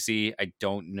Switch and PC. I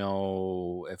don't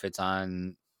know if it's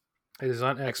on. It is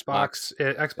on Xbox.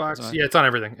 Xbox. Yeah, it's on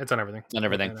everything. It's on everything. On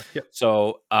everything. Yep.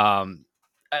 So,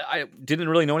 I didn't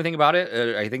really know anything about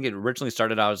it. I think it originally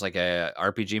started out as like a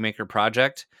RPG Maker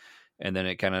project, and then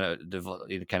it kind of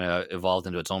evolved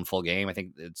into its own full game. I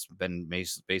think it's been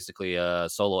basically a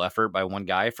solo effort by one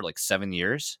guy for like 7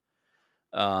 years.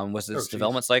 Was its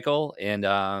development cycle, and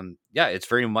yeah, it's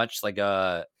very much like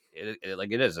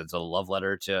it's a love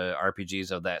letter to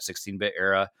RPGs of that 16-bit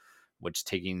era, which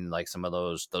taking like some of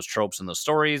those tropes and those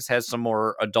stories has some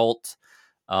more adult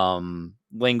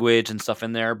language and stuff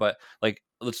in there, but like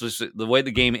the way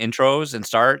the game intros and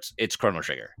starts, it's Chrono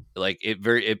Trigger. Like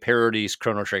it parodies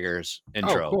Chrono Trigger's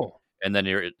intro. Oh, cool. And then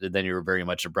you're very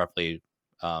much abruptly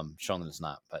shown that it's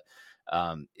not. But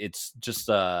it's just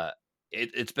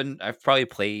it's been I've probably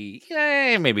played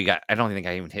I don't think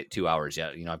I even hit 2 hours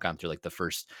yet. I've gone through like the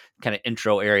first kind of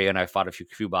intro area, and I fought a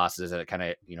few bosses, and it kind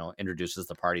of introduces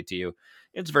the party to you.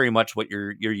 It's very much what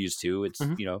you're used to. It's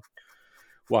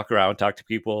walk around, talk to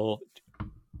people,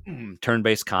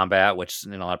 turn-based combat, which a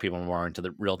lot of people are more into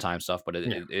the real-time stuff, but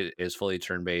it is fully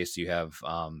turn-based. You have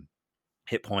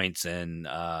hit points and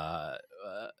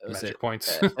magic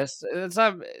points. It's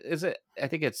not. Is it? I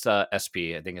think it's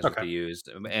SP. I think is what they used.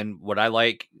 And what I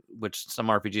like, which some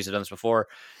RPGs have done this before,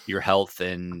 your health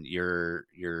and your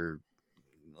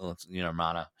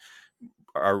mana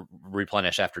are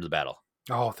replenished after the battle.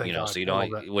 Oh, thank God. So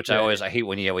I hate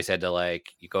when you always had to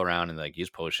like you go around and like use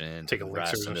potions, take and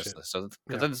elixirs and shit. So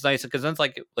because then it's nice because then it's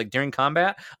like during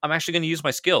combat, I'm actually going to use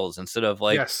my skills instead of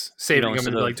like saving them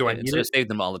and like do I need it? Save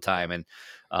them all the time.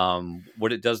 And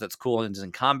what it does that's cool is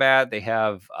in combat they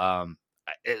have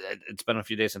it's been a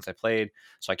few days since I played,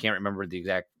 so I can't remember the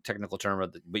exact technical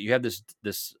term, but you have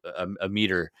this a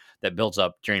meter that builds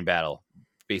up during battle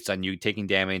based on you taking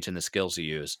damage and the skills you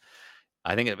use.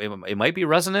 I think it might be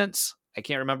resonance. I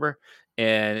can't remember.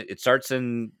 And it starts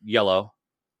in yellow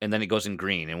and then it goes in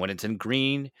green. And when it's in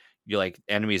green, you like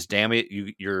enemies damage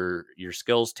your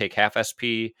skills take half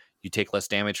SP, you take less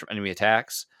damage from enemy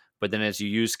attacks. But then as you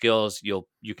use skills,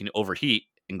 you can overheat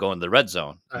and go in the red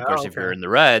zone. Of course, if you're in the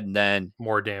red, then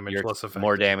more damage, less effective.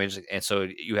 More damage. And so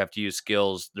you have to use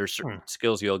skills. There's certain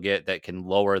skills you'll get that can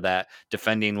lower that.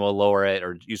 Defending will lower it,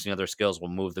 or using other skills will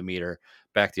move the meter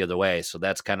back the other way. So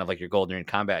that's kind of like your goal during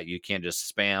combat. You can't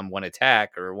just spam one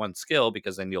attack or one skill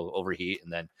because then you'll overheat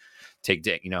and then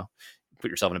put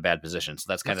yourself in a bad position. So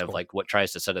that's kind of cool. Like what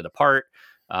tries to set it apart.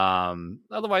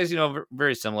 Otherwise,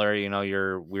 very similar,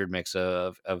 your weird mix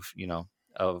of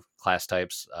class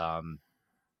types.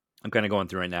 I'm kind of going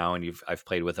through it now, and I've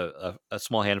played with a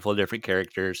small handful of different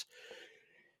characters,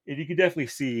 and you can definitely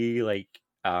see like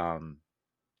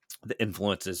the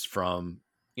influences from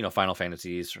Final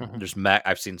Fantasies. There's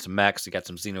I've seen some mechs. You got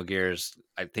some Xenogears.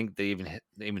 I think they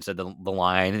even said the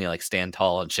line, and like stand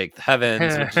tall and shake the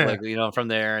heavens, which like from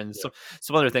there, and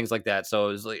some other things like that. So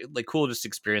it was like cool just to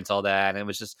experience all that, and it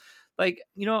was just like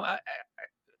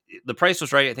the price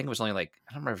was right. I think it was only like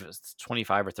I don't remember if it was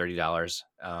 $25 or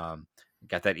 $30.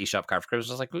 got that eShop card for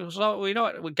Christmas. I was like, so you know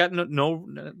what? We got no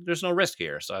there's no risk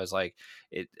here. So I was like,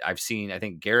 I've seen, I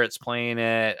think Garrett's playing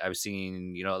it. I've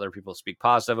seen, other people speak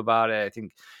positive about it. I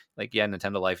think like, yeah,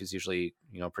 Nintendo Life is usually,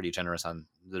 pretty generous on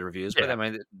the reviews, but I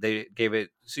mean, they gave it,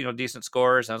 decent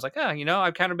scores. And I was like,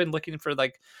 I've kind of been looking for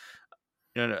like,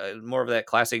 more of that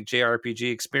classic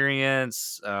JRPG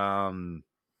experience.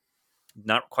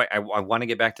 Not quite. I want to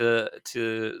get back to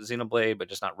Xenoblade, but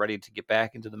just not ready to get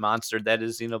back into the monster that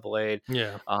is Xenoblade.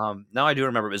 Yeah. Now I do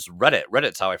remember it was Reddit.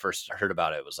 Reddit's how I first heard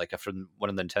about it. It was like from one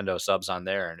of the Nintendo subs on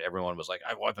there, and everyone was like,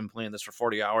 "I've been playing this for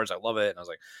 40 hours. I love it." And I was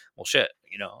like, "Well, shit,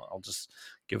 I'll just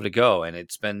give it a go." And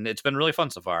it's been really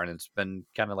fun so far, and it's been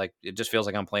kind of like, it just feels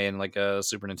like I'm playing like a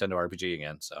Super Nintendo RPG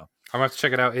again. So I'm gonna have to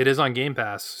check it out. It is on Game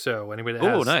Pass, so anybody that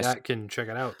has that can check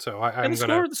it out. So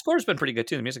the score's been pretty good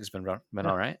too. The music's been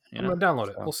all right. I'm gonna download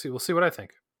it. We'll see what I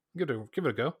think. Give it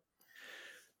a go.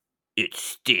 It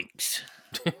stinks.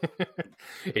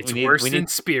 It's worse than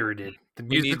Spirited. The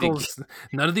musicals,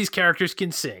 none of these characters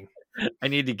can sing. I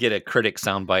need to get a critic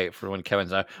soundbite for when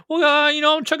Kevin's like,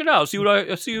 well, check it out. See what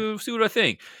I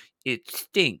think. It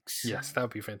stinks. Yes, that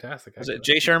would be fantastic. Was it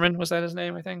Jay Sherman? Was that his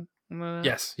name? I think.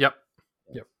 Yes. Yep.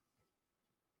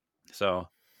 So,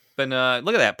 but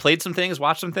look at that. Played some things,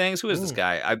 watched some things. Who is this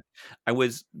guy? I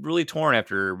was really torn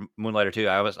after Moonlighter 2.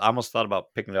 I almost thought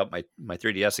about picking up my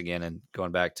 3DS again and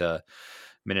going back to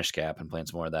Minish Cap and playing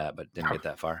some more of that, but didn't get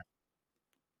that far.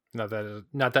 Not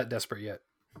that desperate yet.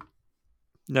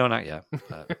 No, not yet.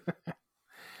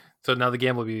 So now the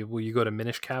game will be: will you go to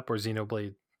Minish Cap or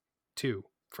Xenoblade 2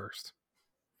 first?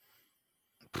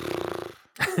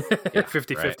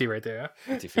 50-50 right there.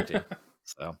 50-50.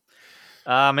 So.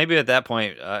 Maybe at that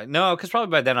point, no, because probably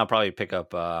by then I'll probably pick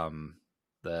up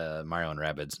the Mario and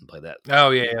Rabbids and play that. Oh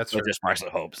yeah, that's true. Just Marks of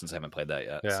Hope, since I haven't played that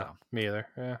yet. Yeah, so. Me either.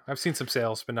 Yeah, I've seen some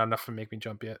sales, but not enough to make me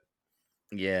jump yet.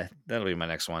 Yeah, that'll be my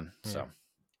next one. Yeah. So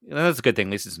that's a good thing.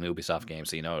 At least it's an Ubisoft game,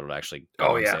 so it'll actually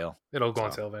go on sale. It'll go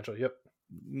on sale eventually. Yep,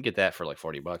 you can get that for like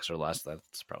 $40 or less.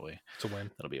 It's a win.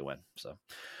 That'll be a win. So.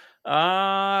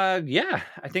 Yeah,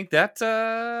 I think that's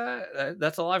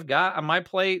all I've got on my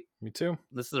plate. Me too.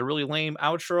 This is a really lame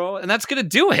outro, and that's gonna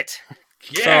do it.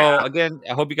 Yeah. So again,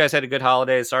 I hope you guys had a good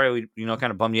holiday. Sorry we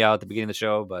kind of bummed you out at the beginning of the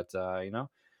show, but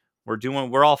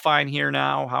we're all fine here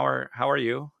now. How are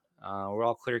you? We're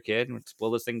all clear, kid. Let's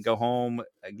blow this thing, go home.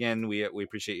 Again, we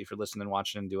appreciate you for listening,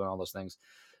 watching, and doing all those things.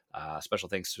 Special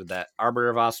thanks to that Arbiter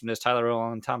of Awesomeness, Tyler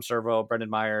Rowland, Tom Servo, Brendan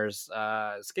Myers,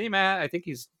 Skinny Matt. I think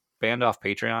he's banned off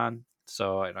Patreon,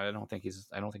 so I don't think he's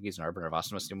an Arbiter of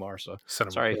Awesomeness anymore. So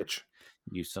sorry,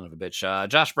 you son of a bitch.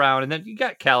 Josh Brown, and then you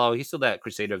got Callow. He's still that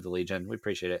Crusader of the Legion. We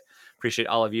appreciate it. Appreciate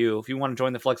all of you. If you want to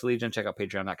join the Flux Legion, check out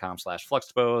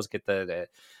patreon.com/Fluxpose. Get the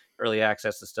early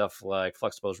access to stuff like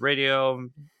Fluxpose Radio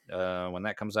when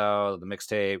that comes out. The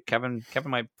mixtape. Kevin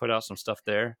might put out some stuff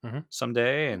there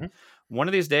someday, and one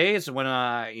of these days when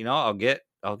I'll get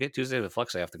Tuesday with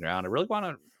Flux off the ground. I really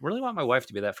want my wife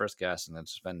to be that first guest, and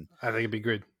it's been, I think it'd be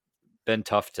good. Been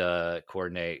tough to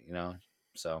coordinate,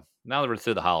 So now that we're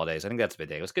through the holidays, I think that's a big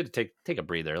day. It was good to take a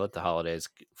breather, let the holidays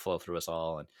flow through us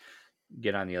all, and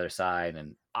get on the other side.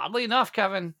 And oddly enough,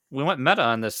 Kevin, we went meta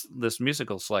on this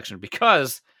musical selection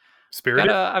because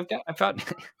Spirited. I found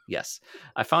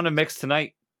I found a mix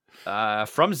tonight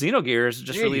from Xenogears,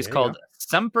 just released, called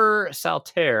Semper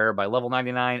Saltaire by Level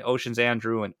 99, Ocean's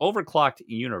Andrew, and Overclocked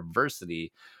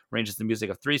University. Ranges the music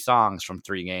of 3 songs from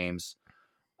 3 games.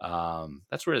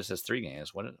 That's where it says 3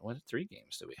 games. What 3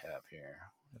 games do we have here?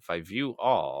 If I view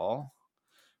all,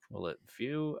 will it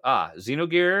view?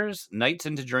 Xenogears, Nights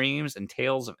into Dreams, and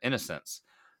Tales of Innocence.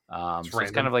 So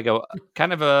it's kind of like a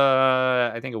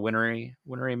I think a wintery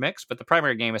mix, but the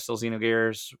primary game is still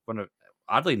Xenogears.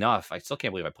 Oddly enough, I still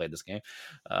can't believe I played this game.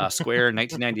 Square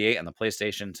 1998 on the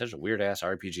PlayStation. Such a weird ass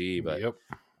RPG, but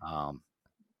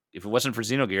if it wasn't for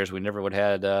Xenogears, we never would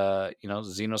have had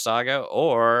Xenosaga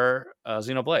or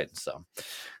Xenoblade. So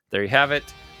there you have it.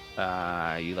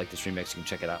 You like this remix, you can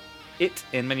check it out. It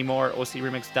and many more,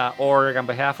 ocremix.org. On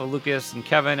behalf of Lucas and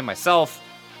Kevin and myself,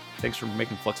 thanks for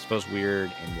making Fluxpose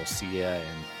weird, and we'll see you in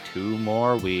 2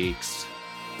 more weeks.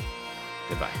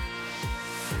 Goodbye.